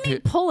 Came what up didn't he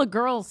here- pull a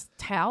girl's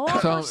towel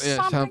off or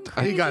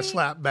something? He got crazy?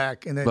 slapped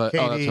back, and then But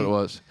KD, that's what it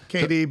was.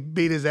 KD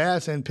beat his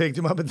ass and picked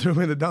him up and threw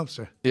him in the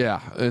dumpster.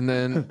 Yeah, and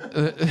then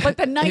But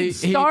the night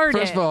started.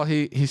 First of all,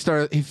 he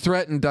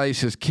threatened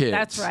Dice's kids.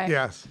 That's right.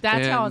 Yes.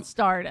 That's how And it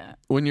started.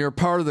 When you're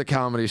part of the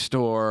Comedy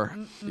Store,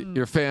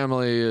 your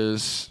family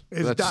is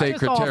that's Dice. sacred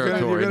Just all territory,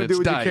 You're and going to it's do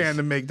what Dice. you can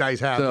to make Dice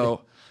happy.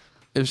 So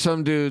if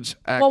some dude's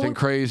acting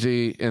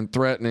crazy and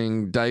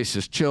threatening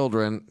Dice's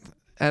children,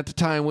 at the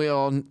time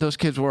those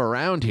kids were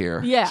around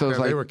here. Yeah. So it's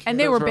Yeah, like, they were kids. And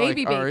they were those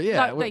baby like, babies.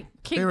 yeah, Like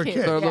kid they were kids.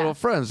 kids. they're Yeah. little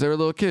friends. They were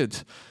little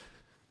kids.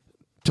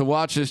 To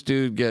watch this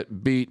dude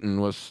get beaten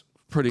was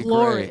pretty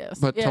Glorious,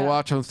 great. But yeah. to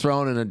watch him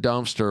thrown in a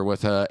dumpster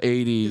with a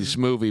 80s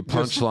movie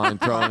punchline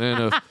thrown in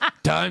of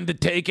time to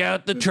take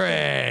out the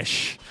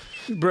trash.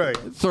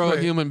 Brilliant. Throw a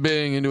Brilliant. human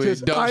being into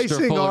Just a dumpster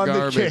icing full on of the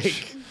garbage.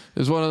 cake.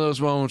 It's one of those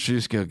moments you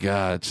just go,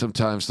 God,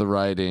 sometimes the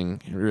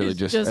writing really It's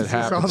just just- it It's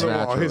It's on happens the wall.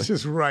 naturally. It's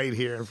just right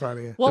here in front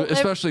of you. Well,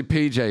 Especially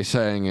PJ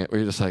saying it, where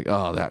you're just like,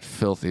 oh, that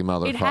filthy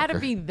motherfucker. it had to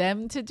be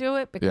them to do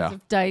it because Yeah.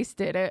 if Dice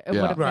did it, it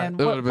Yeah. would have Right.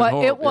 been. It would've been But it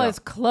horrible, was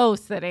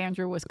close that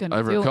Andrew was going to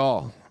I do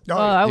recall. it.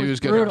 That He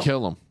was going brutal. to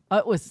kill him.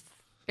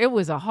 It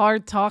was a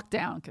hard talk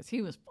down because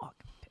he was fucking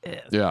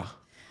pissed. Yeah.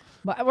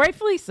 But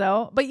rightfully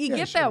so. But you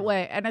get sure. that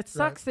way, and it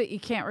sucks that you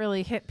can't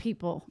really hit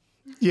people.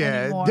 Yeah,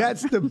 anymore.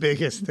 that's the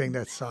biggest thing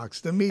that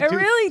sucks. To me, It too.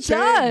 really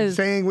does.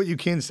 Saying what you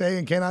can say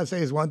and cannot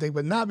say is one thing,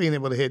 but not being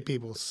able to hit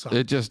people sucks.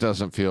 It just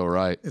doesn't feel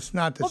right. It's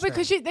not the Well, same.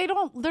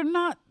 because they're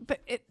not. But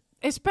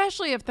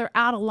especially if they're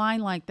out of line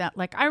like that.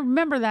 Like I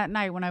remember that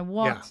night when I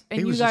walked, Yeah, and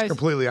he was you just guys,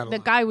 completely out of the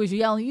line. guy was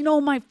yelling. You know,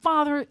 my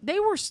father. They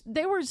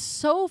were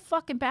so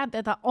fucking bad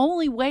that the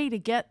only way to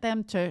get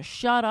them to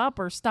shut up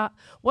or stop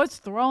was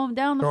throw them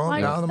down the Throw 'em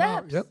flight down of the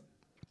mountain. steps. Yep.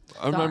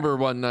 I remember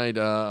one night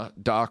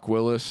Doc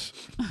Willis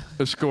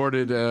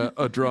escorted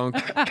a drunk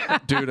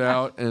dude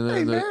out. And then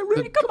Hey, man,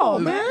 Rick, come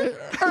on, man.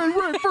 Hey,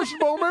 Rick, first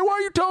of all, man, why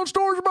are you telling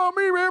stories about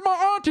me, man?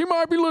 My auntie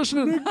might be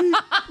listening.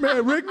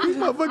 Man, Rick, these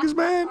motherfuckers,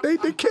 man, they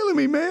killing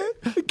me, man.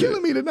 They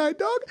killing me tonight,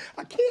 dog.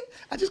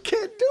 I just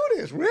can't do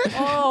this, Rick.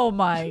 Oh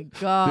my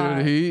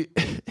god. Dude,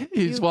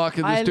 he's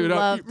walking this I dude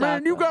love out. Man,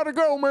 Doc you Willis. got to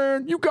go,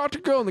 man. You got to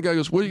go. And the guy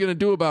goes, what are you going to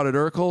do about it,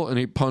 Urkel? And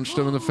he punched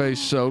him in the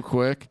face so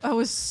quick. That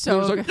was He so.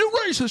 was like, good. you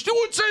racist. You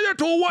wouldn't say that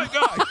to a white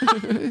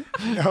guy.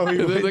 No, he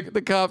And then wouldn't.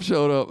 the cops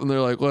showed up, and they're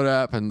like, what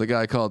happened? The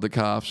guy called the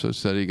cops and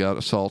said he got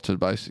assaulted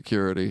by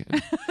security.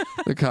 And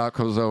the cop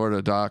comes over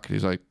to Doc, and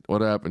he's like,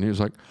 what happened? He was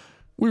like,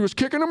 we was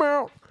kicking him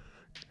out.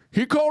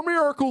 He called me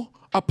Urkel.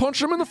 I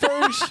punched him in the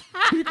face.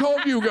 He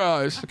called you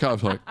guys. The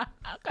cop's like, all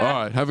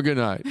right, have a good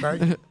night.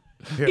 Right?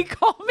 He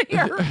called me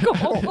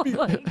Urkel.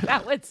 Like,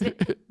 that was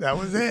it. That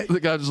was it. The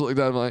guy just looked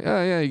at him like,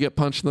 oh, yeah, you get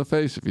punched in the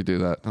face if you do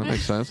that. That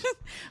makes sense.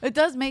 It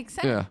does make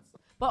sense. Yeah.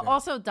 But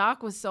also,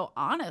 Doc was so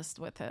honest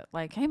with it.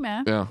 Like, hey,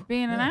 man, Yeah. you're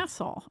being an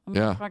asshole. I'm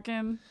Yeah.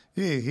 fucking.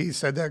 He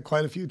said that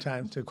quite a few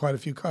times to quite a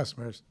few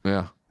customers.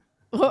 Yeah.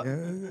 What?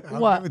 I'll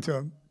What? give it to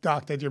him.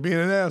 Doc, that you're being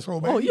an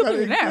asshole, man. Oh, you're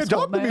being an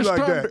asshole, talk to me man.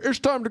 like that. It's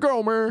time to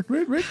go, man.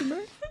 Richard,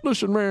 man.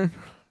 Listen, man.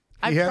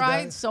 I've had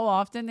tried that- so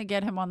often to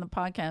get him on the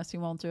podcast. He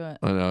won't do it.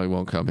 I know he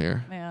won't come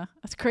here. Yeah.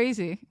 That's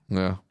crazy.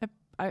 Yeah.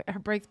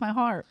 It breaks my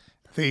heart.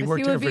 He But worked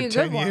he here would be for a good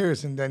 10 one.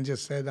 years and then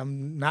just said,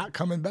 I'm not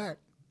coming back.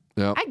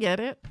 Yeah. I get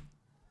it.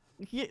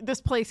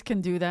 This place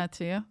can do that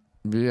to you.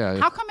 Yeah.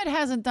 How come it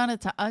hasn't done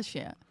it to us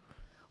yet?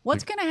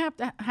 What's going to have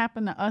to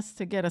happen to us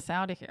to get us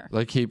out of here?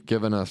 They keep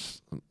giving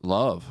us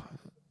love.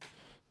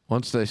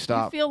 Once they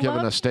stop feel giving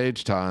love? us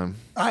stage time.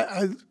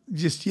 I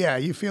just,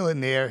 you feel it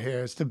in the air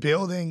here. It's the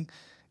building.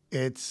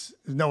 It's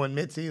knowing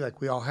Mitzi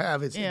like we all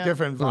have. It's Yeah. a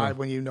different vibe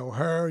when you know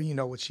her, you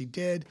know what she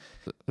did.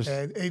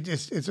 And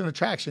it's an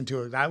attraction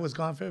to it. I was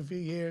gone for a few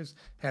years,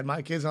 had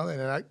my kids on it,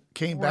 and I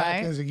came back Right.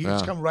 and it's like, you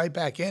just come right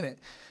back in it.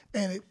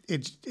 And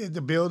it's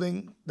the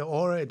building, the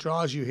aura, it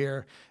draws you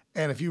here.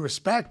 And if you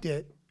respect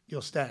it,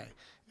 you'll stay.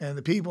 And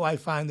the people I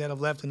find that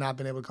have left and not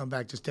been able to come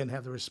back just didn't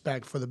have the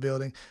respect for the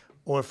building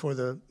or for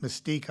the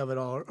mystique of it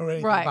all or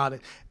anything Right. about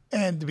it.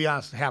 And to be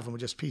honest, half of them were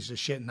just pieces of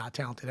shit and not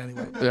talented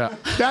anyway. Yeah.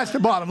 That's the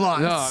bottom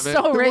line. No, I mean-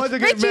 So The Rich, ones that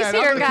get Richie's mad,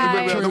 I'm here, gonna keep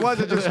it guys. real. The ones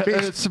that just speak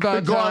It's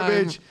about the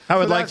garbage. time. I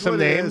would but like that's some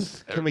what it names.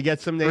 is. Can we get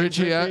some names?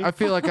 Richie, I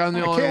feel like I'm the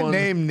I only can't one.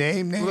 name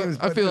names. I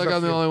but feel like there's a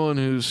I'm the few. only one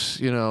who's,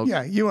 Yeah, you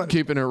understand.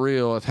 keeping it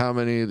real with how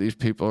many of these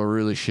people are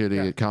really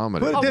shitty at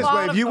comedy. Put it A this lot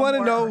way: of if you them want to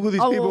were. know who these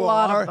A people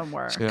lot of are, them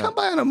were. just Yeah. come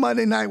by on a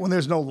Monday night when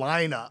there's no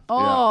lineup,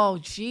 Oh,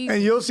 geez.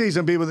 and you'll see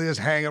some people that just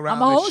hang I'm around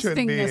that shouldn't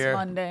hosting be this here.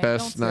 Monday.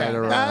 Best Don't say night that.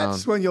 around.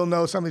 That's when you'll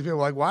know some of these people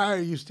are like, why are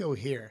you still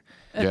here?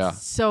 It's Yeah.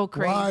 so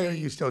crazy. Why are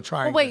you still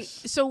trying Well, wait,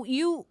 this? so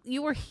you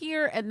were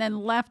here and then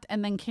left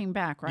and then came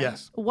back, right?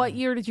 Yes. What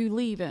year did you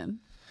leave in?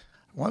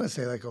 I want to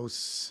say like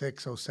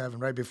 06, 07,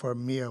 right before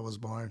Mia was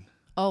born.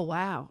 Oh,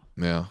 wow.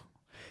 Yeah.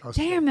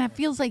 Damn, that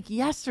feels like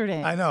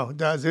yesterday. I know, it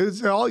does. It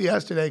was all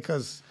yesterday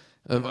because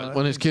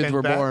When his kids been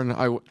were back. born,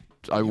 I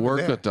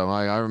worked there. with them.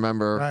 I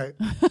remember right.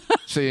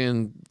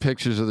 seeing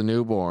pictures of the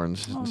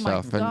newborns and Oh my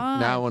stuff. And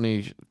God. now when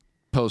he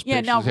posts Yeah,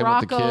 pictures now of him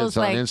with the Rocco's kids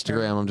on like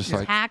Instagram, I'm just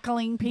like,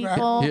 tackling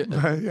people.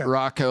 Yeah,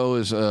 Rocco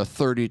is a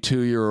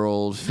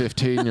 32-year-old,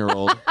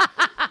 15-year-old.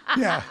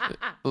 Yeah.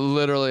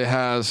 Literally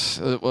has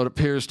what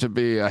appears to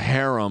be a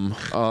harem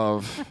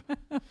of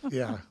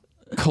Yeah.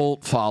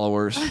 cult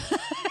followers.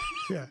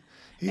 Yeah.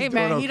 He's Hey, doing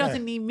man, he okay.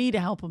 doesn't need me to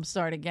help him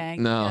start a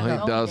gang. No, You he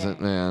know? doesn't,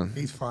 Okay. man.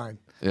 He's fine.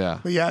 Yeah.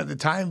 But yeah, the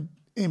time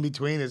in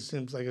between, it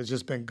seems like it's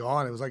just been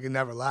gone. It was like it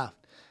never left.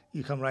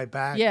 You come right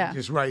back. Yeah.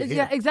 Just right Yeah,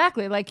 here.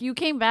 exactly. Like you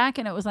came back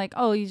and it was like,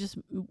 oh, you just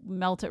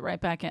melt it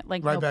right back in.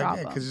 Like, Right no back in.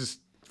 problem. Because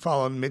just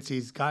following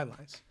Mitzi's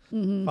guidelines,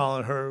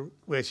 following her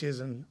wishes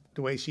and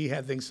the way she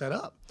had things set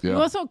up. You Yeah.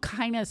 also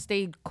kind of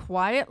stayed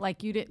quiet.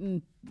 Like you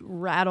didn't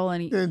rattle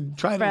any. And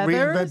trying to feathers.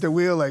 reinvent the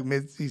wheel, like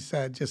Mitzi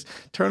said, just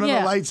turn on Yeah.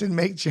 the lights and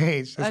make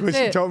change. That's what That's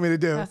she it. told me to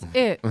do. That's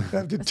it. I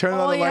have to That's turn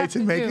all on the you have lights to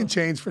and making do.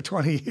 change for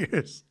 20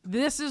 years.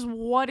 This is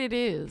what it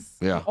is.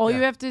 Yeah. All you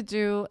Yeah. have to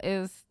do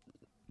is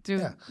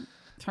turn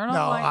on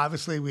Now, the light.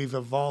 obviously, we've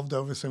evolved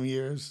over some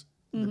years.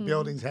 The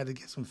buildings had to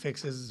get some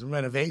fixes and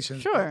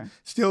renovations. but Sure.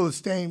 Still the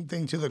same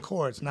thing to the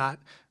core. It's not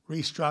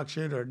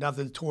restructured or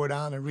nothing tore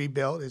down and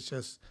rebuilt. It's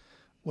just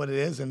what it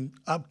is and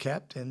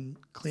upkept and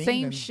clean.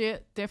 Same and,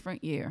 shit,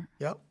 different year.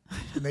 Yep.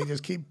 And they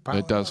just keep piling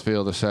It does up.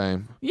 feel the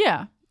same.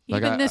 Yeah.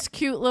 Like Even I- this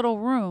cute little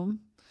room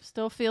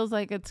still feels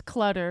like it's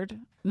cluttered.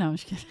 No, I'm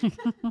just kidding.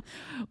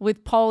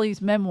 With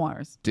Paulie's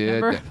memoirs.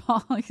 Did- Remember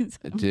Paulie's?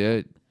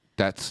 Dude,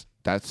 that's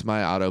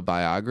my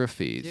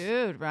autobiographies,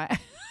 Dude, right?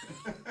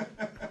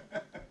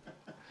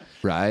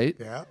 right?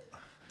 Yeah.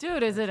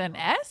 Dude, is it an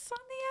S on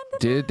the end of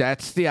Dude,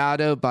 that's the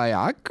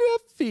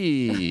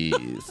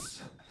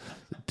autobiographies.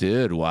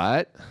 Dude,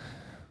 what?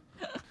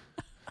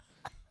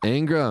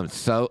 Ingram,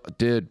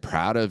 dude,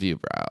 proud of you,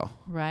 bro.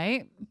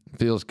 Right?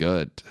 Feels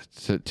good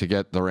to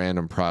get the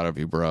random proud of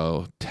you,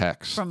 bro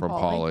text From from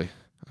Paulie. Paulie.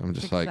 I'm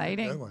just It's like,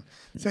 exciting. Good one.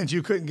 Since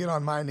you couldn't get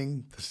on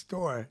minding the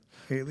store,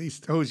 he at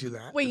least told you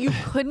that. Wait, you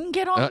couldn't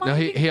get on no, my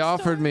he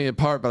offered me a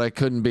part, but I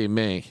couldn't be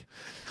me.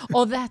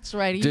 Oh, that's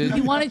right. He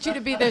Did- wanted you to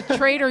be the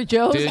Trader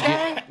Joe's Did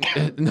guy.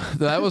 No,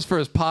 that was for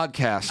his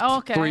podcast Oh,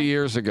 okay. 3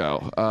 years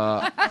ago.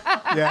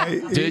 Yeah.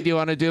 Dude, you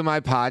want to do my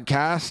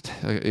podcast?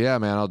 Yeah,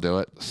 man, I'll do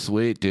it.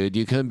 Sweet, dude.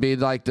 You can be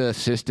like the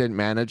assistant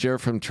manager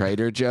from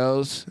Trader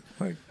Joe's.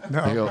 like, I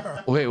no. go,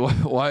 wait,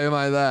 why am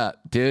I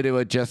that? Dude, it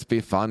would just be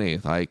funny.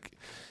 Like,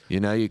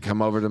 you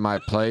come over to my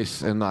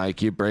place and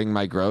like you bring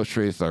my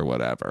groceries or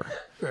whatever.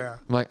 Yeah.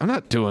 I'm like, I'm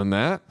not doing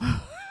that.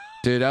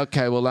 Dude,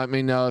 okay, well let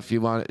me know if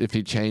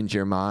you change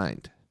your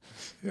mind.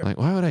 I'm like,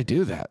 why would I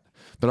do that?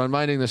 But on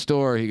Minding the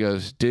Store, he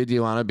goes, "Did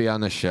you want to be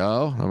on the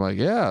show?" I'm like,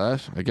 "Yeah,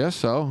 I guess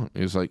so."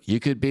 He was like, "You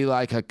could be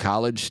like a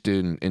college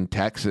student in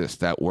Texas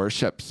that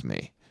worships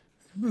me."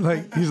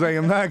 Like he's like,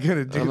 I'm not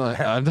gonna do I'm like,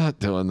 that. I'm not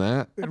doing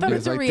that. I thought it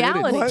was He's a like, "Dude,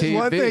 it's reality.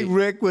 One TV." thing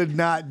Rick would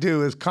not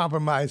do is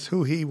compromise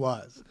who he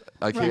was.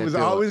 I can't He was do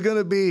always it. going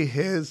to be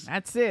his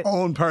That's it.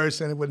 own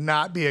person. It would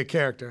not be a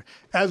character.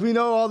 As we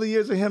know, all the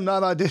years of him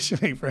not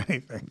auditioning for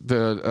anything.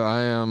 Dude,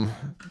 I am.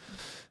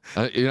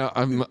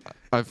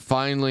 I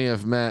finally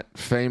have met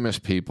famous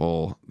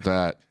people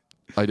that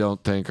I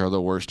don't think are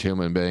the worst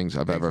human beings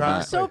I've ever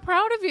met. So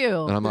proud of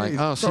you. And I'm like, he's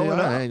oh, see, throwing all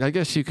up. right, I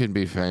guess you can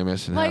be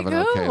famous and Like have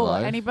an okay who?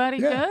 life. Anybody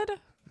Yeah. good?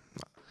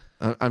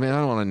 I mean, I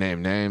don't want to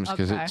name names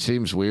because Okay. it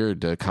seems weird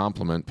to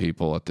compliment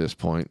people at this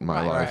point in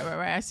my life.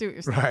 Right. I see what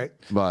you're saying. Right.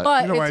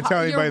 But You don't want it's to tell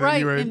hard- anybody you're that right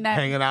you were in that-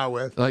 hanging out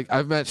with. like,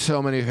 I've met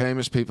so many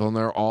famous people and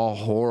they're all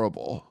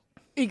horrible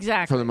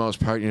Exactly. for the most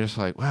part. You're just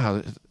like,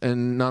 wow,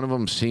 and none of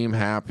them seem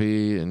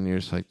happy, and you're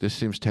just like, this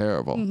seems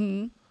terrible.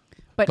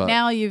 But But-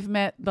 now you've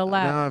met the Now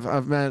lab.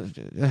 I've met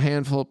a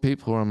handful of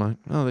people where I'm like,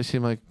 oh, they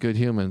seem like good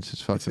humans.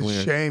 It's fucking It's a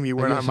weird. shame you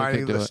I weren't guess on I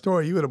Minding could do the it.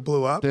 Store. You would have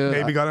blew up. Dude,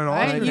 Maybe got an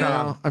Right? Oscar. You,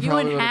 know, I you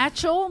probably and would've-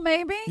 Hatchell,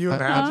 maybe? You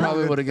and I Hatchell.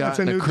 probably would've That's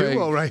gotten a a new Craig-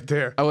 duo right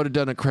there. I would have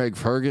done a Craig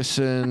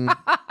Ferguson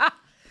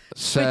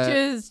set. Which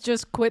is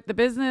just quit the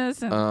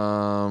business. And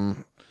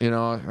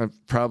I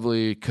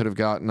probably could have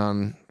gotten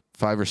on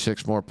 5 or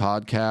 6 more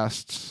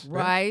podcasts.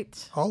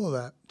 right. All of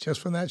that just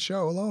from that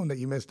show alone that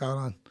you missed out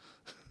on.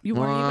 You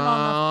weren't even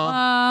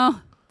on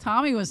the...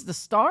 Tommy was the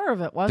star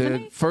of it, wasn't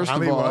he? Dude, first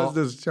Tommy of all, was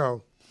this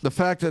show. the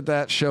fact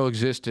that show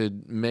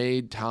existed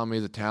made Tommy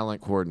the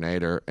talent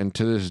coordinator, and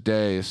to this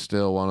day is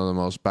still one of the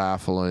most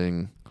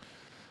baffling.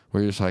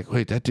 Where you're just like,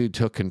 wait, that dude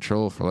took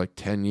control for like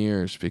 10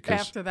 years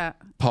because After that.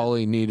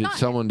 Paulie needed Not-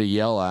 someone to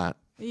yell at.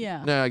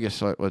 Yeah. No, I guess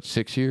what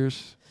 6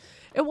 years?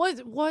 It was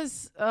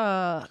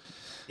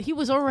he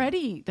was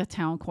already the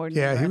town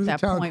coordinator Yeah, he was at a that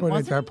talent point,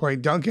 coordinator at wasn't that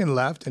point. Duncan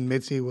left and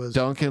Mitzi was.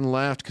 Duncan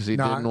left because he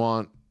Not- didn't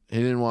want. He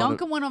didn't want.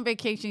 Duncan went on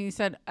vacation. He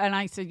said, and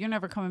I said, "You're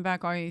never coming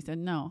back, are you?" He said,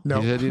 "No." No.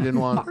 He said he didn't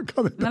want. Not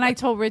coming Then I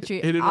told Richie,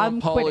 He didn't "I'm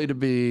want Paulie quitting." to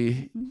be.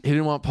 He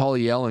didn't want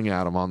Paulie yelling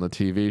at him on the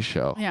TV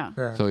show. Yeah.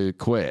 Yeah. So he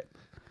quit.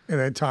 And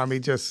then Tommy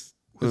just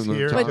was And then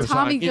here. But Just-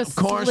 Tommy like, just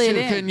of course slid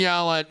you in. can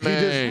yell at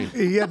me.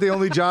 he had the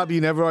only job he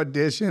never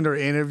auditioned or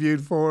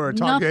interviewed for or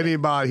talked to Nothing.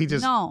 anybody. He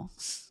just No.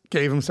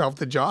 gave himself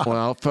the job.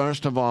 Well,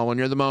 first of all, when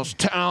you're the most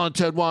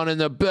talented one in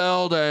the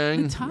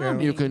building,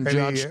 Tommy. you can And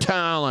judge he-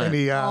 talent. And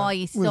he Oh,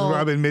 he's was so-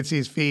 rubbing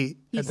Mitzi's feet.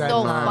 He's at that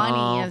so time.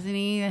 funny, isn't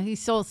he?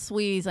 He's so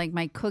sweet. He's like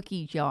my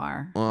cookie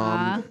jar.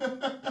 Huh?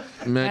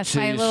 That's my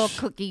Mitzi's- little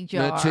cookie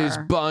jar. Mitzi's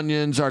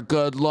bunions are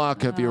good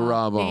luck if you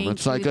rub them. thank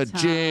It's like you, a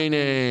Tommy.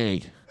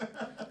 genie.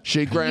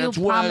 She grants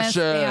You promised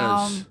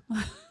wishes.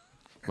 him.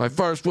 My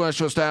first wish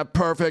was to have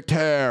perfect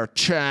hair.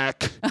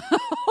 Check.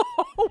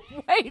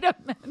 Wait a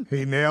minute.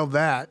 He nailed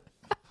that.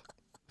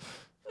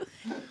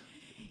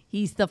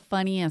 He's the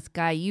funniest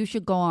guy. You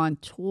should go on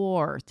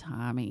tour,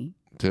 Tommy.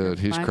 Dude,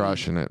 he's funny.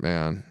 crushing it,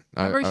 man.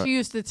 Remember, she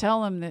used to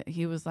tell him that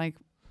he was like,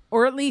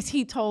 or at least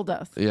he told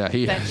us. Yeah,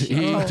 he that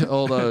she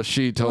told us,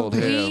 she told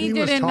him. He He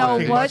was didn't know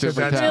talking what much at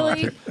that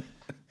really. time.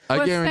 I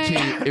was guarantee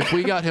saying- if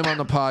we got him on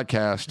the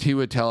podcast, he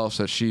would tell us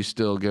that she's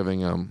still giving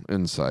him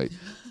insight.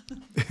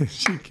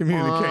 She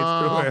communicates through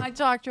I him.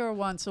 talk to her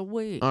once a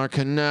week. Our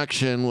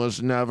connection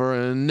was never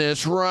in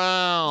this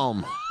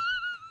realm.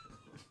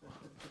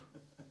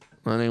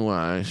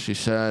 Anyway, she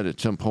said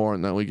it's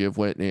important that we give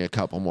Whitney a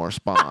couple more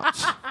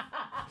spots.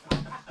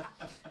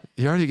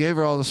 You already gave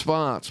her all the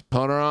spots.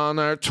 Put her on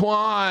there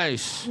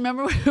twice.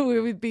 Remember when we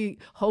would be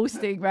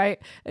hosting, right?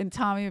 And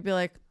Tommy would be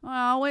like,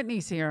 "Oh,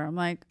 Whitney's here." I'm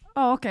like,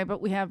 "Oh, okay, but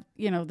we have,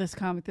 this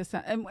comic, this,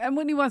 that." And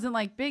Whitney wasn't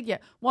like big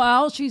yet.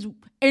 Well, she's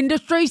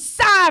industry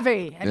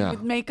savvy, and Yeah. he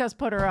would make us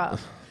put her up.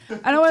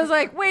 And I was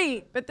like,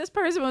 "Wait," but this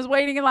person was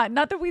waiting in line.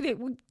 Not that we did,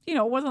 it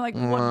wasn't like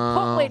we wouldn't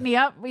put Whitney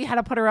up. We had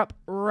to put her up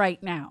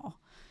right now.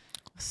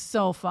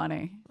 So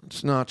funny.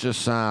 It's not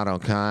just sad,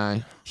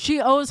 okay? She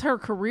owes her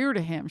career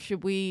to him.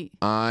 Should we?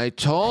 I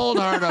told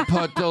her to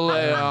put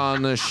Delia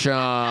on the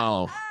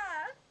show.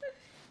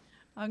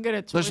 I'm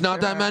gonna. There's Twitter not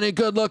that her. many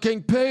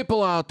good-looking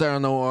people out there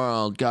in the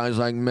world. Guys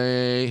like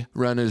me,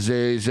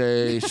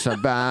 Renazizi,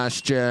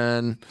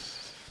 Sebastian.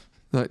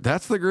 Like,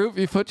 that's the group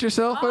you put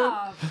yourself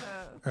in?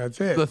 That's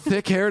it. The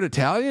thick-haired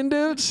Italian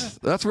dudes?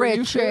 That's where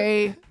you fit?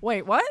 Richie.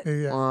 Wait, what?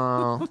 Yeah.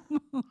 Wow.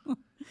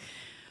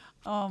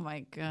 Oh my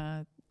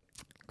God.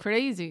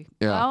 Crazy.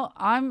 Yeah. Well,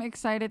 I'm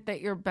excited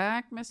that you're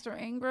back, Mr.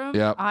 Ingram.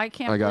 Yep. I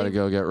can't I got to believe-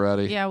 go get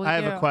ready. Yeah, we I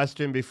have do. a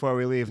question before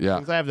we leave. Yeah.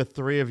 Since I have the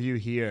three of you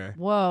here,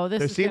 Whoa, this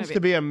there is gonna seems to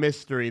be a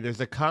mystery.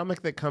 There's a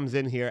comic that comes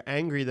in here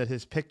angry that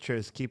his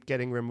pictures keep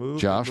getting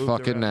removed. Josh and moved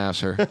fucking around.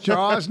 Nasser.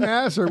 Josh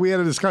Nasser. We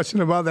had a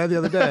discussion about that the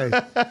other day.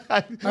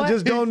 I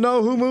just don't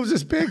know who moves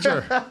his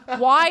picture.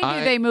 Why do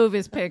I- they move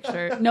his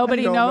picture?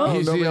 Nobody don't knows. know.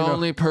 He's nobody the knows.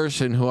 only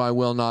person who I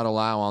will not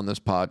allow on this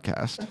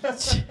podcast.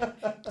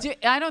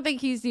 I don't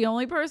think he's the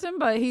only person,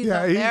 but He's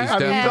Yeah, up he's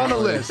there. on the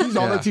list. He's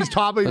on he's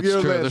top of That's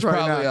your true. list There's right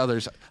probably now.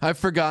 others. I've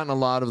forgotten a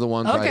lot of the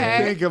ones I Okay.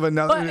 hate. Think of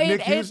another. But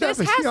Nick this Youssef,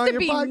 is has he on to your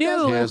be podcast?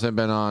 new. He hasn't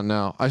been on,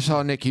 no. I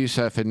saw Nick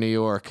Youssef in New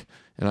York,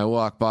 and I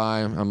walked by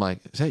him. I'm like,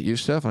 is that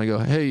Youssef? And I go,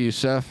 hey,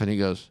 Youssef. And he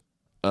goes,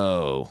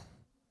 oh.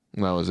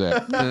 And that was it.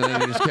 And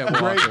then he just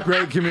kept walking.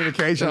 Great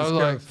communication I was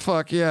skills. like,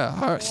 fuck yeah.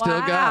 All right, still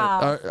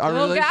got it. Our Still got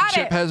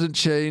relationship it. hasn't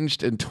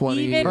changed in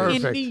 20 Even years.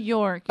 Perfect. in New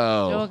York, you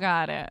Oh. still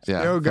got it. Yeah,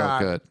 Still felt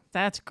got it. good.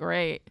 That's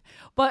great.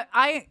 But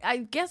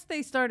I guess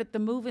they started the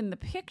move in the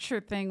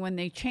picture thing when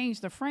they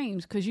changed the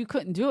frames because you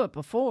couldn't do it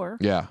before.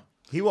 Yeah.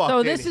 He walked So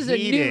in this is a new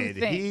heated.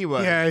 thing. He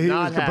was yeah, he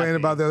not was complaining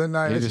happy. about the other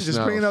night. He I said, just just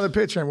bring knows. another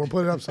picture and we'll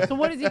put it up. So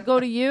what does he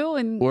go to you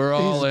and We're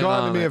all He's in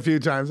gone on to me it. a few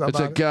times It's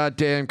about a it.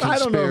 goddamn I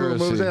don't know who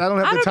moves conspiracy. it. I don't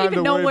have I the don't time even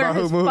to know worry where about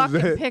who his moves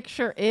fucking it.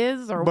 picture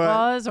is or But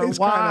was or it's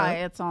why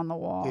kinda- it's on the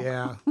wall.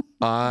 Yeah.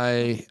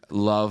 I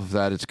love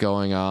that it's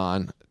going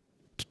on.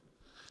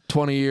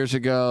 20 years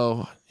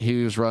ago,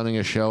 he was running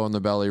a show in the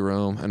Belly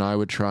Room, and I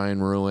would try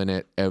and ruin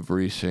it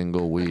every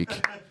single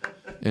week.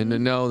 And to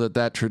know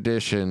that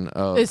tradition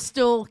of Is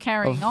still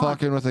carrying on.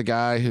 fucking with a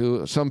guy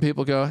who some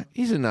people go,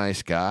 he's a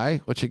nice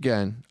guy, which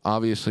again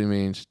obviously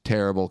means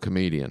terrible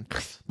comedian.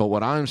 But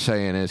what I'm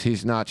saying is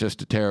he's not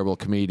just a terrible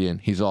comedian,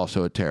 he's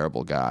also a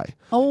terrible guy.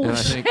 Oh, and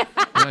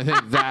I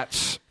think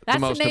that's That's the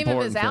most the name of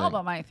important his thing.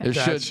 album, I think. It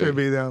That should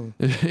be them.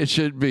 It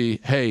should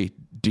be, hey,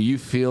 do you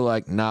feel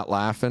like not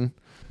laughing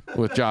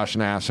with Josh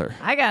Nasser?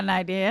 I got an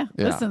idea.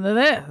 Yeah. Listen to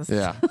this.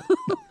 Yeah.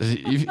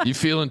 you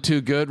feeling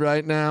too good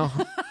right now?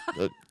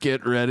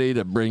 Get ready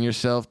to bring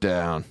yourself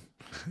down.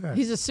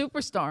 He's a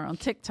superstar on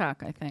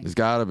TikTok, I think. He's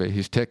got to be.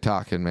 He's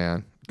TikToking,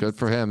 man. Good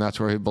for him. That's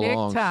where he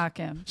belongs.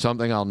 TikToking.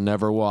 Something I'll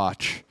never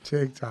watch.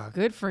 TikTok.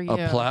 Good for you.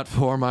 A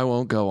platform I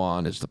won't go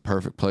on is the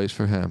perfect place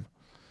for him.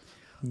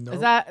 Is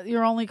that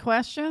your only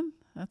question?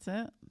 That's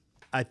it?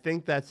 I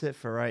think that's it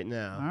for right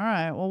now. All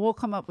right. Well, we'll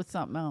come up with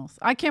something else.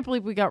 I can't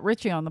believe we got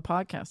Richie on the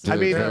podcast. I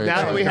mean, Very now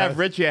that true. we have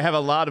Richie, I have a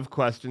lot of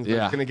questions that's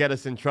Yeah. going to get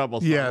us in trouble.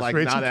 So Yes, I'm, like,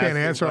 Richie not can't asking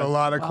answer a questions.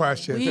 lot of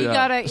questions. We Yeah.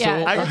 gotta, So-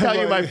 yeah. I can tell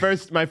you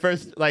my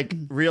first like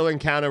real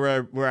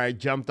encounter where I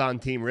jumped on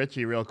Team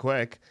Richie real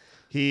quick.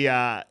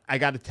 I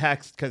got a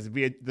text because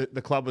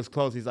the club was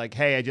closed. He's like,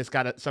 "Hey, I just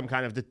got some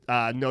kind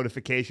of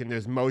notification.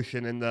 There's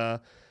motion in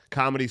the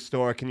Comedy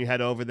Store. Can you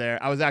head over there?"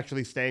 I was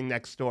actually staying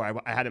next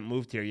door. I hadn't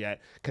moved here yet.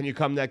 Can you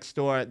come next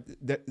door?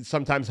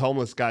 Sometimes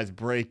homeless guys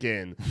break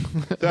in.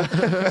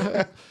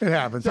 It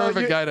happens.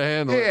 Perfect guy to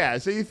handle it. Yeah,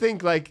 so you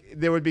think like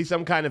there would be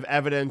some kind of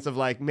evidence of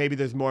like maybe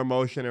there's more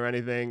motion or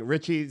anything.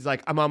 Richie's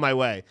like, I'm on my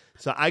way.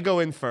 So I go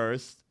in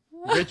first.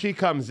 Richie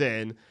comes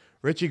in.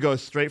 Richie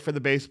goes straight for the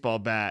baseball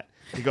bat.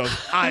 He goes,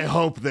 I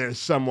hope there's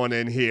someone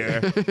in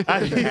here.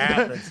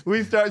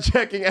 We start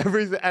checking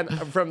everything. And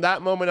from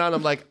that moment on,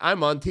 I'm like,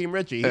 I'm on Team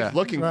Richie. He's Yeah.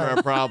 looking for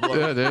a problem.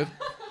 Yeah, dude.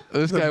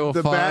 This guy will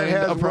the bat find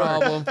has a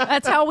problem.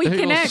 That's how we He will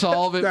connect.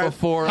 solve it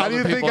before How do other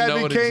you think people I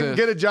know it exists.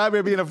 get a job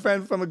here being a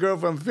friend from a girl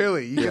from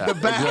Philly? You Yeah, get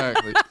the bat.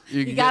 exactly.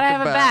 You gotta get the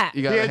have a bat. You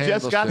He gotta had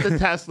just handle got shit. the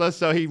Tesla,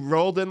 so he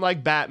rolled in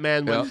like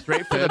Batman, went Yep.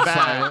 straight for the Dead bat.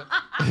 silent.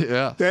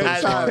 Yeah.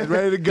 Dead silent,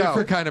 ready to go.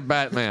 Different kind of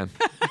Batman.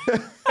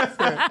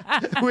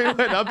 We went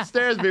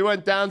upstairs. We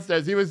went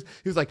downstairs. He was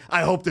like,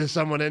 I hope there's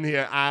someone in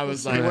here. I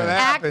was like, what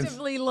happens.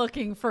 Actively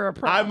looking for a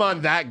problem. I'm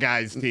on that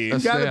guy's team. You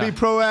got to Yeah. be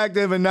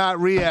proactive and not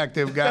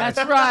reactive, guys.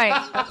 That's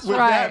right. That's With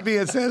right. that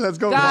being said, let's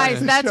go. Guys, on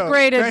the that's show.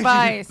 great Thank you.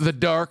 advice. The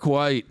dark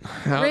white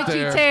out Richie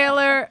there.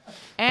 Taylor,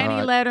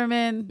 Annie All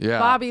Lederman, Yeah.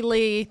 Bobby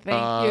Lee,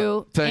 thank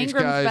you. Thanks,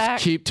 Ingram's guys. back.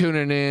 Keep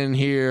tuning in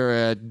here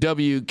at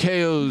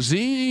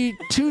WKOZ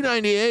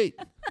 298.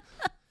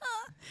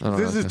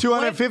 This is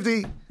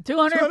 250.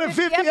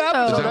 250 episodes. Is that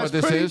That's what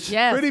this pretty, is?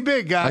 Yes. pretty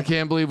big, guys. I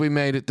can't believe we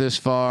made it this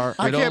far.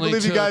 I It can't only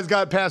believe you took guys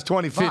got past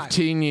 25.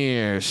 15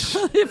 years.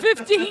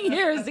 15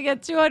 years to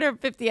get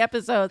 250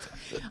 episodes.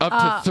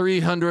 Up to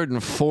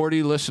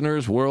 340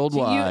 listeners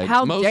worldwide.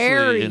 how mostly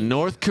dare you. in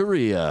North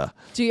Korea.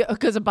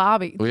 Because of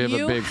Bobby. We have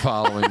a big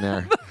following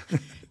there.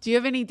 Do you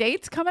have any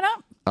dates coming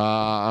up?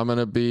 I'm going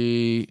to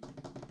be,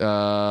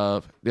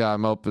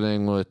 I'm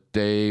opening with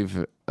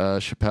Dave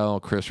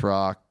Chappelle, Chris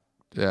Rock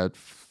at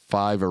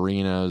 5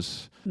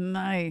 arenas.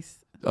 Nice.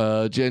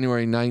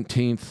 January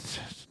 19th,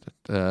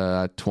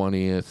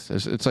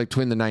 20th. It's like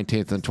between the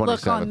 19th and 27th.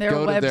 Look on their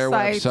Go to their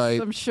websites.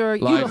 website. I'm sure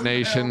you Live don't-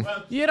 Nation.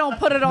 You don't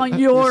put it on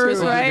yours,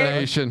 Live right?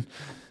 Nation.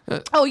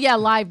 Oh, yeah,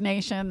 Live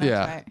Nation. That's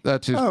Yeah, right.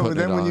 that's who's Oh, putting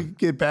then it when on. you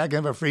get back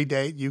and have a free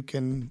date, you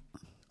can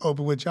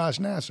open with Josh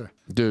Nasser.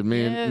 Dude,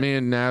 me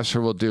and Nasser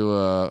will do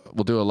a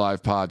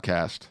live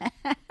podcast.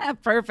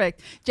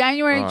 Perfect.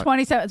 January All right.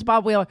 27th. It's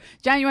Bob Wheeler.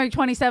 January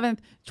 27th,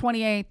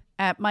 28th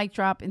at Mic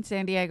Drop in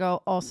San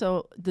Diego.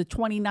 Also, the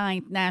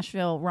 29th,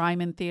 Nashville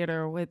Ryman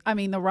Theater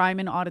the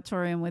Ryman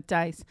Auditorium with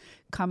Dice.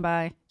 Come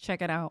by,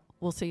 check it out.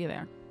 We'll see you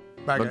there.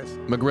 Bye, guys.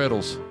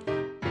 McGriddles.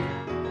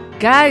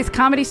 Guys,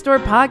 Comedy Store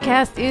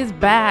Podcast is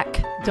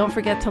back. Don't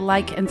forget to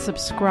like and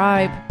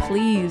subscribe.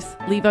 Please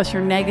leave us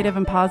your negative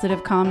and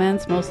positive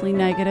comments, mostly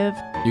negative.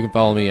 You can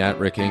follow me at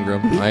Rick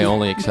Ingram. I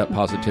only accept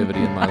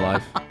positivity in my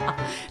life.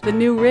 The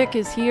new Rick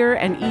is here,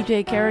 and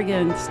EJ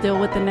Kerrigan still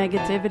with the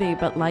negativity,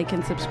 but like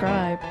and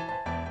subscribe.